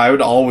office, yeah, I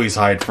would always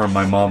hide from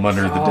my mom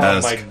under the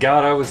desk. Oh my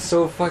god, I was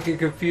so fucking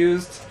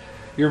confused.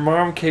 Your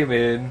mom came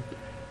in,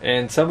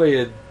 and somebody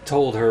had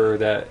told her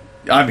that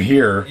I'm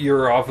here.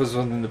 Your office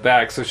was in the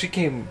back, so she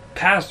came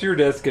past your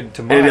desk and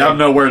to mine. And I'm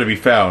nowhere to be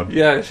found.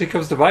 Yeah, she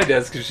comes to my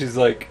desk and she's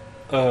like,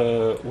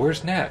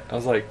 where's Nat? I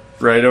was like...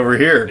 Right over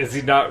here. Is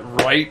he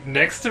not right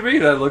next to me?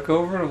 And I look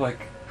over and I'm like...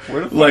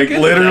 Where the fuck like, is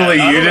literally,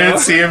 Nat? you didn't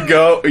see him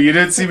go... You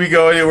didn't see me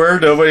go anywhere?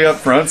 Nobody up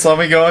front saw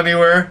me go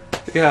anywhere?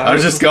 Yeah. I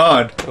was just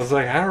gone. I was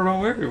like, I don't know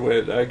where he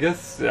went. I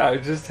guess I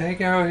just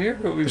hang out here.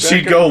 We'll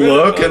She'd go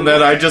look, and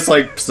then I'd just,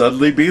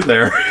 suddenly be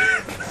there.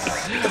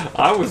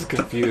 I was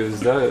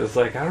confused. I was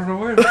like, I don't know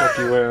where the fuck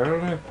you went. I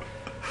don't know.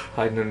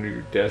 Hiding under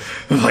your desk.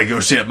 I'm like, oh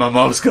shit, my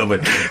mom's coming.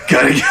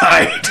 Gotta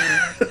hide.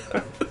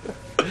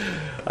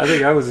 I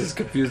think I was as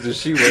confused as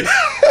she was.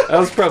 I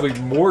was probably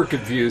more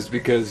confused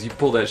because you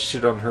pull that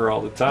shit on her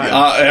all the time.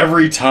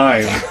 Every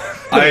time.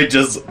 I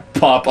just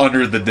pop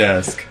under the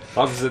desk.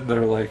 I'm sitting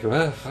there like,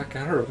 well, fuck, I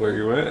don't know where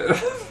you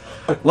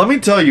went. Let me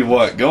tell you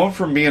what, going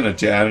from being a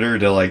janitor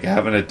to,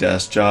 having a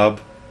desk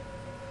job,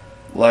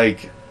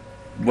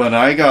 when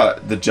I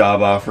got the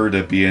job offer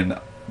to be in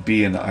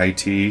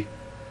IT,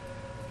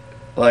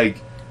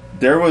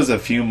 there was a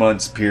few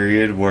months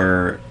period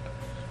where,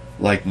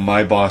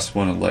 my boss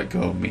wouldn't let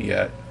go of me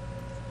yet.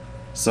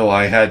 So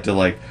I had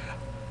to,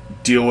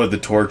 deal with the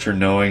torture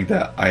knowing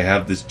that I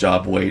have this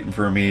job waiting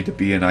for me to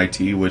be in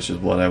IT, which is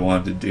what I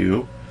wanted to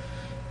do.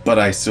 But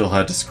I still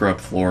had to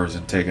scrub floors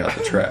and take out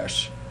the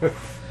trash.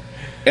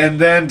 And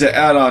then to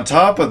add on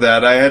top of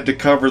that, I had to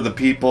cover the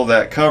people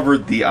that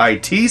covered the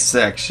IT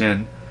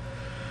section.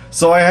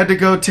 So I had to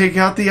go take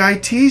out the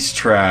IT's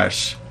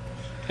trash.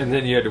 And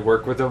then you had to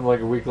work with them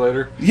a week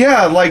later?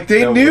 Yeah,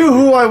 they knew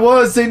who I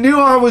was. They knew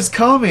I was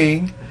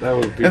coming. That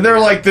would be and they're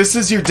like, this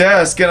is your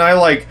desk. And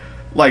I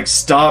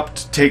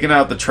stopped taking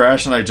out the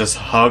trash and I just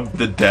hugged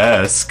the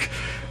desk.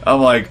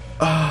 I'm like,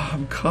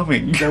 I'm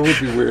coming. That would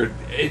be weird.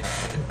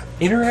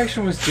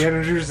 Interaction with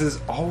janitors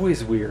is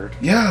always weird.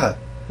 Yeah.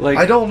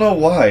 I don't know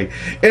why.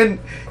 And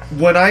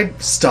when I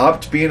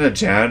stopped being a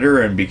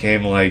janitor and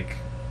became an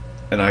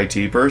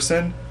IT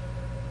person,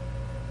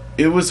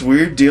 it was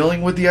weird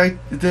dealing with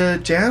the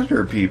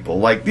janitor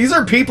people. These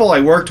are people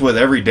I worked with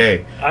every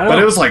day. But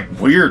it was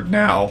weird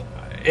now.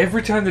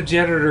 Every time the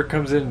janitor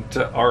comes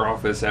into our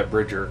office at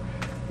Bridger,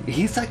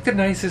 He's like the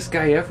nicest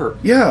guy ever.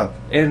 Yeah.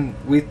 And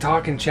we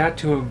talk and chat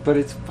to him, but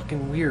it's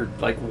fucking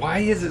weird. Like, why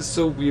is it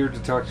so weird to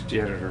talk to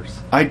janitors?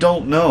 I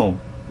don't know.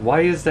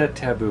 Why is that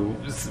taboo?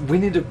 We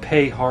need to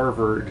pay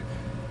Harvard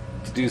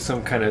to do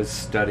some kind of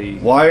study.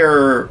 Why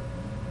are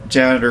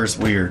janitors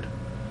weird?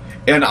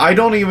 And I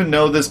don't even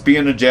know this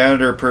being a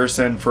janitor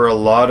person for a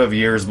lot of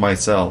years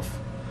myself.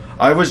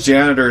 I was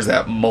janitors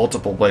at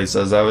multiple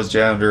places. I was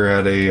janitor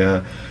at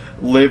a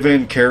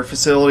live-in care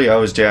facility. I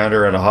was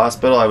janitor at a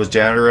hospital. I was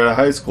janitor at a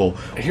high school.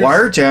 Why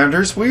are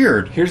janitors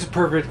weird? Here's a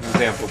perfect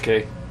example,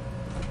 okay?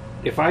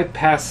 If I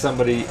pass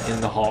somebody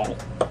in the hall,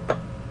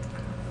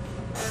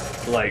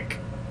 like,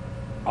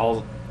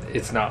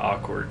 it's not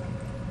awkward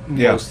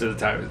most of the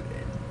time.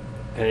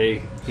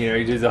 Hey,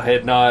 you do the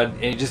head nod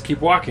and you just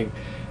keep walking.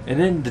 And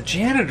then the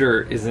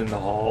janitor is in the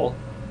hall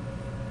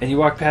and you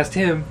walk past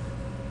him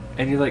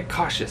and you're like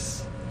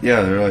cautious.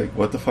 Yeah, they're like,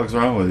 what the fuck's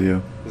wrong with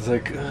you? It's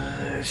like,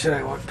 should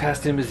I walk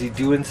past him? Is he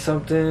doing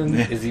something?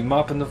 Is he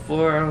mopping the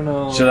floor? I don't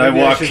know. Should I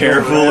walk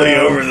carefully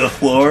over the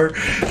floor?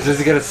 Does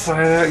he got a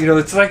sign out?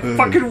 It's like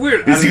fucking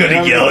weird. Is he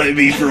going to yell at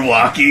me for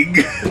walking?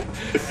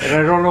 And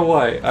I don't know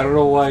why. I don't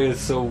know why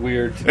it's so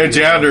weird. And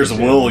janitors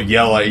will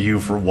yell at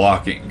you for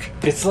walking.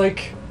 It's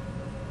like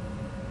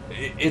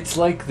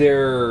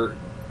they're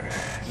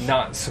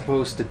not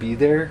supposed to be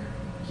there.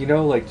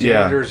 Like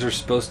janitors are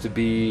supposed to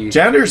be...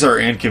 Janitors are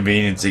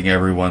inconveniencing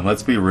everyone,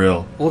 let's be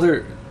real.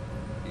 Well,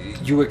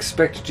 you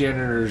expect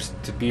janitors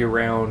to be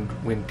around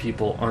when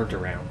people aren't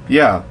around.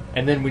 Yeah.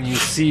 And then when you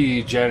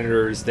see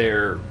janitors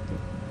there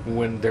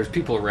when there's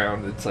people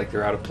around, it's like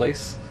they're out of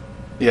place.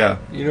 Yeah.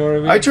 You know what I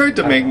mean? I tried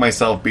to make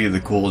myself be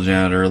the cool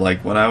janitor,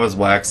 like when I was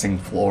waxing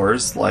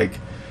floors, like,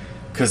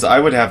 because I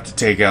would have to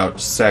take out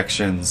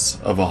sections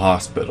of a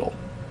hospital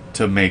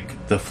to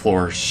make the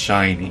floor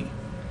shiny.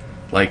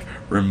 Like,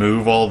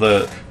 remove all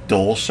the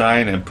dull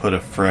shine and put a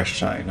fresh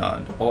shine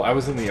on. Well, I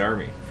was in the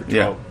Army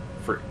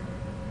for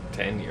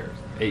 10 years.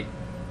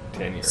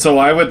 10 years. So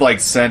I would, like,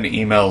 send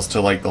emails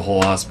to, like, the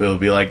whole hospital,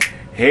 be like,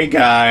 hey,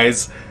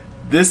 guys,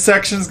 this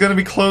section's going to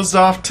be closed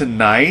off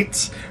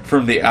tonight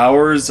from the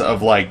hours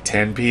of, like,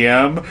 10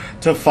 p.m.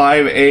 to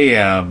 5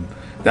 a.m.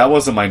 That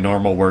wasn't my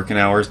normal working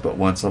hours, but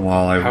once in a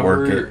while I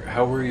work it.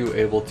 How were you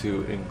able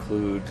to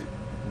include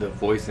the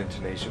voice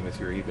intonation with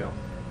your email?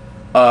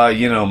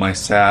 My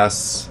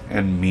sass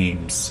and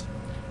memes.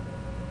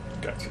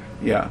 Gotcha.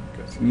 Yeah.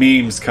 Gotcha.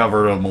 Memes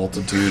covered a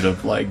multitude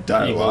of, like,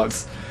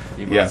 dialogues.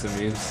 Emotes and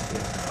memes.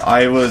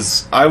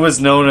 Yeah. I was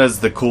known as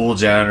the cool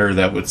janitor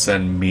that would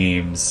send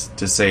memes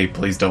to say,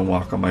 please don't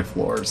walk on my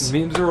floors.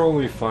 Memes are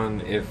only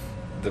fun if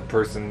the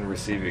person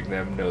receiving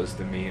them knows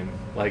the meme.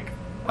 Like,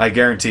 I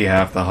guarantee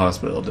half the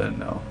hospital didn't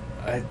know.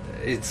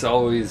 It's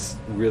always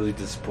really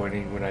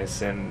disappointing when I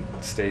send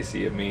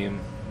Stacy a meme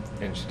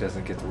and she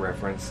doesn't get the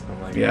reference.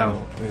 I'm like, yeah.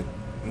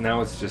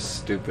 Now it's just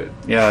stupid.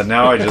 Yeah,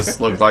 now I just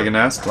look like an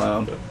ass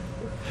clown.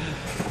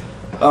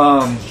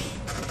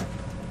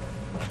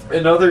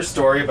 Another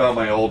story about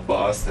my old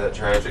boss that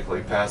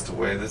tragically passed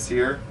away this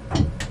year.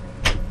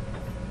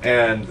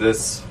 And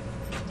this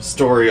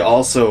story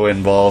also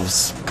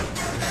involves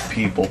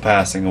people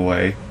passing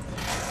away.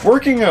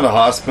 Working at a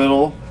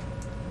hospital,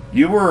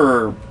 you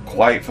were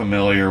quite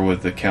familiar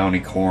with the county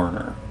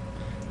coroner.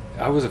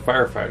 I was a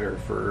firefighter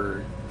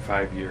for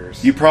 5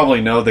 years. You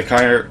probably know the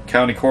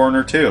county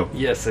coroner too.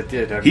 Yes, I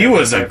did. He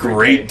was a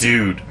great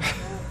dude.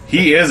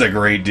 He is a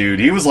great dude.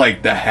 He was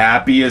like the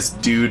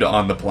happiest dude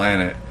on the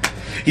planet.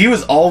 He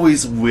was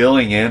always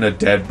wheeling in a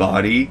dead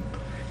body,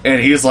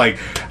 and he's like,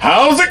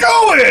 how's it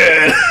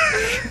going?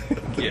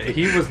 Yeah,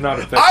 he was not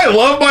affected. I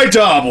love my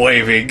job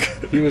waving.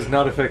 He was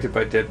not affected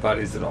by dead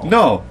bodies at all.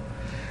 No.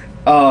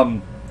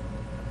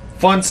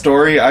 Fun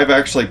story, I've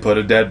actually put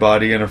a dead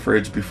body in a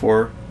fridge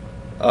before.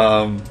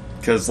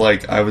 Because,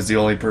 like, I was the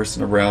only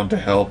person around to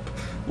help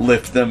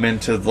lift them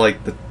into,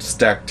 like, the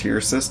stacked tier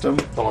system.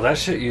 Oh, that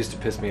shit used to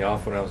piss me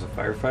off when I was a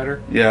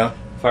firefighter. Yeah.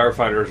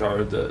 Firefighters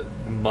are the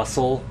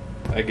muscle,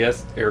 I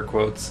guess, air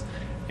quotes,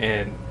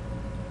 and,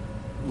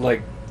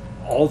 like,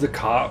 all the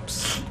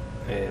cops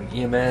and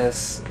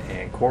EMS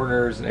and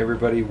coroners and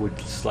everybody would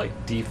just, like,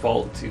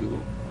 default to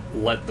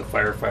let the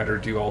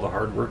firefighter do all the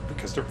hard work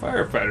because they're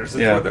firefighters.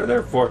 That's what they're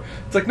there for.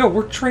 It's like, no,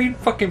 we're trained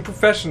fucking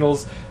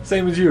professionals,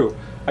 same as you.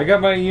 I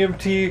got my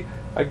EMT.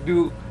 I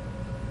do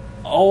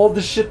all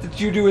the shit that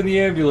you do in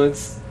the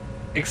ambulance,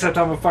 except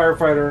I'm a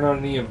firefighter and not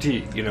an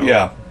EMT.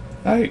 Yeah,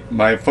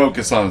 my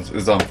focus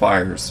is on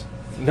fires.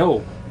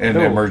 No, and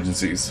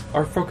emergencies.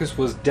 Our focus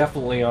was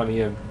definitely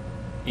on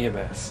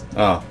EMS.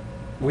 Oh,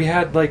 we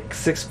had like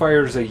 6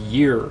 fires a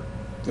year.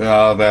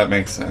 Oh, that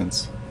makes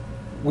sense.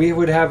 We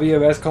would have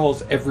EMS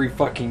calls every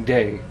fucking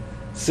day,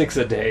 6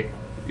 a day.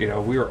 We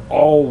were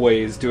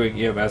always doing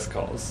EMS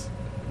calls,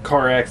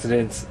 car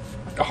accidents,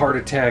 heart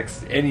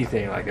attacks,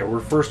 anything like that.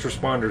 We're first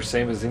responders,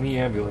 same as any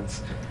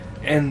ambulance,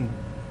 and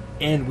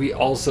we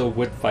also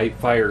would fight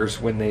fires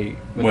when it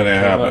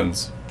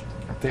happens.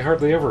 They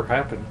hardly ever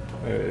happen.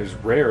 It's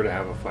rare to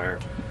have a fire.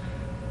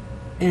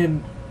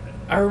 And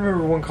I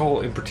remember one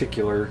call in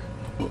particular.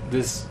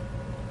 This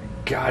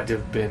got to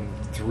have been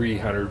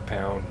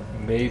 300-pound,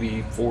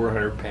 maybe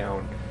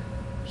 400-pound,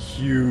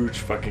 huge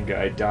fucking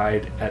guy.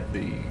 Died at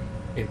the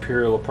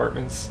Imperial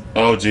Apartments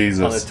Oh on the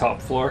Jesus.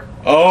 top floor.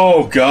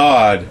 Oh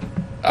God.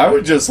 I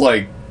would just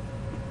like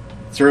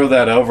throw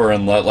that over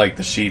and let like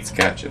the sheets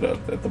catch it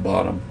up at the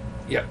bottom.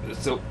 Yeah,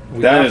 so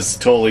That is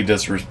totally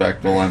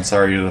disrespectful. I'm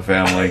sorry to the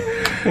family,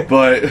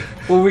 but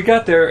well, we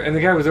got there and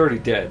the guy was already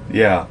dead.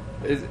 yeah,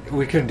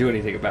 We couldn't do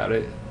anything about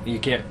it. You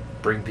can't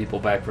bring people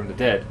back from the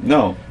dead.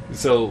 no,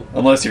 So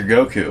unless you're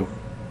Goku.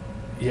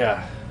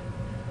 yeah,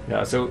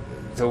 So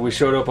we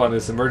showed up on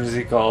this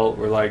emergency call.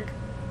 We're like,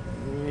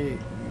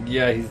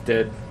 yeah, he's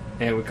dead,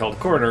 and we called the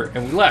coroner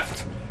and we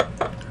left.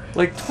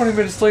 Like 20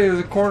 minutes later,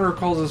 the coroner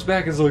calls us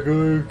back and is like,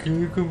 "Can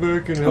you come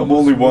back and help I'm us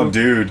only one move-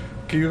 dude.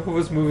 Can you help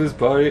us move his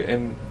body?"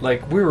 And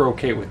like we were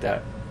okay with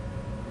that,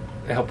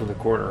 helping the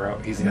coroner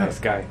out. He's a Yeah. nice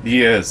guy.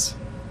 He is.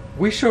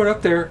 We showed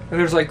up there and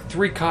there's like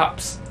 3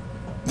 cops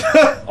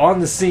on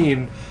the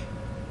scene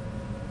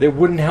that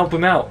wouldn't help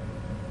him out.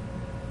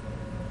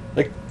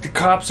 Like the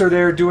cops are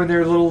there doing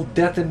their little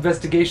death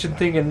investigation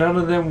thing, and none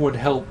of them would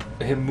help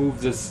him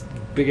move this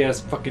big ass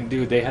fucking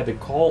dude. They had to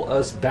call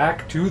us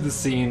back to the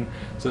scene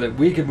so that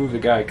we could move the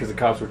guy because the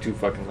cops were too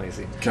fucking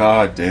lazy.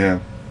 God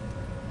damn.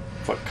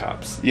 Fuck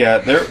cops. Yeah,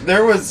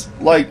 there was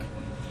like,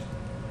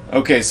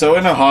 okay, so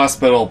in a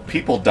hospital,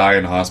 people die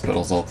in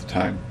hospitals all the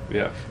time.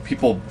 Yeah.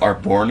 People are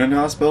born in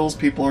hospitals.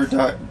 People are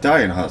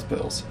die in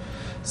hospitals.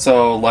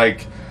 So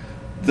like,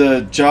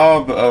 the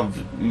job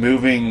of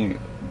moving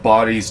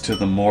bodies to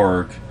the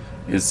morgue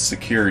is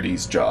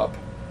security's job.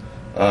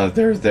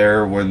 They're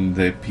there when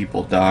the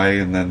people die,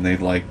 and then they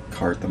like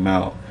cart them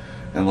out.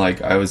 And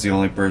like, I was the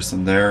only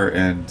person there,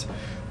 and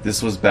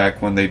this was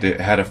back when they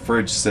had a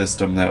fridge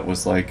system that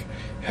was like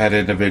had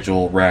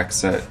individual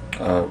racks that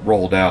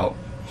rolled out.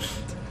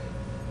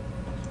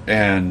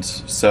 And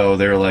so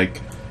they're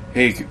like,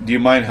 "Hey, do you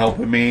mind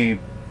helping me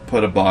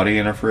put a body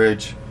in a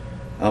fridge?"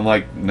 I'm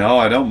like, "No,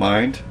 I don't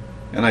mind."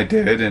 And I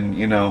did, and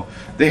you know,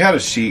 they had a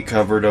sheet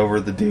covered over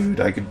the dude.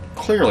 I could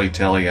clearly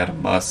tell he had a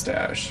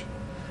mustache.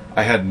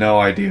 I had no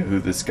idea who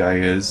this guy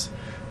is,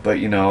 but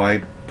you know,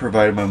 I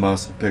provided my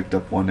muscle, picked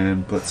up one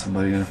end, put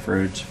somebody in a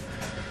fridge.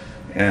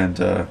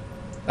 And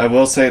I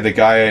will say, the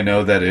guy I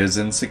know that is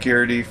in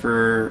security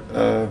for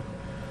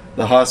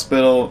the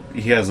hospital,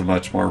 he has a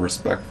much more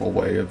respectful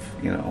way of,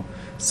 you know,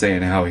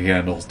 saying how he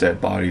handles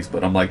dead bodies.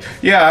 But I'm like,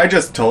 yeah, I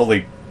just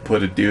totally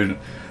put a dude.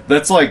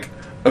 That's like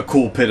a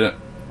cool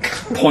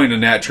point in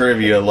that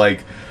trivia.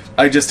 Like,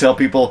 I just tell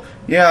people,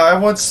 yeah, I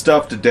once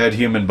stuffed a dead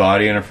human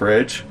body in a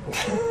fridge.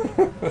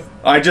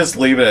 I just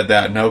leave it at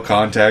that, no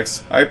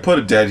context. I put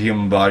a dead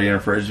human body in a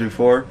fridge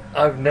before.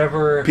 I've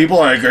never. People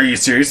are like, "Are you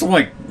serious?" I'm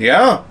like,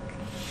 "Yeah."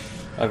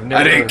 I've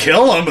never. I didn't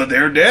kill them, but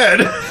they're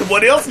dead.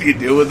 What else do you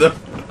do with them?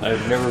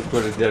 I've never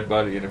put a dead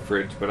body in a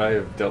fridge, but I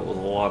have dealt with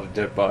a lot of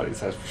dead bodies.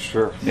 That's for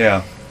sure.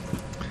 Yeah.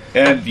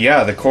 And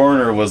yeah, the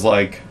coroner was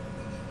like,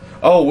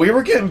 "Oh, we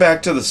were getting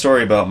back to the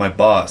story about my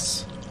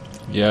boss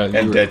Yeah.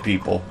 and dead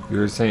people." You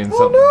were saying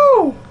something.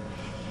 Oh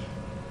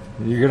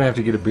You're gonna have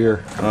to get a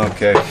beer. no!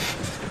 Okay.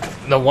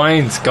 The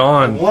wine's The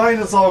gone. wine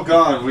is all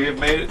gone. We have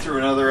made it through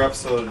another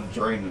episode and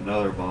drained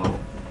another bottle.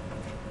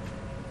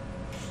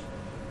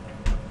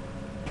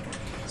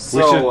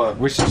 So,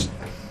 we should.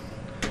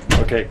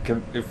 Okay,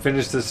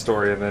 finish this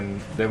story and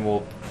then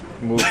we'll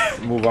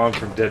move on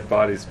from dead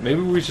bodies.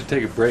 Maybe we should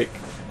take a break,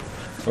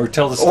 or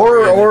tell the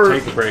story or and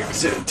then take a break.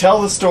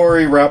 Tell the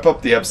story, wrap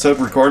up the episode,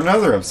 record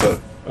another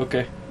episode.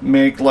 Okay.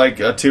 Make like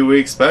a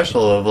 2-week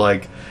special of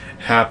like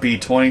Happy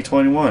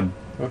 2021.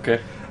 Okay.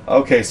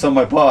 Okay, so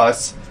my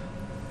boss,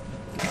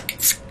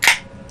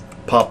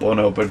 pop one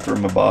open for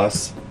my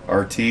boss,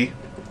 RT.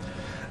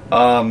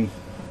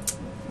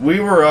 We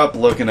were up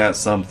looking at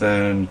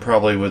something,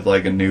 probably with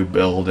like a new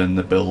build in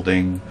the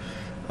building.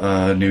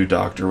 A new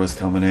doctor was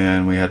coming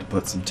in. We had to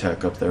put some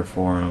tech up there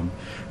for him.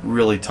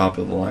 Really top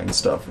of the line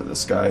stuff for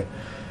this guy.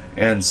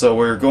 And so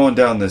we were going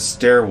down this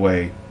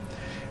stairway,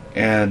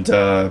 and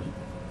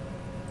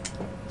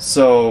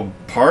so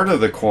part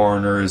of the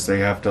coroner is they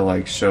have to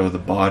like show the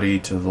body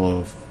to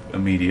the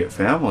immediate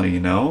family,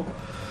 you know?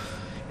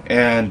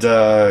 And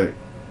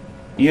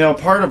you know,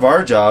 part of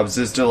our jobs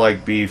is to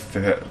like be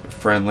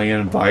friendly and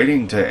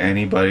inviting to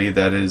anybody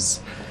that is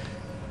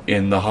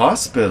in the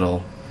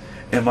hospital.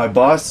 And my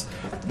boss,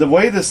 the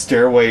way the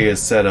stairway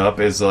is set up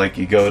is like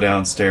you go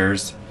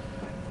downstairs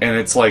and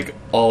it's like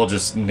all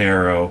just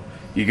narrow.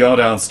 You go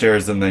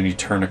downstairs and then you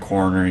turn a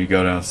corner and you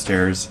go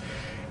downstairs.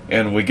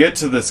 And we get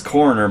to this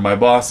corner, my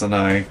boss and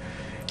I,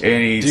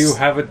 and he's... Do you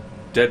have a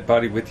dead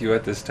body with you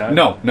at this time?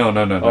 No.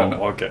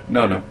 Oh, okay.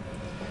 No.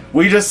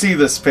 We just see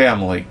this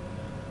family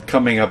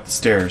coming up the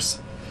stairs.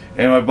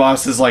 And my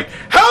boss is like,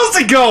 "How's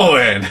it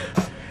going?"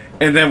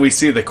 And then we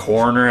see the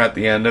coroner at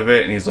the end of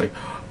it, and he's like,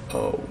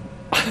 "Oh."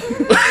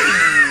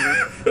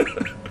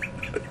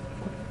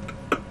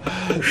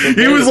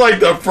 He was like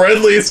the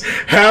friendliest,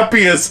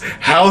 happiest.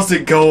 How's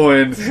it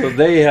going? So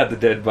they had the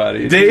dead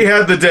body. They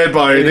had the dead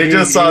body. They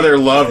just saw their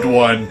loved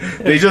one.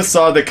 They just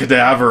saw the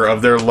cadaver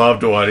of their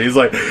loved one. He's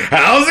like,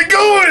 how's it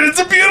going? It's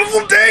a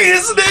beautiful day,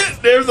 isn't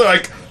it? They're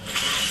like...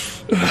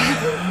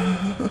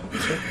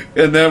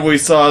 And then we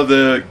saw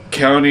the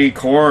county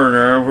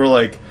coroner, and we're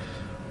like,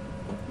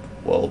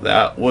 well,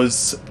 that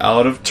was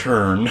out of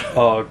turn.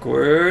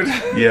 Awkward.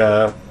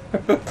 Yeah.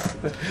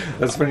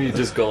 That's when you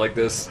just go like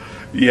this.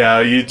 Yeah,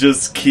 you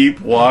just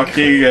keep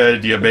walking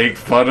and you make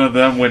fun of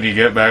them when you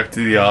get back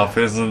to the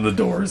office and the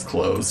door is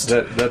closed.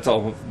 That's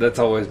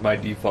always my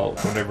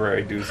default whenever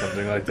I do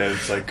something like that.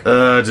 It's like,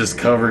 just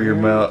cover your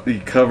mouth, you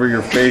cover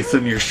your face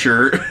in your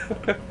shirt,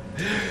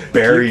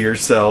 bury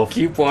yourself.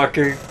 Keep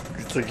walking.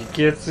 It's like, you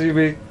can't see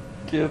me.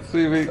 Can't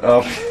see me.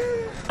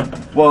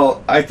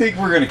 Well, I think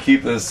we're gonna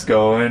keep this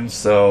going,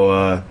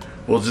 so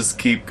we'll just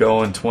keep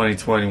going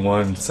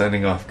 2021,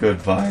 sending off good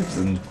vibes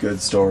and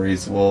good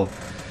stories.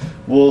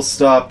 We'll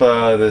stop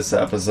this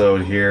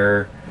episode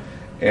here,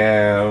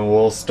 and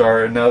we'll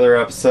start another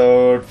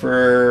episode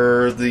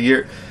for the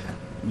year.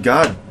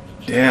 God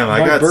damn,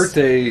 My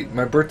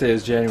birthday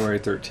is January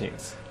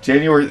 13th.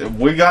 January.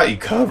 We got you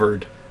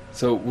covered.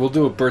 So we'll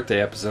do a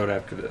birthday episode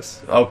after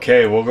this.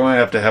 Okay, we're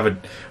going to have a...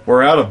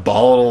 We're out of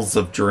bottles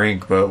of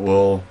drink, but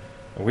we'll...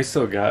 We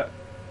still got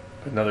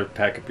another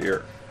pack of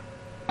beer.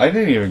 I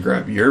didn't even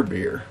grab your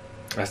beer.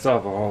 I still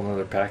have a whole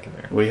other pack in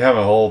there. We have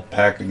a whole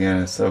pack of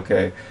Guinness.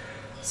 Okay.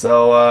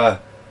 So,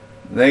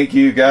 thank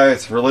you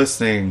guys for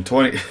listening.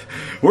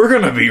 We're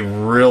going to be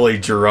really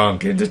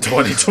drunk into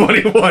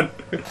 2021.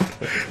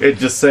 And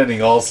just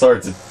sending all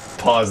sorts of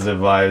positive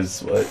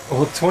vibes. But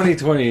well,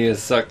 2020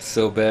 has sucked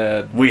so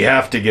bad. we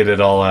have to get it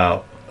all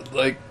out.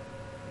 Like,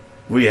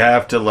 We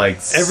have to,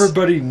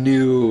 everybody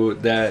knew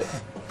that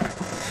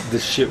the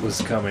shit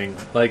was coming.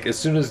 Like, as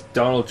soon as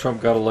Donald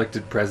Trump got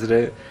elected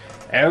president,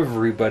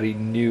 everybody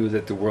knew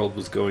that the world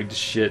was going to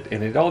shit,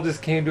 and it all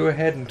just came to a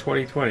head in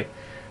 2020.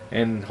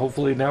 And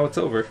hopefully now it's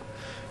over.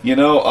 You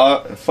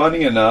know,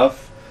 funny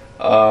enough,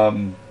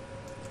 how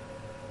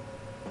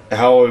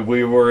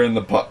we were in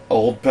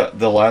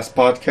the last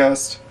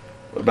podcast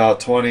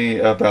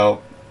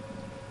about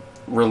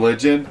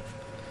religion.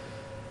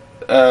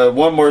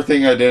 One more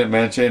thing I didn't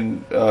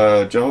mention: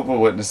 Jehovah's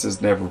Witnesses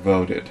never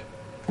voted.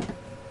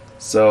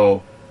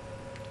 So,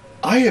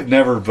 I have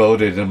never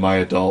voted in my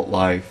adult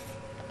life,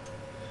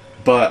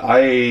 but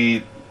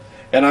I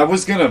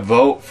was gonna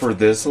vote for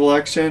this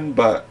election,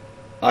 but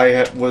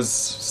I was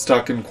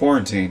stuck in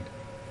quarantine.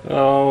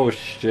 Oh,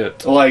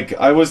 shit. Like,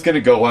 I was going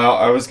to go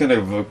out, I was going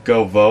to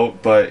go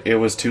vote, but it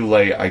was too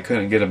late. I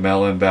couldn't get a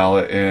mail-in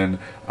ballot in.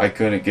 I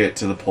couldn't get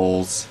to the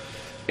polls.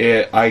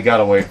 I got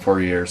to wait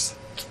 4 years.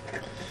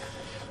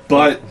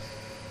 But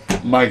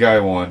my guy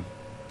won,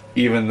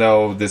 even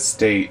though the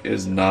state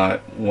is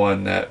not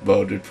one that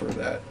voted for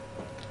that.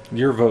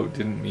 Your vote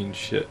didn't mean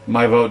shit.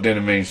 My vote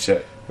didn't mean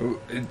shit.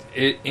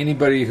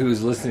 Anybody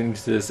who's listening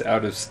to this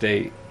out of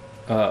state,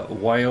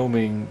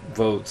 Wyoming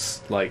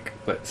votes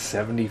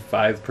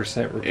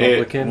 75%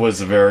 Republican. It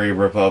was very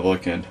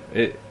Republican.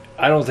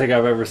 I don't think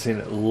I've ever seen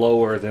it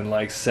lower than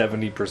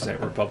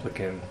 70%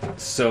 Republican.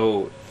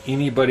 So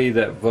anybody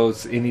that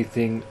votes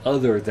anything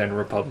other than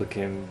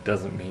Republican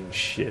doesn't mean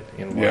shit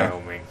in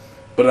Wyoming.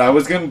 But I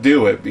was going to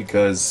do it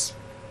because,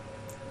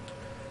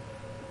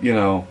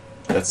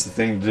 that's the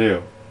thing to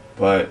do.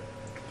 But,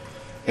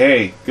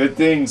 hey, good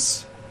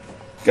things,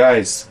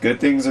 guys, good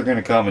things are going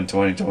to come in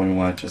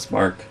 2021. Just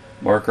mark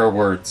our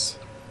words.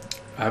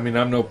 I mean,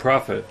 I'm no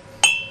prophet.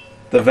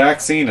 The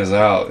vaccine is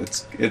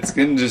out. It's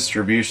in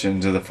distribution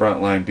to the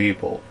frontline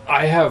people.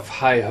 I have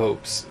high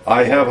hopes.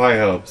 I have high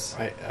hopes.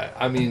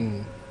 I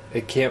mean,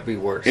 it can't be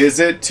worse. Is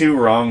it too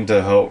wrong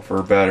to hope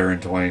for better in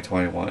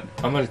 2021?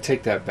 I'm going to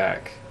take that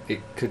back.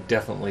 It could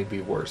definitely be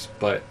worse,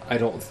 but I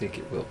don't think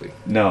it will be.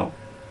 No.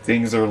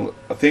 Things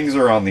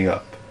are on the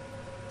up.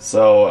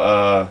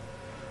 So,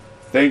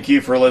 thank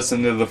you for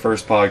listening to the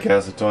first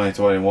podcast of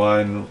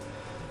 2021.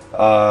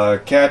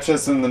 Catch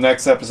us in the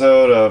next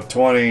episode of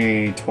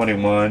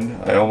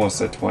 2021. I almost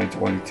said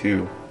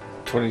 2022.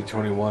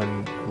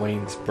 2021,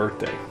 Wayne's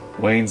birthday.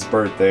 Wayne's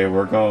birthday.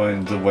 We're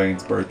going to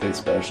Wayne's birthday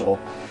special.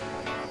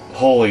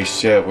 Holy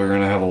shit, we're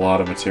going to have a lot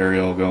of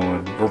material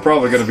going. We're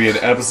probably going to be in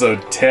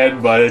episode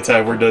 10 by the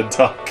time we're done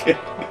talking.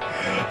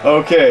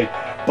 Okay,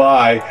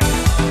 bye.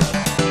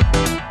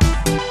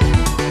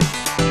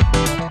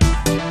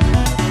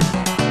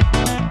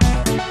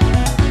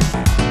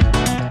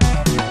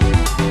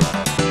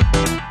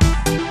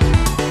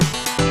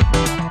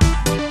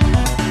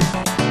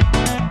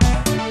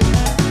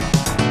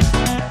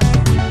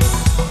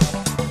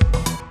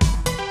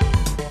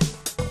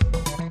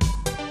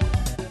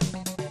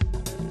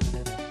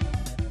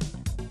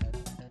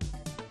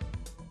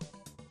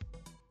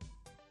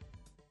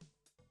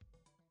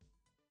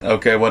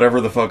 Okay, whatever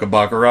the fuck a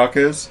baccarat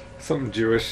is. Something Jewish.